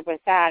forward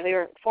with that. We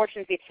were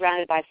fortunate to be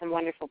surrounded by some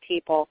wonderful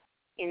people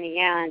in the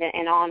end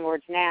and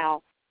onwards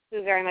now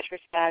who very much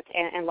respect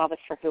and love us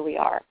for who we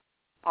are,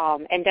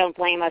 and don't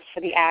blame us for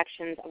the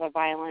actions of a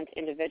violent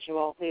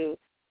individual who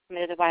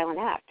committed a violent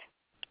act.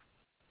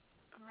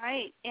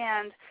 Right.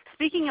 And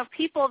speaking of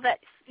people that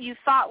you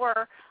thought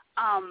were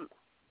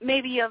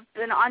maybe have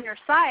been on your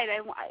side,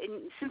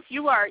 since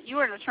you are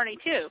an attorney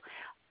too,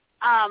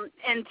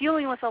 and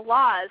dealing with the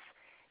laws,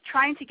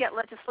 trying to get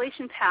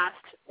legislation passed,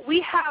 we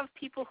have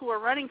people who are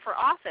running for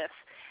office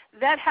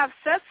that have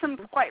said some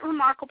quite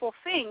remarkable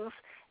things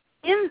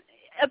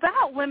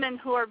about women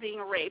who are being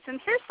raped. And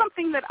here's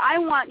something that I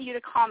want you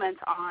to comment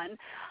on.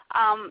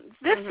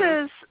 This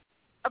is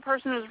a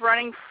person who's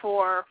running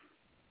for.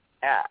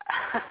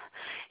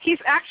 He's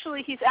at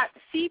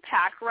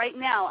CPAC right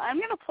now. I'm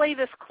going to play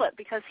this clip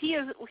because he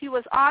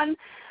was on.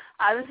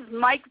 This is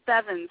Mike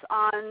Bevins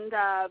on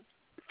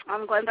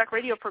Glenn Beck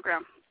radio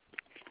program.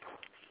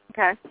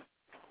 Okay.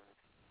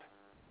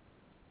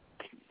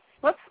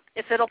 Whoops!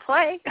 If it'll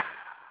play.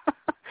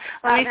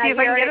 Let me see if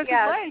I can get it to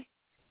play.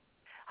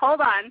 Hold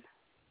on.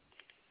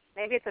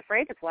 Maybe it's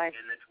afraid to play.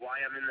 And that's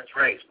why I'm in this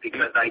race,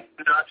 because I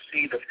do not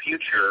see the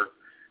future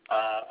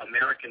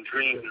American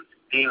dream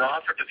being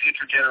offered to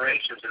future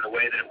generations in the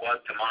way that it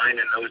was to mine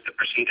and those that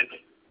preceded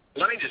me.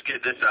 Let me just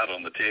get this out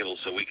on the table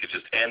so we could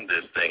just end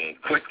this thing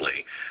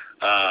quickly,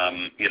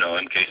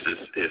 in case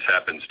this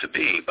happens to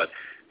be. But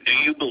do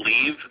you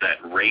believe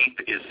that rape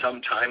is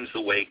sometimes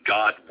the way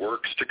God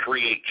works to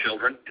create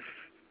children?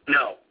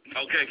 No.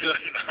 Okay, good.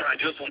 I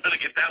just wanted to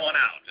get that one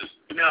out.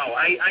 No,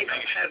 I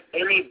don't have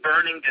any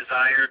burning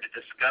desire to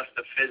discuss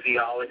the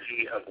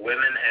physiology of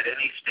women at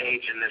any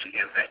stage in this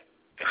campaign.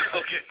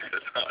 Okay,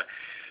 good.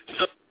 And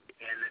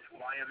that's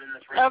why I'm in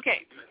this race. Okay,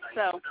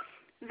 so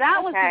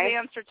that was the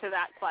answer to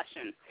that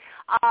question.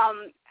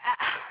 I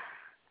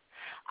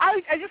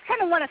just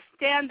kind of want to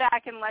stand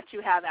back and let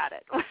you have at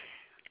it.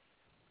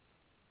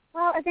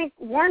 Well, I think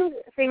one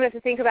thing we have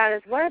to think about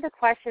is what are the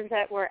questions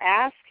that we're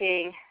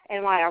asking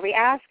and why? Are we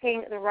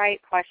asking the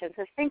right questions?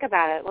 Because think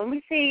about it. When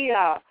we see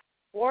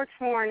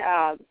war-torn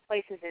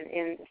places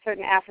in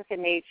certain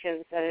African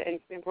nations, in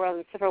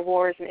civil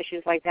wars and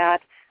issues like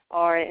that,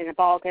 or in the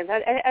Balkans,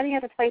 any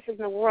other places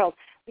in the world,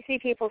 we see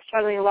people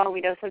struggling along.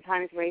 We know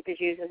sometimes rape is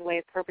used as a way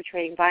of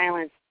perpetrating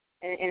violence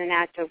in an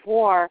act of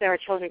war. There are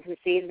children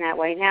conceived in that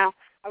way. Now,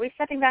 are we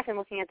stepping back and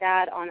looking at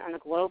that on a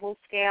global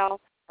scale?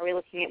 Are we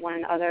looking at one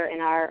another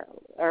in our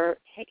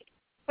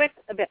quick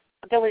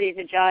ability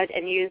to judge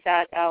and use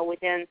that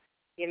within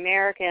the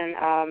American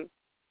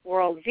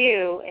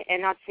worldview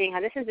and not seeing how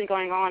this has been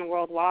going on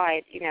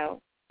worldwide,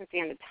 since the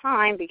end of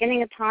time,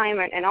 beginning of time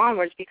and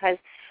onwards, because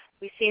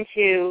we seem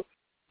to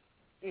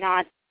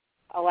not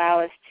allow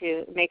us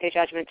to make a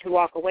judgment, to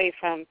walk away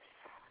from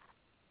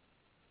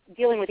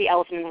dealing with the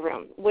elephant in the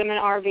room. Women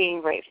are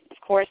being raped. Of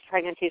course,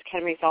 pregnancies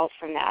can result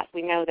from that.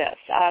 We know this.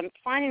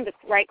 Finding the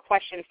right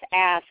questions to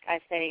ask, I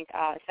think,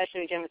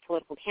 especially again with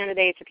political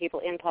candidates or people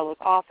in public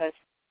office,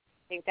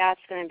 I think that's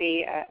going to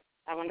be, I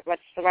wonder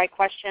what's the right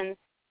question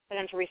for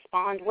them to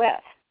respond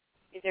with.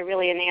 Is there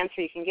really an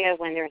answer you can give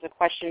when there's a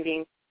question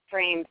being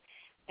framed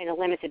in a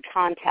limited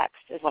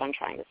context is what I'm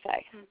trying to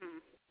say.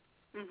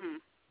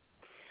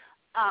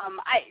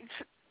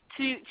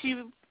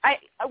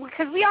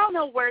 Because we all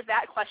know where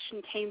that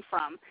question came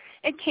from.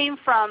 It came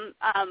from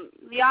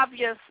the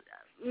obvious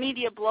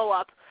media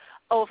blow-up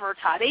over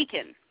Todd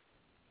Aiken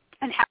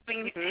and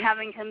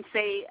having him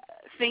say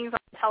things on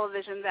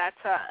television that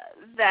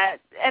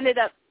ended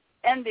up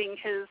ending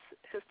his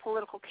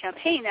political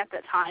campaign at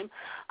that time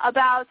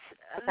about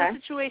the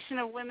situation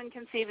of women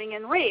conceiving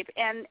and rape.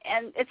 And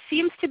it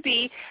seems to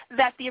be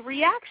that the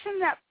reaction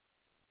that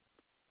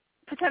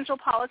potential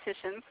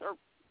politicians or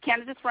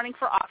candidates running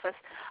for office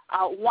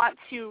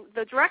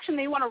the direction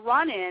they want to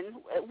run in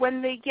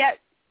when they get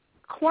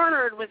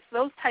cornered with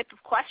those type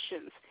of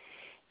questions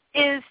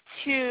is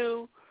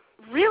to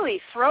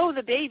really throw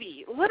the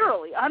baby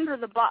literally under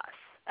the bus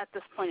at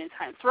this point in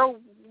time. Throw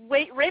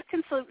rape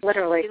conceived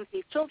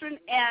children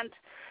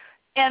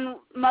and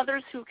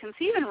mothers who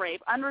conceive and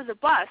rape under the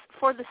bus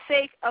for the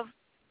sake of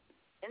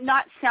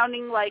not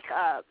sounding like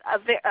a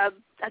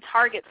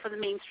target for the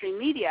mainstream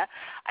media.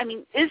 I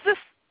mean, is this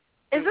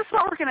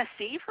what we're going to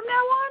see from now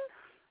on?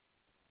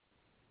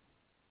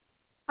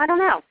 I don't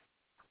know.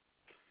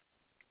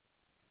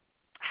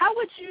 How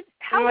would you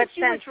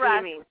address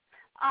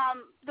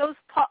those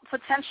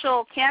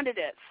potential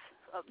candidates,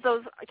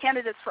 those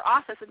candidates for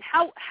office, and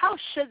how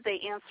should they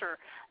answer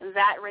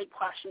that rape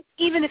question,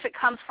 even if it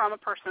comes from a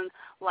person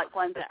like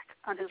Glenn Beck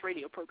on his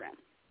radio program?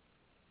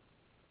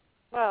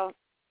 Well,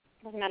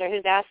 it doesn't matter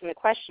who's asking the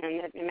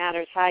question. It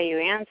matters how you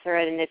answer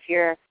it, and if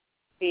you're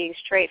being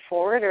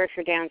straightforward or if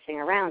you're dancing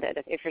around it.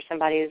 If you're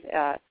somebody who's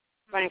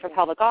running for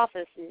public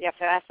office, you have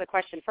to ask the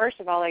question,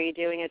 first of all, are you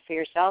doing it for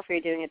yourself or are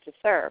you doing it to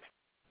serve?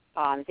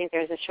 I think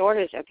there's a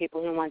shortage of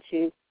people who want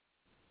to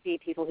be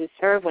people who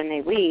serve when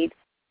they lead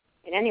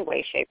in any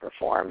way, shape, or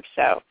form.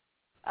 So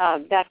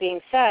that being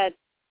said,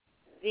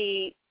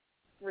 the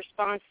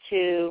response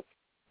to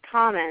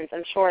comments,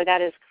 I'm sure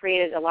that has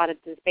created a lot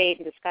of debate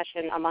and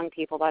discussion among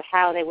people about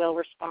how they will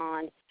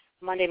respond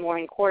Monday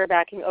morning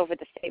quarterbacking over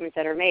the statements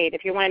that are made.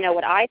 If you want to know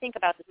what I think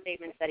about the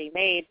statements that he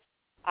made,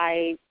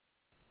 I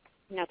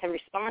can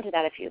respond to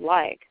that if you'd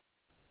like.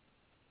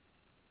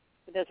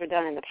 But those were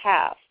done in the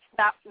past.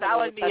 That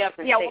would be it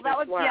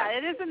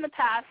is in the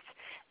past.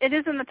 It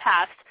is in the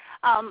past.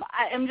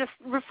 I'm just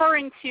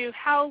referring to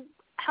how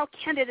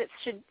candidates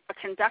should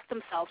conduct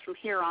themselves from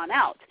here on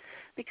out,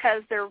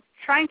 because they're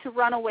trying to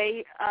run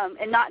away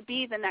and not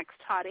be the next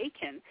Todd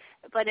Aiken,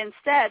 but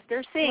instead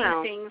they're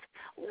saying things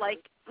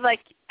like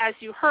as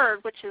you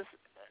heard, which is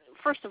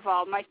first of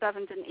all, Mike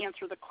Bevan didn't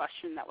answer the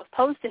question that was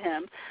posed to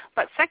him.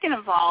 But second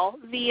of all,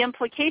 the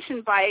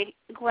implication by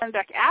Glenn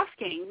Beck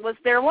asking was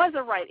there was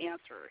a right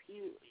answer.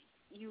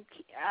 You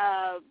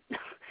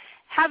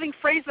having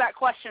phrased that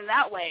question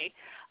that way,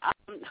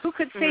 who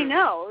could say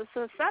no? It's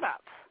a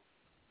setup.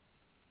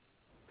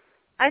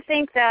 I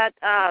think that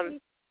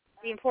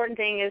the important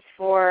thing is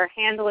for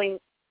handling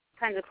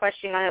kinds of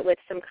questioning on it with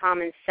some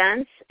common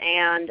sense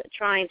and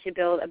trying to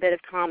build a bit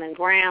of common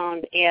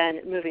ground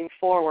and moving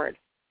forward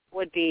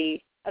would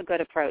be a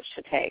good approach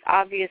to take.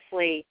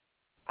 Obviously,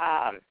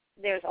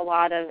 there's a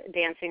lot of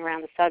dancing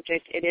around the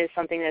subject. It is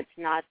something that's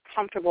not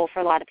comfortable for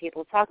a lot of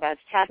people to talk about.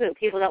 It's taboo.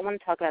 People don't want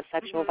to talk about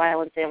sexual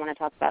violence. They don't want to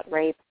talk about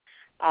rape.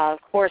 Of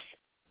course,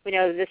 we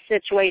know the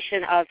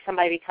situation of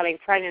somebody becoming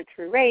pregnant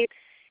through rape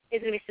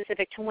is going to be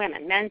specific to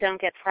women. Men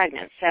don't get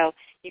pregnant. So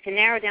you can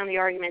narrow down the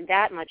argument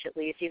that much at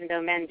least, even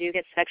though men do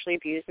get sexually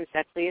abused and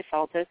sexually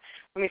assaulted,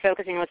 when we're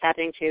focusing on what's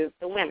happening to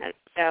the women.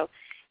 So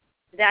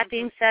that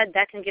being said,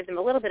 that can give them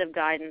a little bit of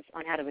guidance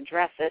on how to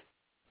address it.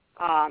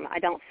 I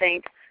don't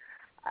think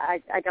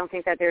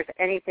that there's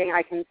anything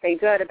I can say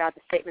good about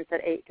the statements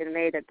that Aitken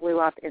made that blew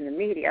up in the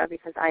media,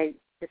 because I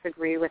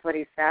disagree with what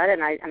he said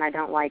and I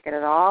don't like it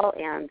at all,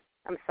 and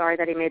I'm sorry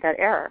that he made that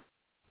error.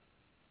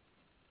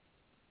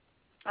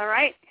 All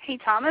right. Hey,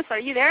 Thomas, are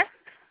you there?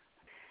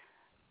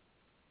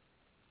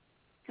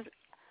 Because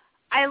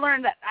I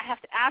learned that I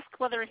have to ask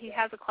whether he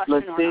has a question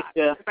or not,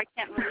 because I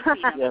can't really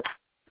see him.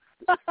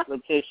 Yes.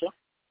 Letitia?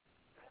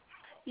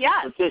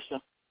 Yes.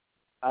 Letitia,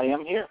 I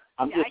am here.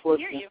 I'm just I can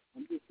listening. hear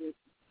you.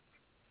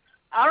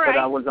 All right. But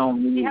I was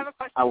on mute. Do you have a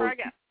question for our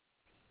guest?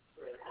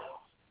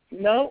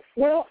 No.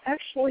 Well,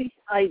 actually,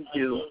 I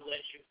do.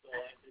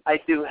 I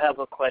do have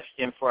a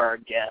question for our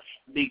guest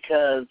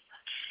because,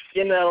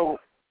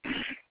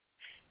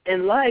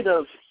 in light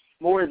of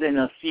more than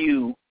a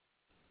few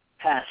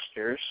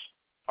pastors,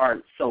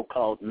 or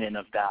so-called men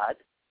of God,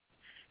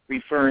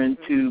 referring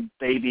to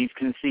babies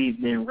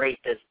conceived and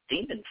raped as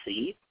demon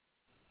seed,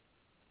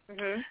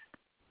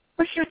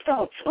 what's your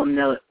thoughts on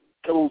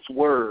those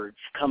words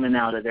coming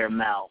out of their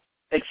mouth,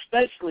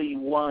 especially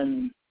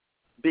one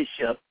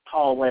Bishop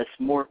Paul S.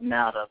 Morton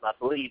out of, I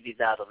believe he's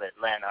out of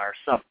Atlanta or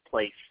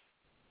someplace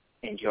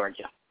in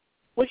Georgia?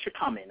 What's your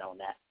comment on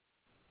that?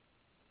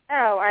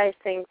 Oh, I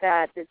think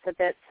that it's a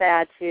bit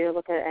sad to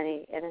look at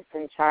any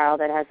innocent child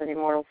that has an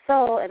immortal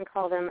soul and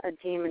call them a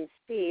demon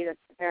seed. It's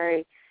a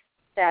very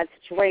sad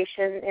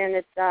situation, and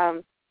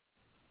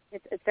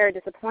it's very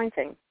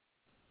disappointing.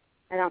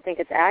 I don't think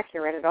it's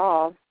accurate at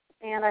all,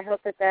 and I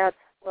hope that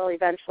will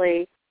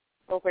eventually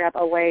open up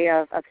a way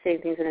of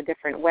seeing things in a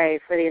different way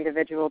for the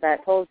individual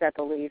that holds that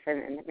belief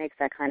and makes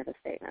that kind of a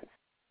statement.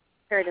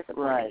 Very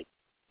disappointing. Right.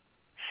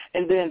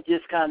 And then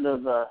just kind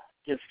of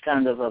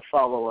a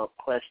follow-up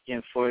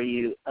question for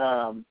you.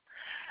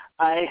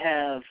 I've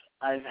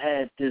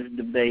had this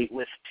debate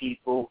with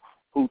people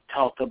who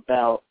talk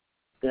about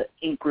the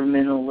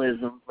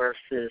incrementalism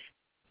versus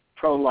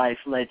pro-life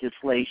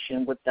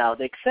legislation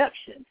without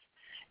exceptions.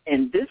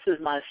 And this is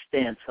my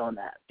stance on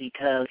that,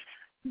 because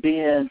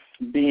being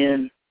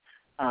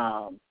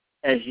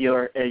as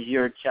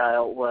your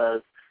child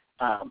was,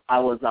 I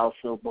was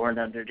also born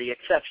under the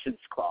exceptions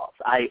clause.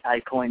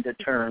 I coined a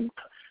term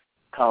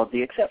called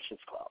the exceptions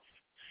clause.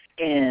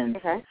 And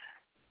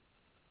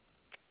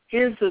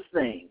here's the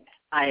thing.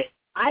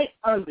 I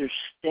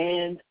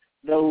understand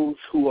those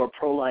who are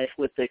pro-life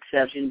with the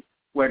exception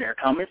where they're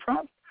coming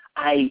from.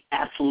 I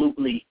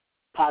absolutely,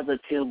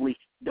 positively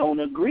don't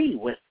agree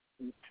with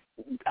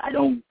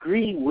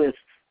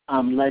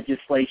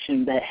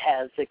legislation that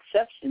has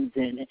exceptions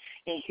in it.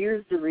 And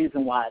here's the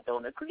reason why I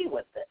don't agree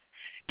with it.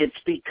 It's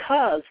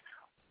because,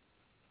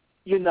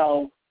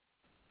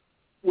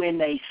 when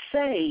they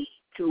say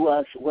to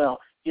us, well,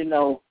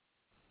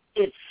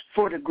 it's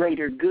for the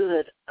greater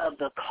good of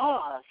the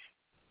cause,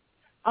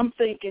 I'm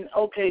thinking,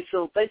 okay,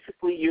 so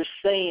basically you're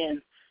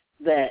saying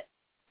that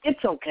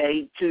it's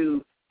okay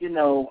to,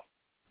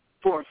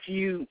 for a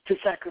few, to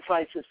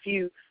sacrifice a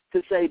few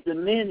to save the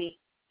many.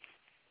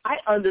 I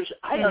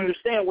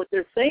understand what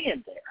they're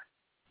saying there.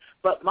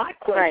 But my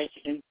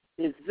question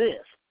is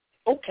this.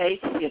 Okay,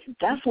 if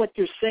that's what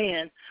you're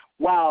saying,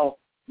 while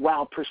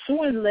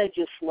pursuing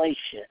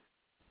legislation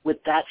with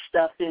that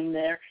stuff in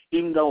there,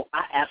 even though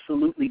I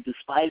absolutely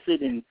despise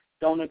it and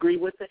don't agree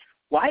with it,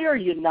 why are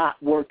you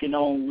not working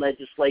on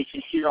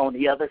legislation here on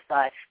the other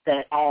side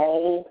that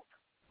all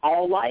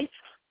life?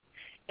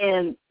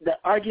 And the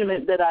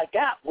argument that I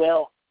got,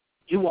 well,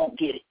 you won't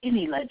get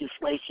any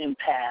legislation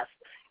passed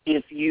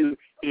if you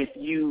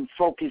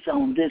focus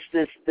on this,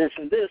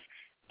 and this.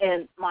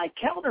 And my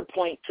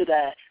counterpoint to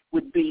that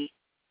would be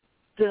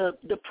the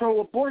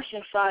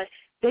pro-abortion side.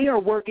 They are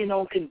working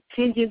on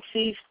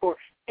contingencies for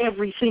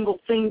every single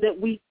thing that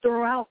we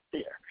throw out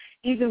there.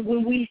 Even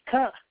when we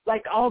cut,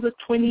 like all the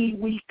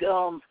 20-week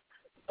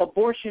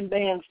abortion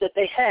bans that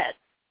they had,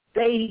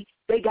 they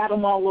got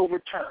them all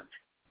overturned.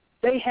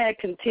 They had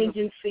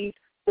contingencies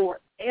for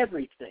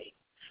everything.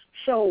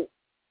 So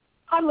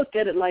I look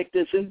at it like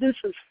this, and this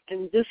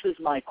is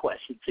my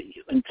question to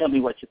you, and tell me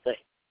what you think.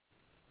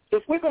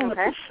 if we're going to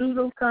pursue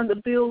those kind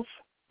of bills,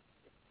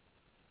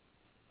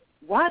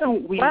 why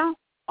don't we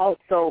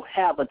also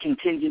have a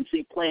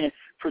contingency plan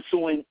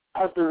pursuing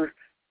other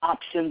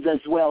options as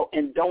well,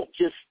 and don't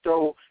just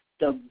throw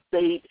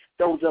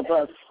those of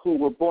us who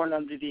were born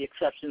under the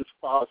exceptions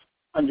clause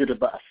under the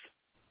bus?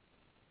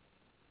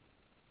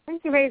 I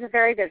think you raise a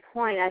very good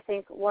point. I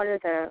think one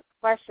of the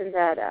questions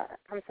that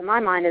comes to my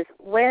mind is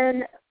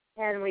when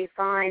can we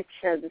find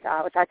options,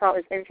 which I thought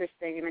was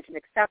interesting. You mentioned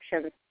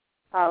exceptions.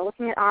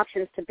 Looking at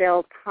options to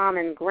build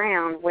common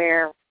ground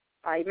where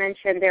you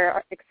mentioned there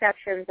are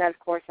exceptions that, of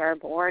course, are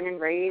born and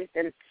raised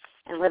and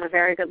live a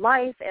very good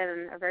life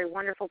and are very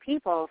wonderful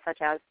people, such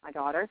as my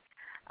daughter.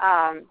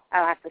 I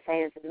have to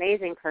say is an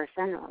amazing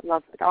person. I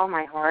love with all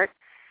my heart.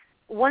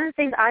 One of the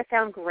things I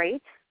found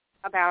great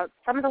about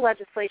some of the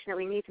legislation that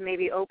we need to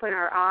maybe open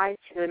our eyes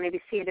to and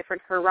maybe see a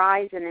different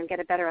horizon and get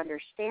a better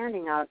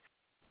understanding of,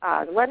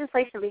 the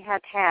legislation we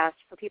had passed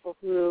for people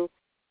who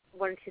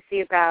wanted to see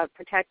about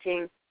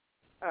protecting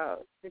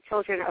the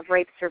children of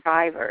rape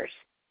survivors,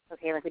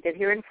 okay, like we did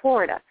here in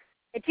Florida.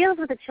 It deals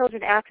with the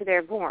children after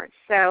they're born.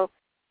 So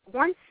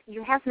once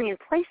you have something in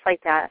place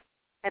like that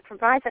that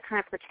provides that kind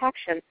of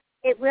protection,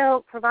 it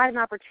will provide an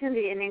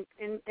opportunity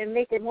and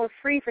make it more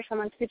free for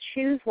someone to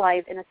choose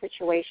life in a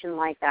situation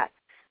like that.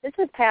 This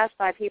was passed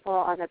by people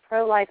on the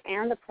pro-life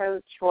and the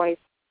pro-choice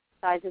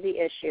sides of the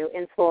issue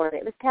in Florida.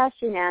 It was passed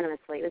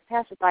unanimously. It was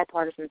passed with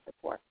bipartisan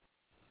support.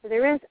 So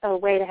there is a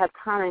way to have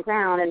common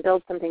ground and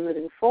build something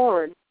moving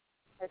forward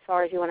as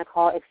far as you want to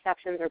call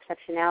exceptions or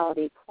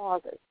exceptionality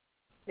clauses.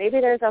 Maybe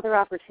there's other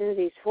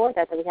opportunities for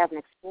that we haven't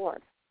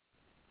explored.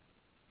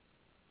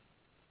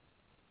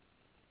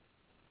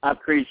 I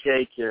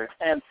appreciate your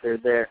answer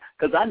there,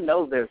 because I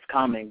know there's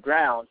common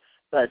ground,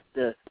 but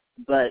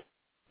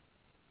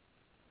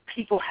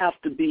people have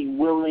to be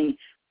willing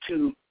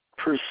to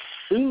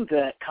pursue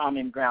that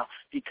common ground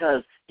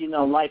because,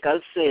 like I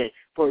said,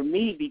 for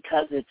me,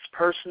 because it's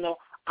personal,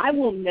 I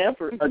will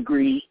never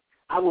agree,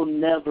 I will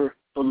never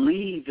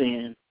believe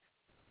in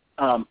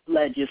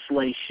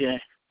legislation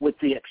with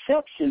the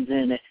exceptions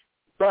in it,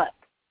 but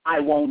I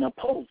won't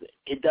oppose it.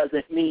 It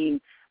doesn't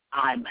mean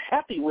I'm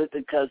happy with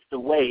it because the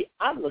way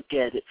I look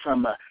at it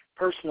from a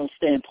personal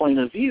standpoint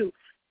of view,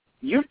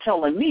 you're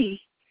telling me,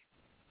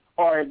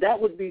 or that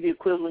would be the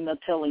equivalent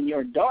of telling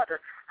your daughter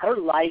her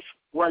life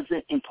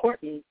wasn't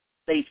important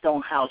based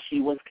on how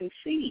she was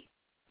conceived.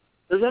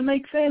 Does that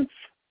make sense?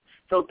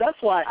 So that's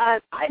why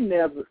I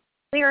never...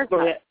 Clear as Go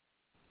mud. ahead.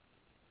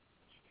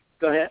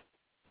 Go ahead.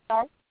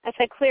 I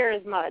said clear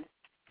as mud.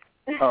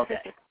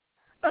 Okay.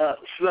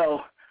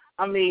 So,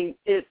 I mean,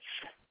 it's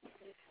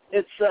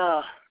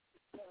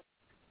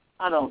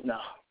I don't know.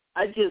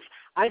 I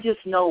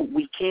just know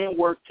we can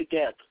work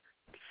together,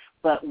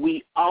 but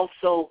we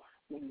also,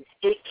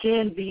 it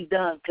can be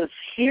done because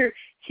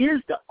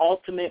here's the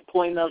ultimate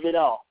point of it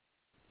all.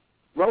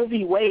 Roe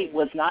v. Wade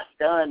was not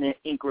done in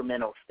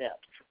incremental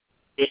steps.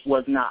 It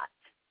was not.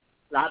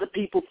 A lot of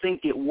people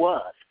think it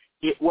was.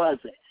 It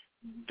wasn't.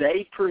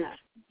 They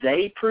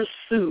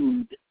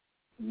pursued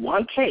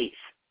one case.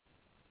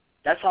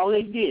 That's all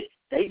they did.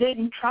 They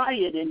didn't try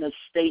it in the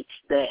states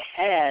that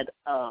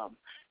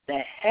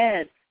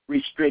had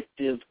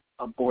restrictive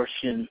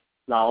abortion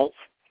laws,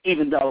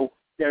 even though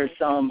there's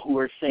some who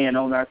are saying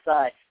on our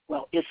side,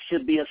 well, it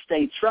should be a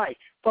state's right.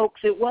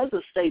 Folks, it was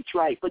a state's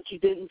right, but you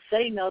didn't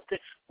say nothing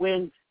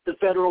when the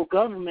federal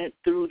government,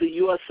 through the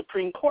U.S.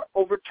 Supreme Court,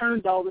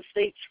 overturned all the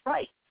states'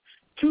 rights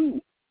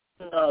to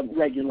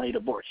regulate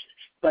abortion.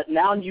 But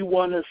now you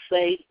want to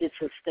say it's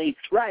a state's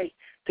right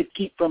to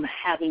keep from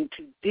having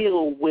to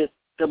deal with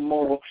the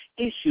moral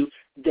issue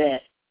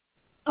that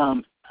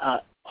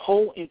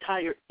whole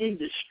entire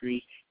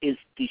industry is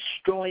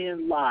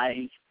destroying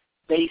lives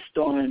based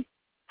on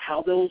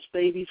how those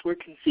babies were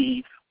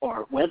conceived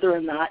or whether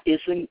or not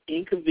it's an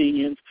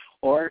inconvenience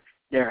or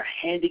they're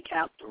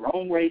handicapped, the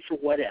wrong race or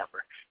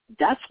whatever.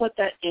 That's what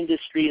that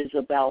industry is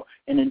about,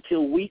 and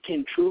until we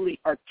can truly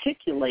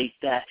articulate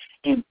that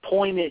and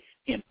point it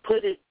and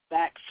put it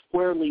back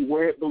squarely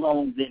where it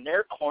belongs in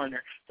their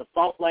corner, the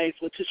fault lies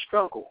with the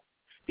struggle.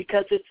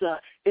 Because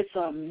it's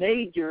a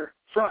major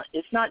front.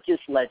 It's not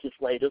just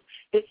legislative.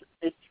 It's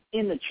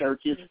in the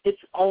churches. It's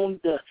on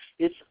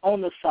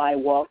the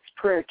sidewalks,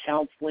 prayer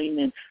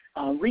counseling,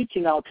 and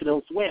reaching out to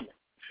those women.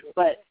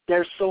 But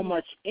there's so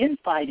much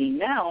infighting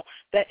now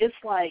that it's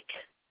like,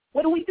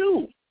 what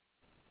do?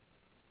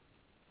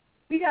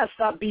 We gotta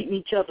stop beating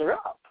each other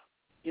up,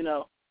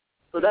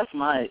 So that's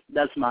my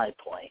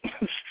point.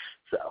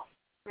 So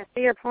I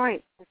see your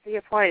point.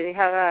 You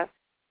have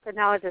good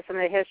knowledge of some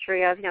of the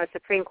history of, a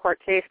Supreme Court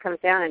case comes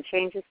down and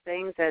changes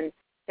things and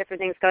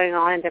different things going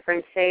on in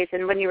different states.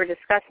 And when you were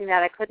discussing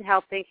that, I couldn't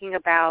help thinking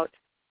about,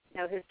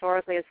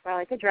 historically as well,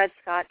 like the Dred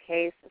Scott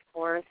case, of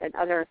course, and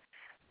other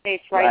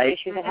states' rights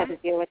issues that had to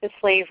deal with the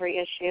slavery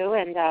issue.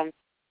 And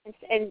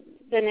then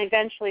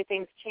eventually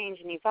things change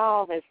and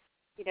evolve as,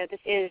 this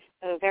is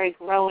a very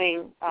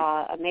growing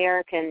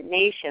American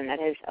nation that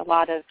has a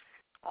lot of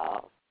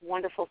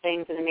wonderful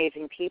things and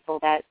amazing people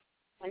that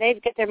when they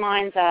get their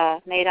minds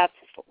made up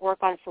work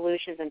on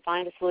solutions and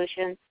find a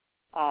solution,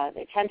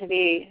 they tend to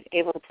be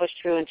able to push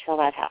through until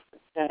that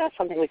happens. So that's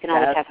something we can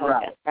always have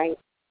hope in, right?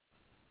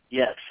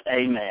 Yes,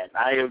 amen.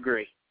 I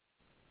agree.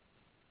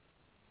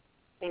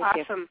 Thank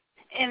awesome. You.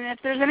 And if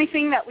there's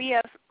anything that we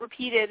have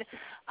repeated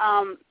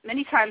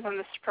many times on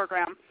this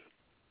program,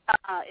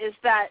 is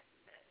that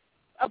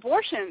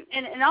abortion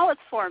in all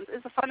its forms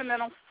is a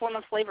fundamental form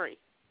of slavery.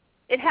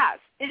 It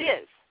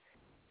is.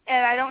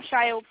 And I don't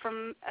shy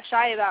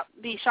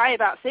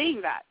about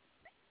saying that,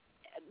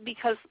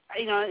 because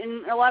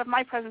in a lot of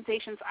my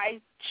presentations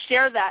I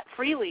share that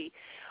freely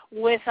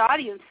with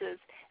audiences,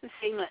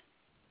 saying that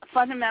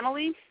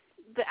fundamentally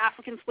the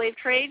African slave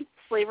trade,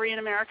 slavery in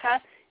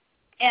America,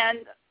 and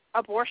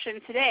abortion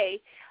today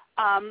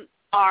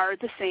are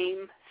the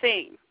same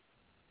thing.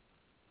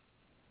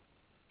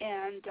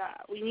 And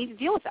we need to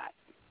deal with that.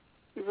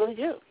 We really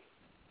do.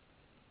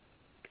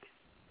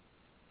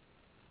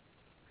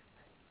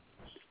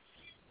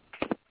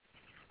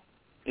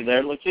 You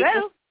there, Lakeisha?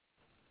 Hello?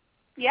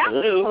 Yeah?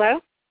 Hello?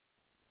 Hello?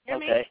 Hear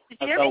okay. Me? Did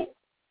you hear me?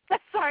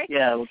 Sorry.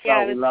 Yeah,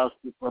 we lost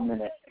you for a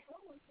minute.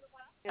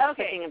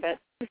 Okay. A bit.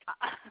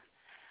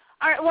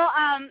 All right. Well,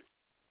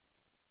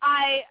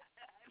 I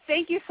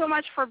thank you so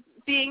much for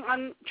being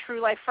on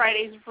TRU-Life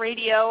Fridays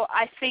Radio.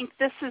 I think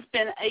this has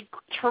been a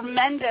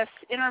tremendous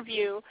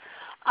interview.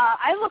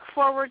 I look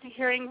forward to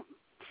hearing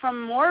from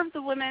more of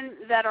the women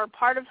that are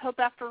part of Hope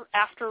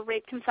After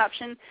Rape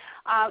Conception.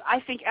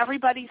 I think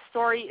everybody's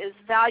story is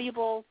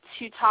valuable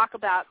to talk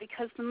about,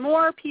 because the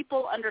more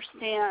people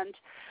understand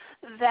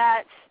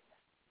that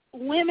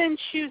women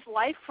choose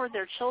life for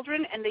their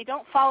children and they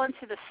don't fall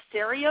into the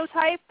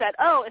stereotype that,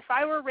 oh, if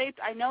I were raped,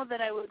 I know that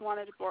I would want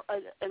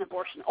an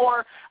abortion,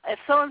 or if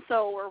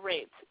so-and-so were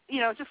raped.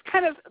 Just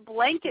kind of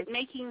blanket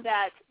making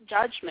that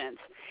judgment.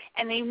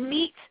 And they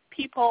meet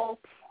people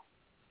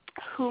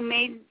who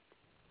made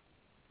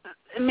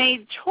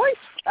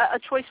a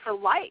choice for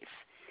life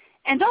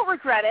and don't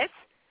regret it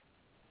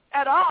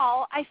at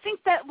all. I think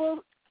that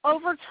will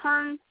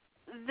overturn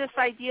this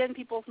idea in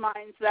people's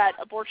minds that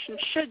abortion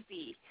should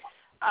be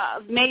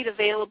made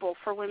available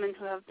for women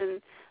who have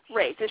been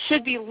raped. It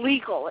should be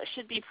legal. It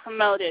should be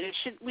promoted.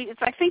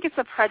 I think it's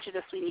a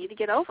prejudice we need to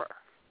get over.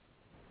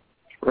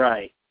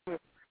 Right.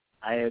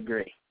 I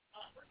agree.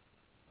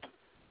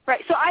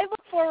 Right. So I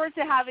look forward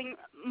to having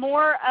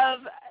more of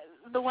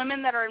the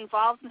women that are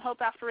involved in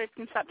Hope After Rape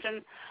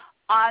Conception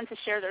on to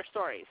share their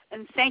stories.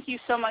 And thank you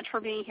so much for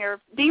being here,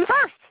 being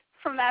first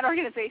from that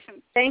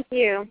organization. Thank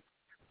you.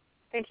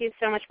 Thank you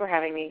so much for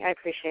having me. I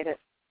appreciate it.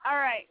 All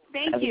right.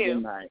 Thank Have you. A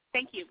good night.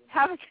 Thank you.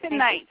 Have a good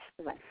night.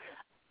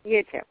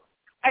 You too.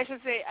 I should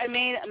say I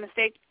made a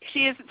mistake.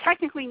 She is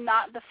technically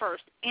not the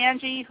first.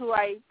 Angie, who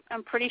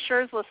I'm pretty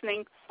sure is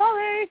listening,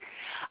 sorry,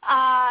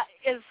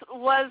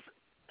 was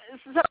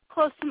so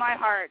close to my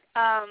heart.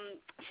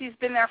 She's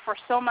been there for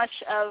so much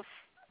of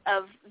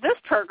this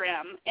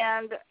program,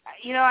 and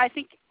I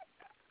think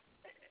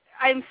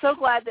I'm so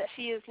glad that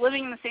she is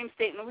living in the same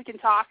state and that we can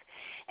talk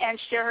and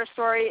share her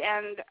story.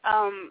 And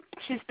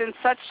she's been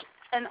such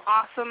an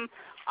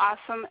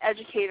awesome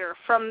educator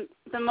from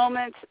the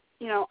moment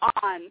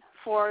on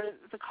for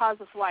the cause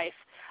of life.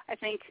 I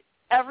think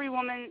every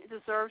woman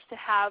deserves to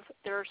have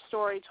their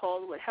story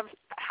told, what has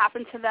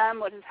happened to them,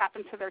 what has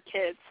happened to their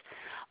kids.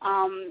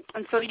 And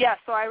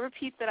so I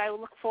repeat that I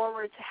look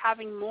forward to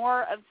having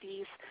more of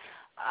these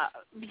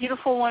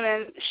beautiful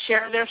women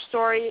share their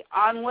story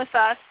on with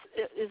us.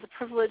 It is a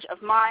privilege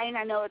of mine.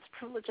 I know it's a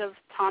privilege of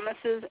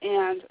Thomas's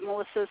and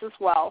Melissa's as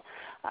well,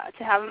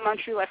 to have them on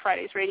TRU-Life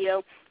Fridays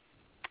Radio.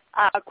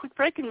 A quick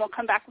break, and we'll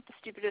come back with the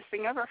stupidest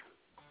thing ever.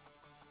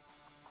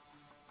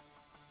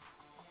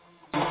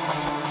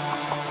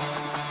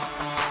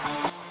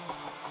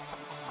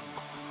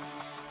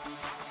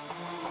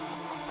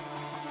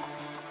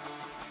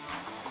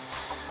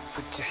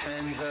 Put your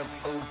hands up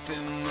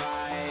open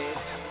wide.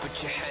 Put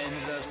your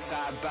hands up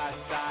side by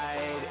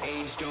side.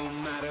 Age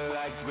don't matter,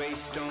 like race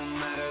don't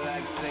matter,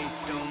 like place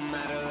don't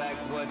matter, like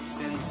what's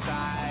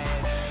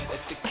inside. Let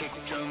the kick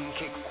drum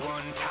kick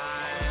one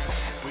time.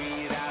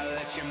 Breathe out,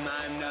 let your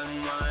mind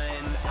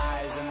unwind.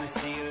 Eyes on the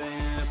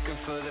ceiling, looking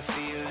for the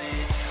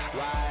feeling.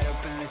 Wide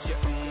open, let your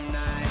own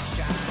eyes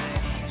shine.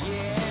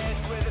 Yeah,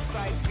 it's where the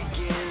fight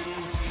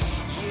begins.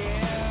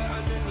 Yeah,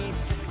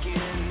 underneath the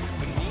skin,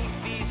 beneath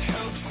these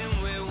hopes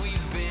and where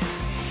we've been.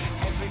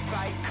 Every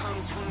fight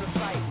comes from the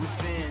fight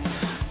within.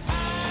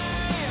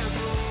 I am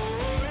the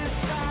war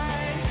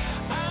inside.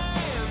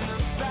 I am the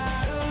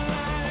battle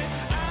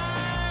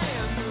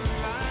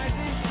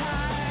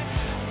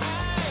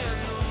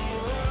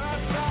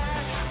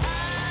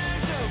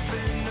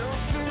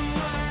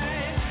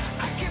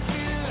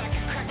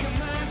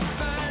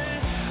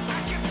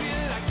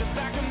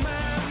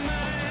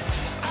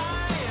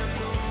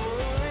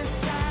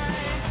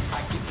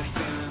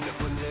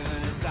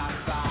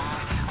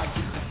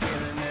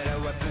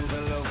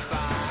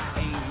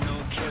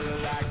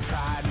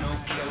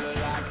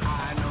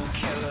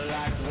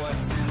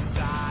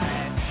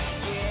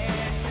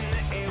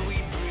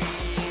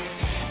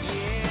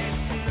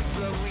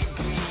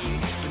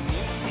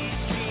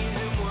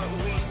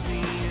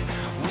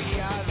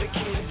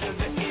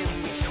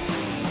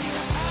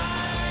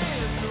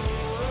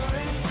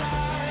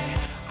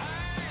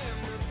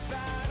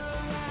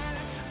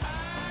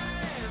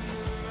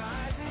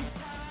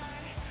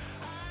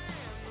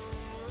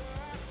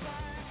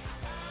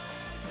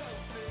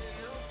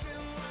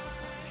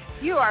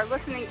You are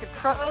listening to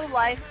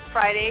Pro-Life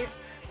Fridays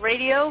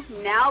Radio,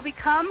 now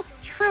become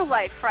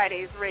TRU-Life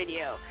Fridays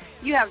Radio.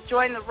 You have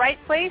joined the right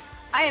place.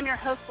 I am your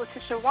host,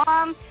 Letitia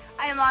Wong.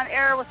 I am on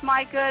air with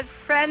my good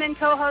friend and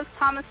co-host,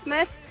 Thomas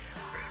Smith.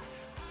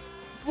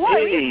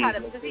 Boy, we've had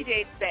a busy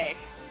day today.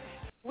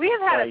 We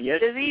have had a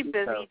busy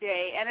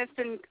day, and it's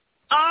been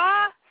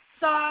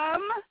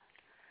awesome.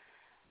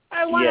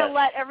 I want to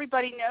let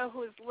everybody know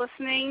who is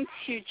listening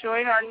to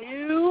join our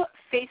new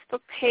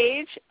Facebook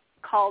page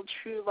called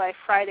TRU-Life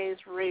Fridays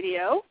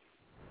Radio,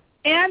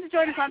 and to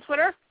join us on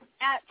Twitter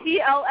at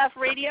TLF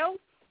Radio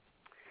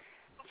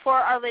for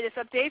our latest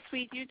updates.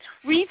 We do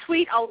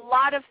retweet a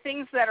lot of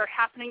things that are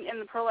happening in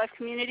the pro-life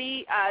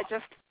community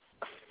just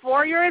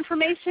for your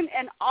information,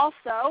 and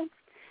also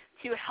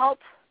to help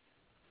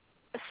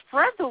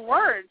spread the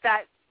word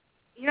that,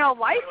 you know,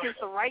 life is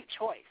the right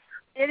choice.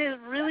 It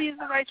really is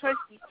the right choice.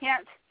 You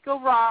can't go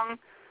wrong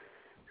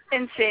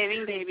in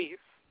saving babies.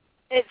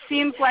 It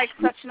seems like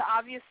such an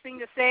obvious thing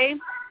to say,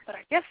 but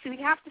I guess we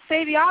have to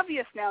say the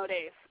obvious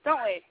nowadays,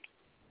 don't we?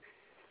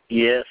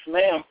 Yes,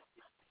 ma'am.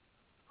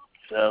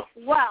 So,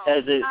 well,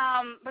 that's the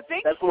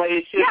way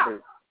it should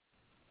be.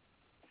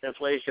 That's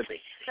the way it should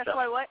be. That's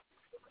why what?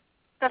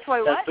 That's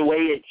why what? That's the way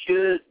it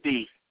should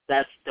be.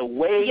 That's the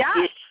way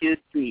it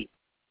should be.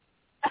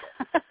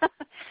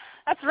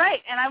 That's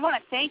right, and I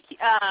want to thank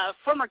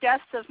former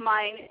guests of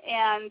mine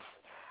and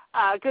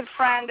good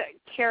friend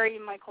Carrie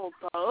Michael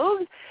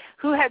Bogue,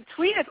 who had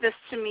tweeted this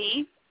to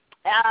me,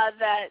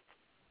 that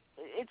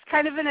it's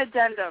kind of an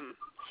addendum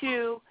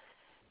to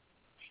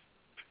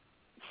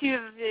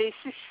the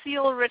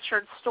Cecile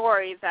Richards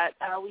story that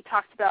we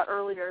talked about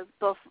earlier,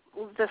 both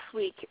this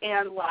week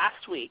and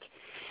last week.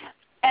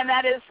 And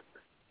that is,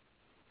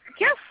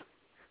 guess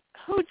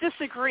who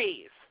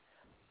disagrees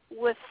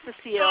with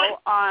Cecile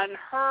on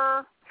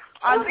her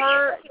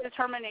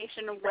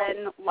determination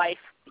when life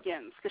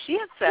begins? Because she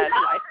had said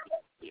life,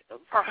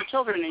 for her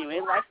children anyway,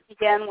 life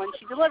began when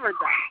she delivered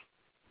them.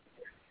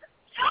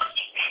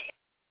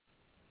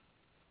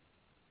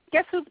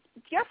 Guess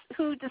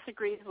who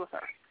disagrees with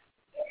her?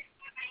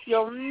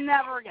 You'll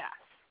never guess,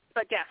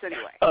 but guess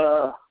anyway.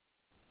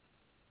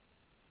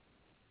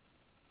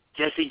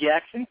 Jesse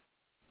Jackson?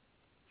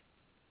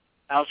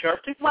 Al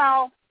Sharpton?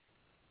 Well,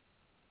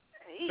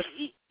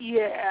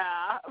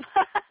 yeah.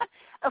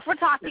 If we're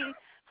talking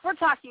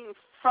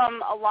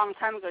from a long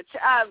time ago,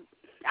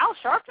 Al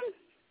Sharpton?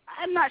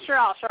 I'm not sure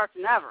Al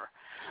Sharpton ever.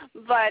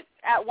 But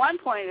at one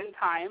point in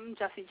time,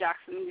 Jesse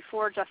Jackson,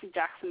 before Jesse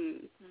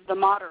Jackson the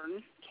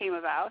Modern came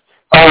about.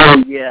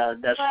 Oh yeah,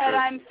 that's true. But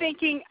I'm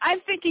thinking a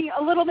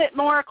little bit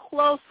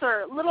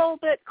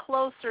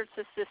closer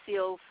to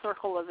Cecile's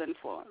circle of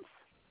influence.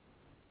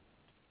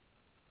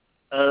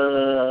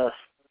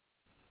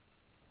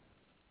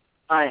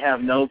 I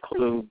have no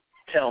clue.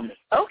 Tell me.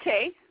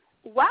 Okay.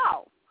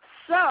 Wow.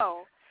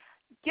 So,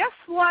 guess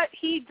what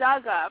he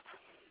dug up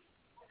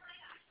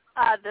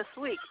this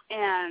week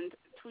and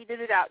tweeted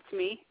it out to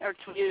me, or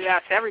tweeted it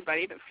out to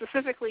everybody, but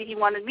specifically he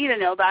wanted me to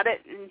know about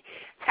it and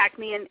tagged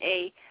me in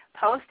a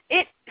post.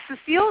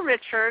 Cecile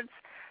Richards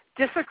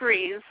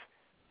disagrees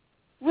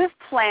with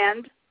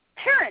Planned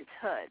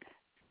Parenthood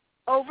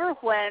over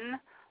when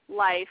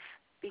life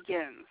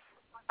begins.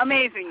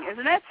 Amazing,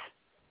 isn't it?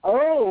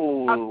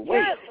 Oh,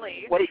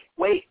 apparently.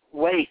 Wait.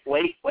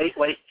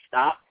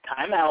 Stop.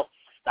 Time out.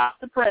 Stop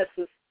the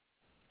presses.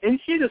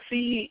 Isn't she the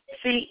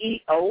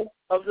CEO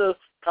of the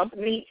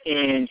company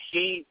and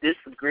she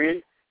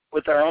disagreed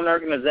with her own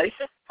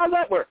organization? How'd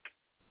that work?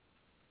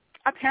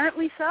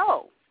 Apparently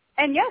so.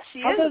 And yes, she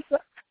is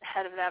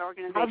head of that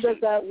organization. How does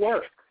that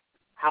work?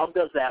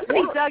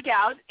 They dug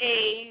out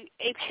a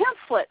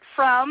pamphlet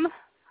from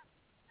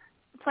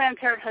Planned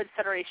Parenthood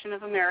Federation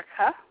of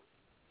America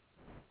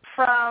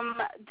from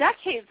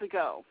decades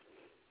ago.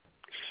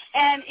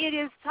 And it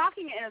is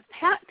talking in a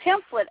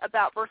pamphlet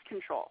about birth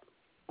control,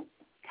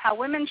 how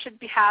women should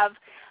have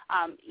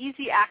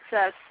easy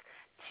access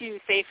to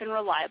safe and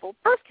reliable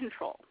birth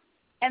control.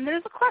 And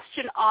there's a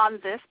question on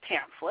this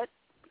pamphlet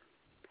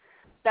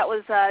that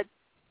was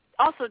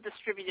also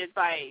distributed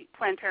by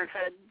Planned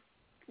Parenthood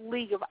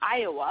League of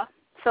Iowa.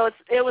 So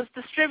it was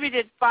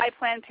distributed by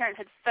Planned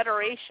Parenthood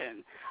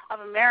Federation of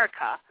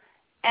America,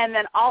 and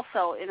then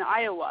also in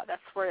Iowa.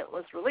 That's where it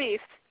was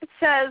released. It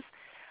says,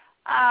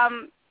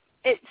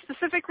 it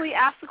specifically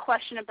asks the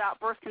question about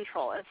birth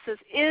control. It says,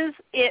 is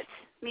it,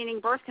 meaning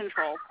birth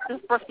control,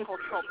 does birth control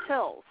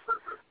pills,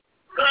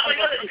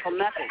 birth control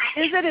methods,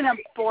 is it an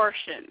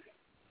abortion?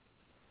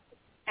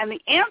 And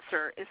the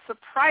answer is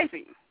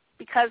surprising,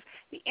 because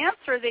the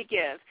answer they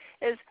give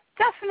is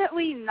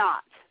definitely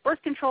not.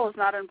 Birth control is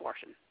not an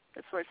abortion.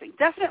 That's what it's saying.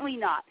 Definitely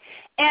not.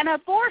 An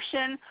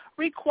abortion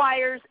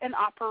requires an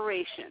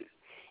operation.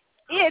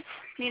 It,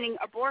 meaning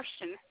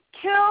abortion,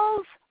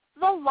 kills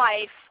the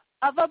life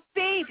of a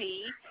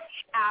baby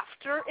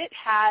after it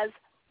has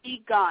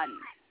begun.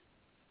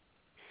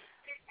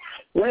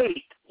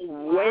 Wait a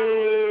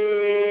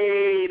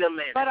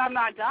minute. But I'm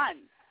not done.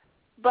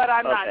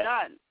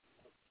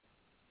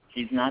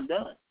 She's not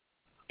done.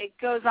 It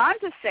goes on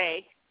to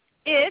say,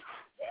 it,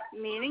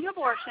 meaning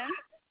abortion,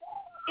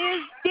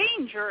 is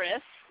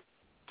dangerous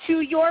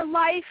to your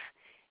life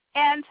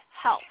and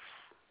health.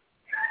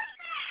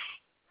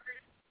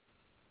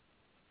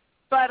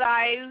 But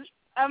I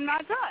am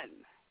not done.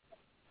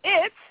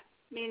 It,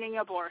 meaning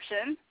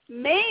abortion,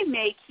 may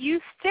make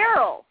you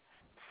sterile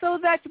so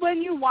that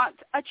when you want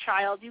a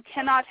child, you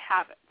cannot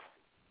have it.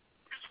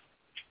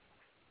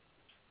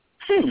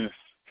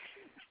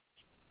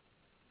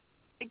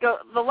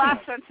 The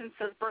last sentence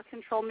says birth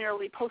control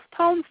merely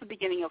postpones the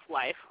beginning of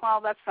life.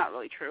 Well, that's not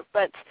really true,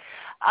 but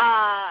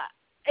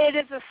it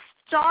is a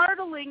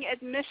startling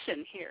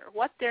admission here,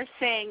 what they're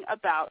saying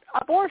about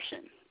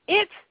abortion.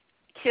 It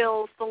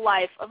kills the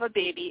life of a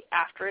baby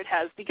after it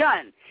has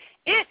begun.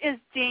 It is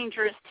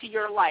dangerous to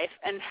your life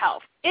and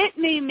health. It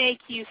may make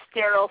you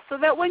sterile so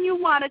that when you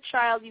want a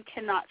child, you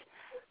cannot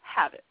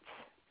have it.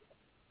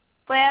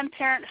 Planned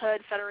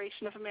Parenthood,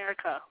 Federation of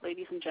America,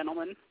 ladies and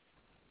gentlemen.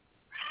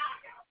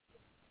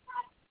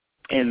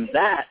 And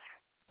that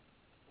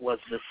was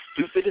the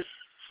stupidest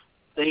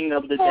thing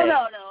of the day. Oh,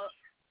 no.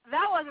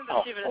 That wasn't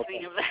the stupidest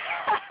thing of the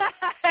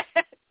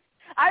day.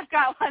 I've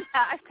got one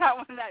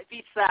that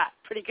beats that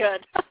pretty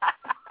good.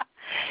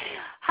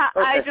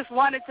 I just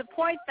wanted to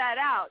point that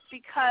out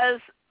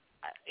because,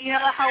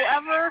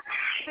 however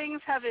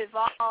things have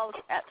evolved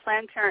at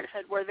Planned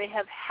Parenthood where they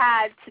have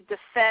had to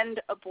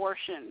defend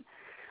abortion,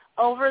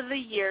 over the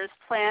years,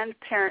 Planned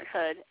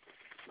Parenthood,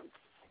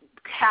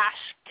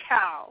 cash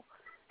cow,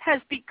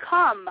 has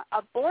become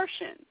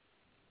abortion.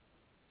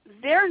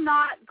 They're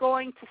not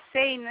going to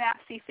say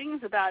nasty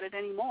things about it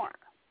anymore.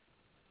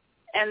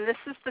 And this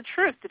is the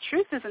truth. The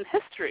truth is in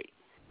history.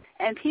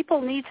 And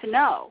people need to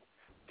know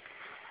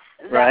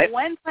that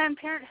when Planned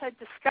Parenthood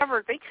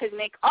discovered they could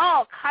make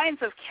all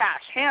kinds of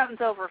cash,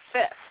 hands over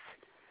fist,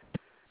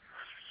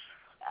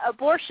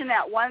 abortion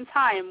at one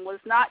time was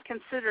not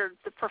considered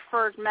the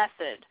preferred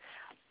method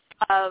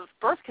of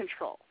birth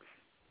control.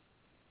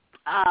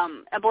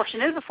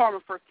 Abortion is a form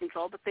of birth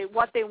control, but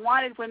what they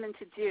wanted women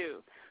to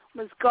do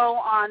was go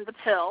on the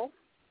pill,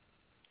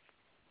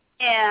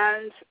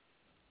 and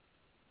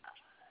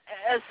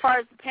as far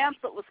as the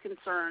pamphlet was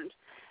concerned,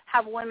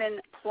 have women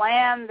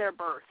plan their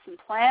births and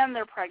plan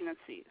their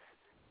pregnancies.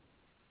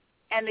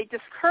 And they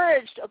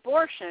discouraged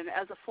abortion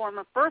as a form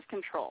of birth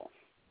control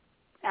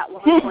at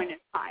one point in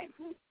time.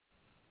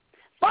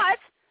 But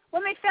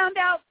when they found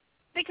out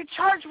they could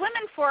charge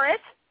women for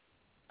it,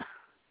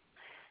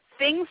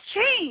 things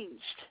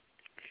changed.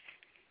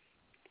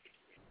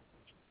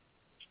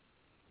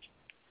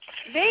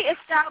 They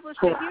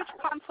established a huge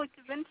conflict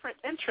of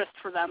interest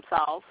for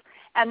themselves,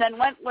 and then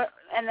went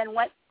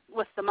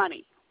with the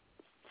money.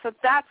 So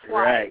that's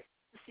why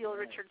Cecile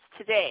Richards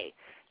today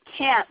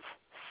can't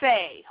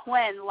say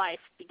when life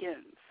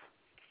begins.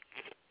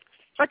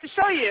 But to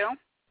show you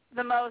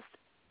the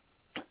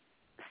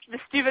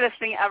stupidest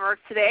thing ever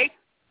today,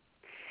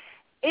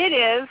 it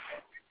is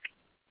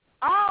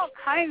all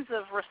kinds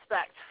of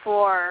respect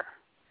for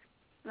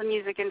the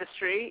music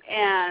industry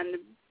and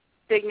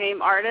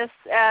big-name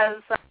artists as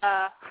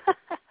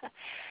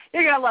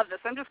you're going to love this.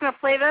 I'm just going to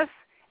play this,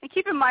 and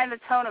keep in mind the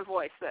tone of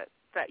voice that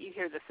you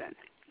hear this in.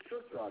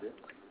 Church audience,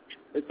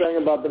 they sang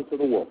about them to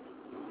the world,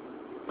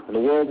 and the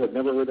world had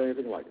never heard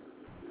anything like it.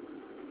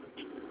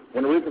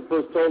 When Aretha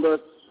first told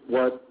us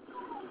what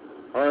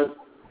RPECT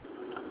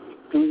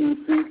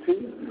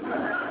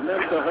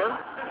meant to her,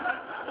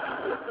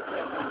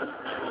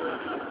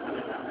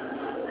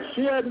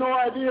 she had no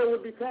idea it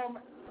would become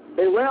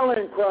a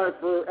rallying cry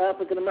for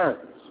African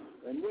Americans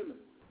and women.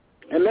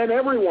 And then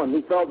everyone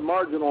who felt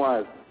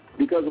marginalized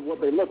because of what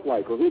they looked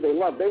like or who they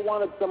loved, they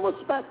wanted some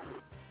respect.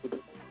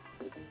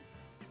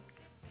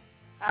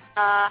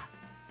 How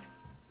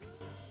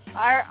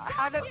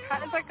does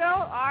that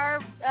go?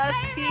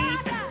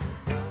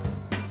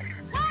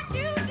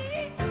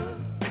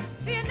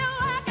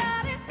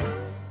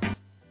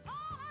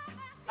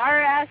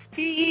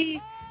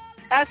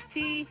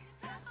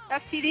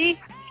 STD?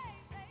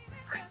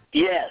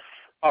 Yes,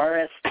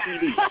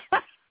 RSTD.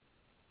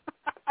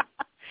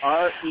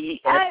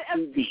 RESTD.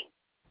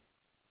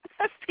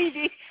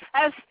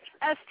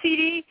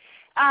 STD.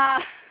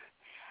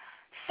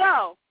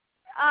 So,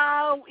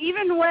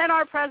 even when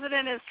our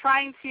president is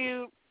trying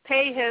to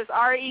pay his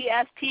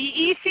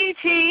RESPECT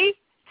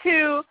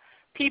to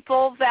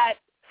people that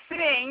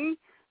sing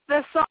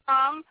the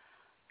song,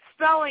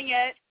 spelling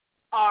it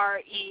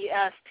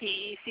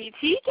RESPECT,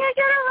 can't get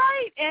it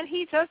right, and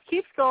he just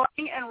keeps going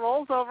and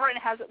rolls over and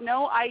has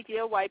no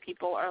idea why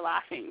people are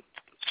laughing.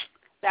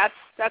 That's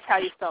how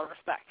you spell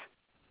respect.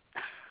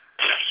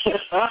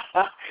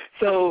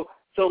 So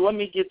let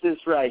me get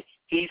this right.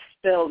 He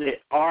spelled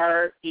it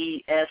RESTECT?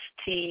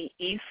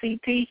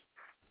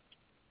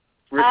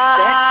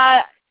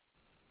 Respect?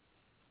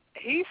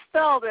 He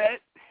spelled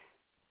it.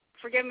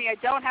 Forgive me, I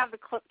don't have the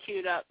clip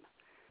queued up.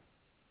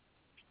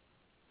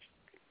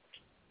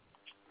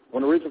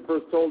 When Aretha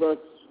first told us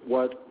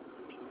what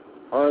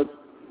RSPECT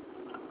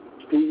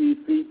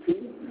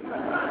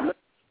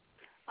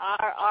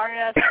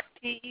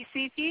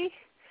RSPECT?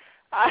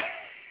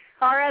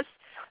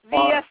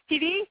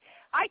 RSVSTD?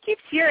 I keep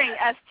hearing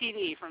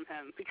STD from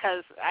him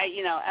because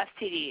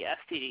STD.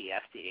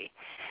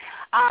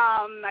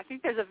 I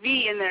think there's a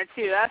V in there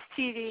too.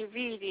 STD,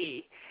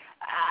 VD.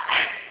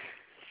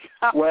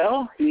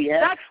 Well,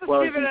 that's the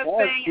stupidest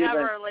thing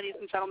ever, ladies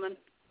and gentlemen.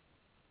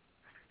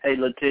 Hey,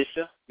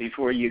 Letitia,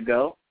 before you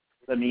go,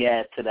 let me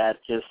add to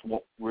that just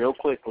real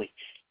quickly.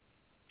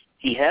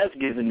 He has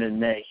given the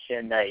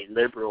nation a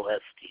liberal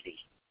STD.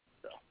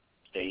 So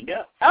there you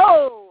go.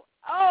 Oh.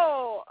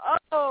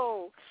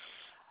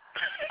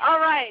 All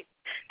right.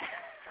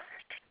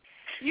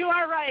 You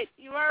are right.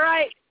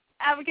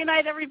 Have a good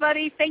night,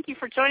 everybody. Thank you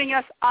for joining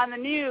us on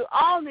the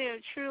all-new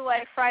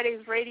TRU-Life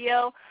Fridays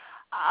radio.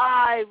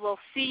 I will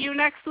see you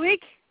next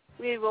week.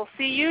 We will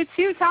see you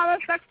too, Thomas,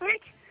 next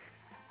week.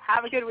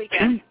 Have a good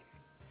weekend.